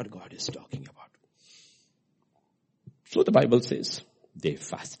that's what God is talking about. So the Bible says they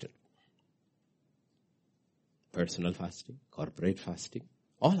fasted. Personal fasting, corporate fasting,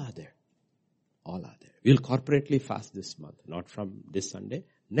 all are there. All are there. We'll corporately fast this month, not from this Sunday,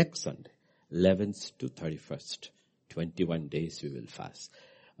 next Sunday, 11th to 31st. 21 days we will fast.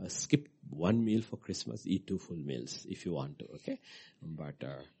 Skip one meal for Christmas, eat 2 full meals if you want to, okay? But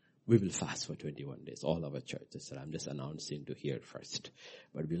we will fast for 21 days, all our churches. So I'm just announcing to here first.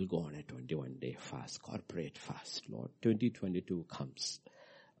 But we'll go on a 21-day fast, corporate fast. Lord, 2022 comes.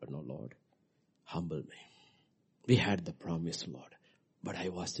 But no, Lord, humble me. We had the promise, Lord, but I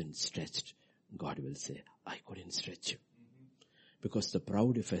wasn't stretched. God will say, I couldn't stretch you. Because the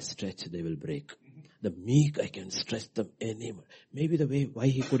proud, if I stretch, they will break. The meek, I can stretch them anymore. Maybe the way why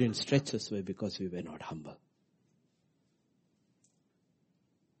he couldn't stretch us was because we were not humble.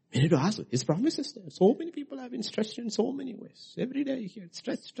 We need to ask him. His promise is there. So many people have been stretched in so many ways. Every day you hear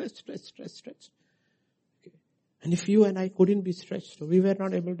stretch. Okay. And if you and I couldn't be stretched, or we were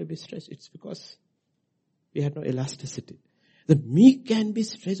not able to be stretched, it's because we had no elasticity. The meek can be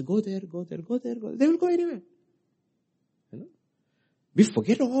stretched. Go there. They will go anywhere. You know? We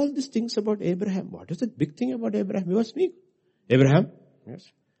forget all these things about Abraham. What is the big thing about Abraham? He was meek. Abraham, yes.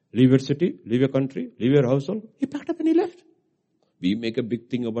 Leave your city, leave your country, leave your household. He packed up and he left. We make a big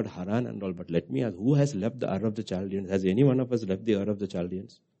thing about Haran and all, but let me ask, who has left the Ur of the Chaldeans? Has any one of us left the Ur of the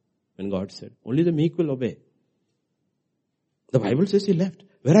Chaldeans? When God said, only the meek will obey. The Bible says he left.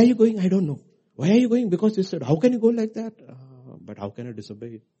 Where are you going? I don't know. Why are you going? Because he said, how can you go like that? But how can I disobey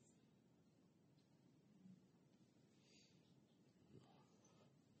it?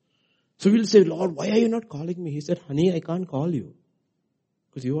 So we'll say, Lord, why are you not calling me? He said, honey, I can't call you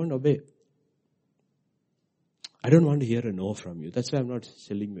because you won't obey. I don't want to hear a no from you. That's why I'm not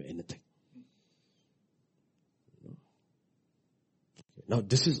telling you anything. Now,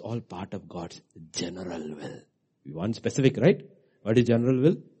 this is all part of God's general will. We want specific, right? What is general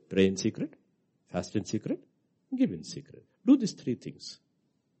will? Pray in secret, fast in secret, give in secret. Do these 3 things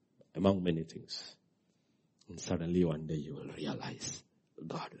among many things. And suddenly one day you will realize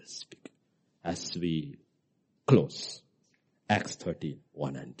God will speak. As we close, Acts 13,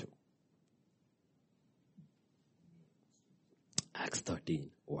 1 and 2. Acts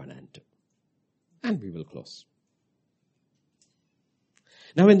 13, 1 and 2. And we will close.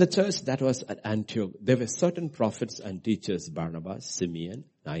 Now in the church that was at Antioch, there were certain prophets and teachers, Barnabas, Simeon,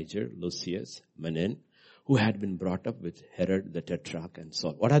 Niger, Lucius, Manaen, who had been brought up with Herod the Tetrarch and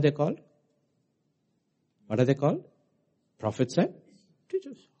Saul. What are they called? What are they called? Prophets and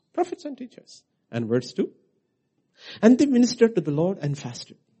teachers. Prophets and teachers. And verse 2. And they ministered to the Lord and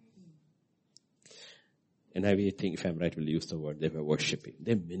fasted. And I think, if I'm right, we'll use the word, they were worshipping.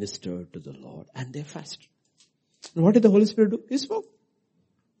 They ministered to the Lord and they fasted. And what did the Holy Spirit do? He spoke.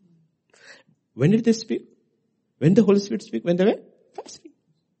 When did they speak? When the Holy Spirit speak? When they were fasting.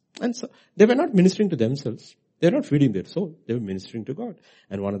 And so, they were not ministering to themselves. They were not feeding their soul. They were ministering to God.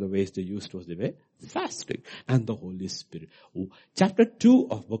 And one of the ways they used was they were fasting. And the Holy Spirit. Chapter 2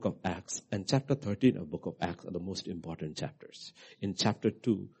 of book of Acts and chapter 13 of book of Acts are the most important chapters. In chapter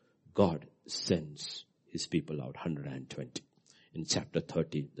 2, God sends his people out, 120. In chapter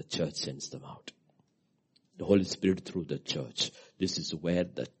 13, the church sends them out. The Holy Spirit through the church. This is where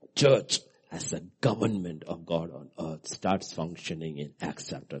the church as the government of God on earth starts functioning in Acts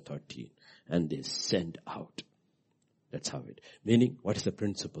chapter 13. And they sent out. That's how it. Meaning, what is the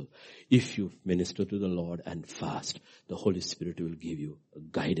principle? If you minister to the Lord and fast, the Holy Spirit will give you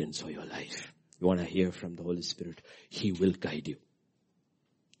guidance for your life. You want to hear from the Holy Spirit? He will guide you.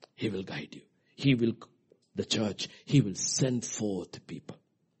 He will guide you. He will, the church, He will send forth people.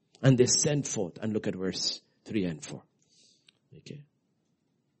 And they sent forth. And look at verse 3 and 4. Okay.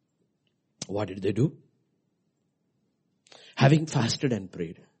 What did they do? Having fasted and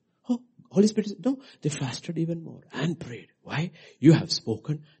prayed. Oh, Holy Spirit said, no, they fasted even more and prayed. Why? You have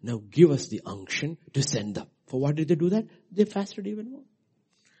spoken. Now give us the unction to send them. For what did they do that? They fasted even more.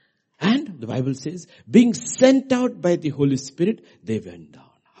 And the Bible says, being sent out by the Holy Spirit, they went down.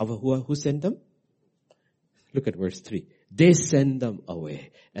 Who sent them? Look at verse 3. They send them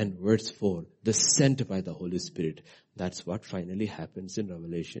away. And verse 4, the sent by the Holy Spirit. That's what finally happens in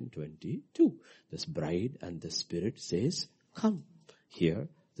Revelation 22. This bride and the Spirit says, come. Here,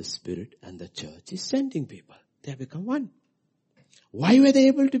 the Spirit and the church is sending people. They have become one. Why were they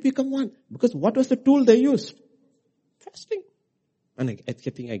able to become one? Because what was the tool they used? Fasting. And I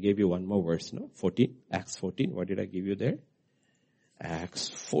think I gave you one more verse, no? 14, Acts 14. What did I give you there? Acts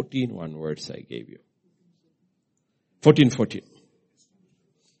 14, one verse I gave you. 14:14.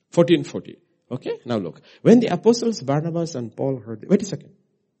 Okay, now look. When the apostles Barnabas and Paul heard, wait a second.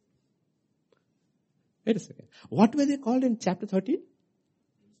 What were they called in chapter 13?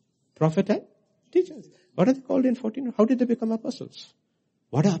 Prophet and teachers. What are they called in 14? How did they become apostles?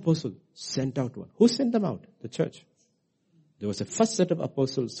 What are apostles? Sent out one. Who sent them out? The church. There was a first set of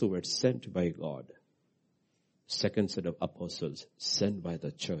apostles who were sent by God. Second set of apostles sent by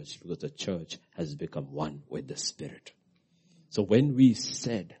the church, because the church has become one with the Spirit. So when we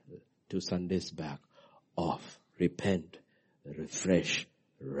said 2 Sundays back, off, repent, refresh,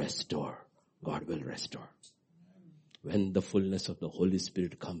 restore, God will restore. When the fullness of the Holy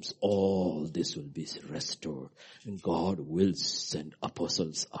Spirit comes, all this will be restored. And God will send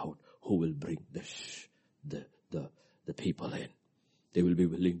apostles out who will bring the people in. They will be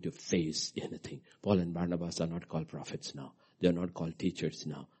willing to face anything. Paul and Barnabas are not called prophets now. They are not called teachers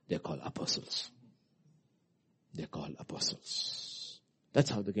now. They are called apostles. They are called apostles. That's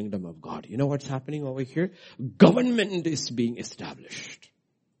how the kingdom of God. You know what's happening over here? Government is being established.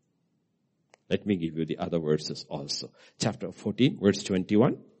 Let me give you the other verses also. Chapter 14, verse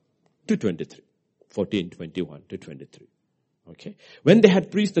 21 to 23. 14, 21 to 23. Okay. When they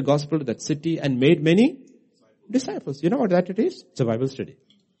had preached the gospel to that city and made many disciples. You know what that it is? It's a Bible study.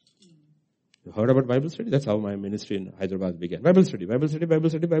 You heard about Bible study? That's how my ministry in Hyderabad began. Bible study.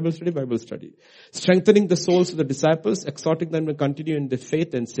 Strengthening the souls of the disciples, exhorting them to continue in the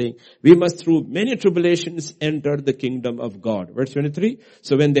faith and saying, we must through many tribulations enter the kingdom of God. Verse 23.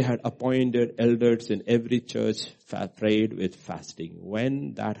 So when they had appointed elders in every church, prayed with fasting.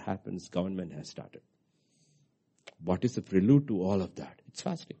 When that happens, government has started. What is the prelude to all of that? It's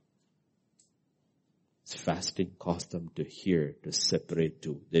fasting. Fasting caused them to hear, to separate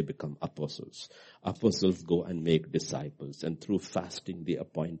too. They become apostles. Apostles go and make disciples. And through fasting, they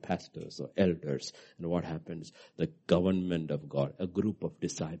appoint pastors or elders. And what happens? The government of God, a group of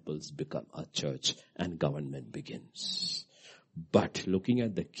disciples become a church and government begins. But looking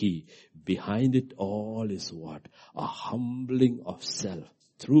at the key, behind it all is what? A humbling of self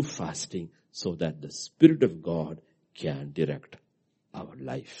through fasting so that the Spirit of God can direct our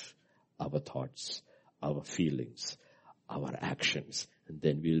life, our thoughts, our feelings, our actions. And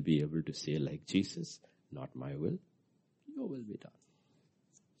then we'll be able to say like Jesus, not my will, your will be done.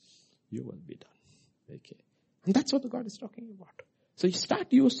 Your will be done. Okay. And that's what the God is talking about. So you start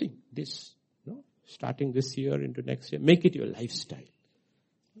using this, starting this year into next year. Make it your lifestyle.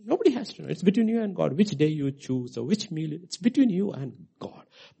 Nobody has to know. It's between you and God. Which day you choose or which meal, it's between you and God.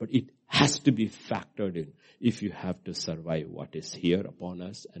 But it has to be factored in if you have to survive what is here upon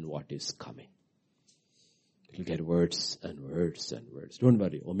us and what is coming. You'll get words and words and words. Don't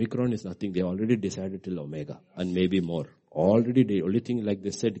worry. Omicron is nothing. They already decided till Omega and maybe more. Already the only thing, like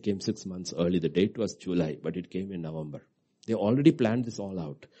they said, came 6 months early. The date was July, but it came in November. They already planned this all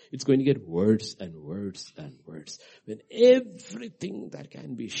out. It's going to get words and words and words. When everything that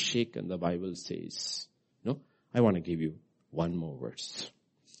can be shaken, the Bible says, I want to give you one more verse.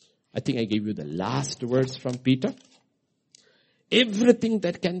 I think I gave you the last verse from Peter. Everything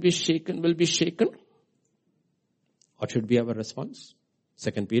that can be shaken will be shaken. What should be our response?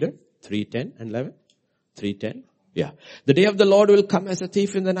 2 Peter 3:10 and 11. 3:10. Yeah. The day of the Lord will come as a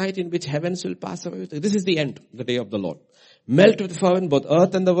thief in the night, in which heavens will pass away. This is the end, the day of the Lord. Melt with fervent, both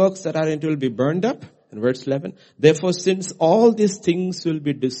earth and the works that are in it will be burned up. In verse 11, therefore since all these things will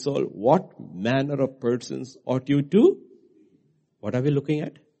be dissolved, what manner of persons ought you to? What are we looking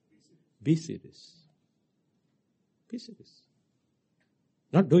at? Be serious. Be serious.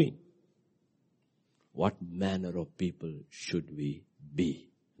 Not doing. What manner of people should we be?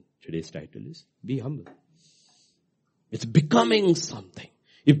 Today's title is Be Humble. It's becoming something.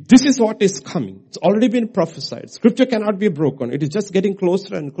 If this is what is coming, it's already been prophesied. Scripture cannot be broken. It is just getting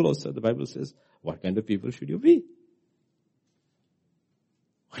closer and closer. The Bible says, what kind of people should you be?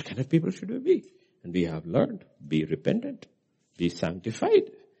 What kind of people should we be? And we have learned, be repentant, be sanctified,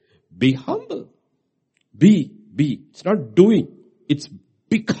 be humble, be. It's not doing, it's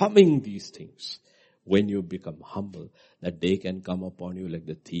becoming these things. When you become humble, that day can come upon you like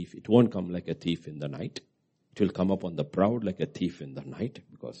the thief. It won't come like a thief in the night. It will come upon the proud like a thief in the night,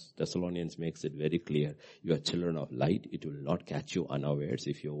 because Thessalonians makes it very clear. You are children of light. It will not catch you unawares.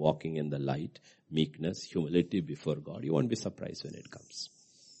 If you're walking in the light, meekness, humility before God, you won't be surprised when it comes.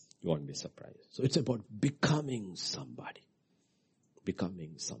 You won't be surprised. So it's about becoming somebody.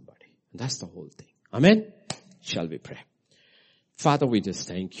 Becoming somebody. And that's the whole thing. Amen? Shall we pray? Father, we just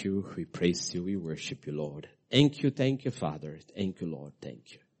thank you. We praise you. We worship you, Lord. Thank you, Father. Thank you, Lord.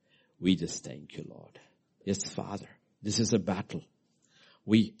 Thank you. We just thank you, Lord. Yes, Father, this is a battle.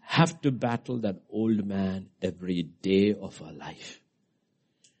 We have to battle that old man every day of our life.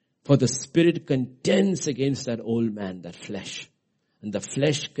 For the spirit contends against that old man, that flesh. And the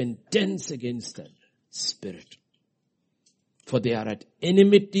flesh contends against that spirit. For they are at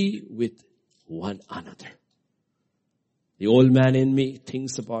enmity with one another. The old man in me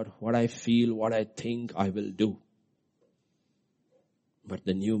thinks about what I feel, what I think I will do. But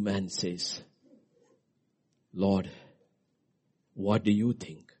the new man says, Lord, what do you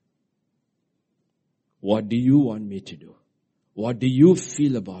think? What do you want me to do? What do you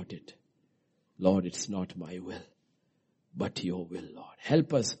feel about it? Lord, it's not my will, but your will, Lord.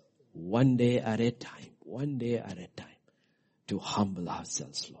 Help us one day at a time, to humble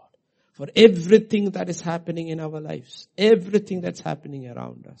ourselves, Lord. For everything that is happening in our lives, everything that's happening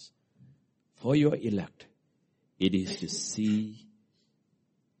around us, for your elect, it is to see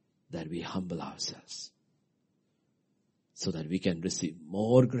that we humble ourselves, so that we can receive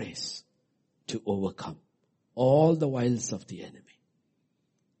more grace to overcome all the wiles of the enemy.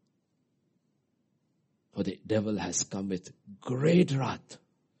 For the devil has come with great wrath,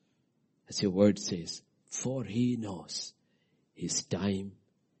 as your word says, for he knows his time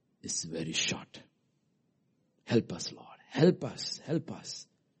is very short. Help us, Lord. Help us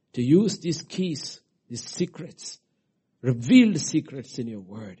to use these keys, these secrets, revealed secrets in your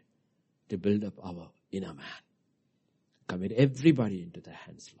word, to build up our inner man. Commit everybody into the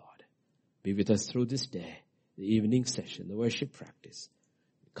hands, Lord. Be with us through this day, the evening session, the worship practice.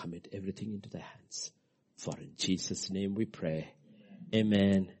 Commit everything into the hands. For in Jesus' name we pray.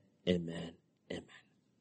 Amen, amen, amen.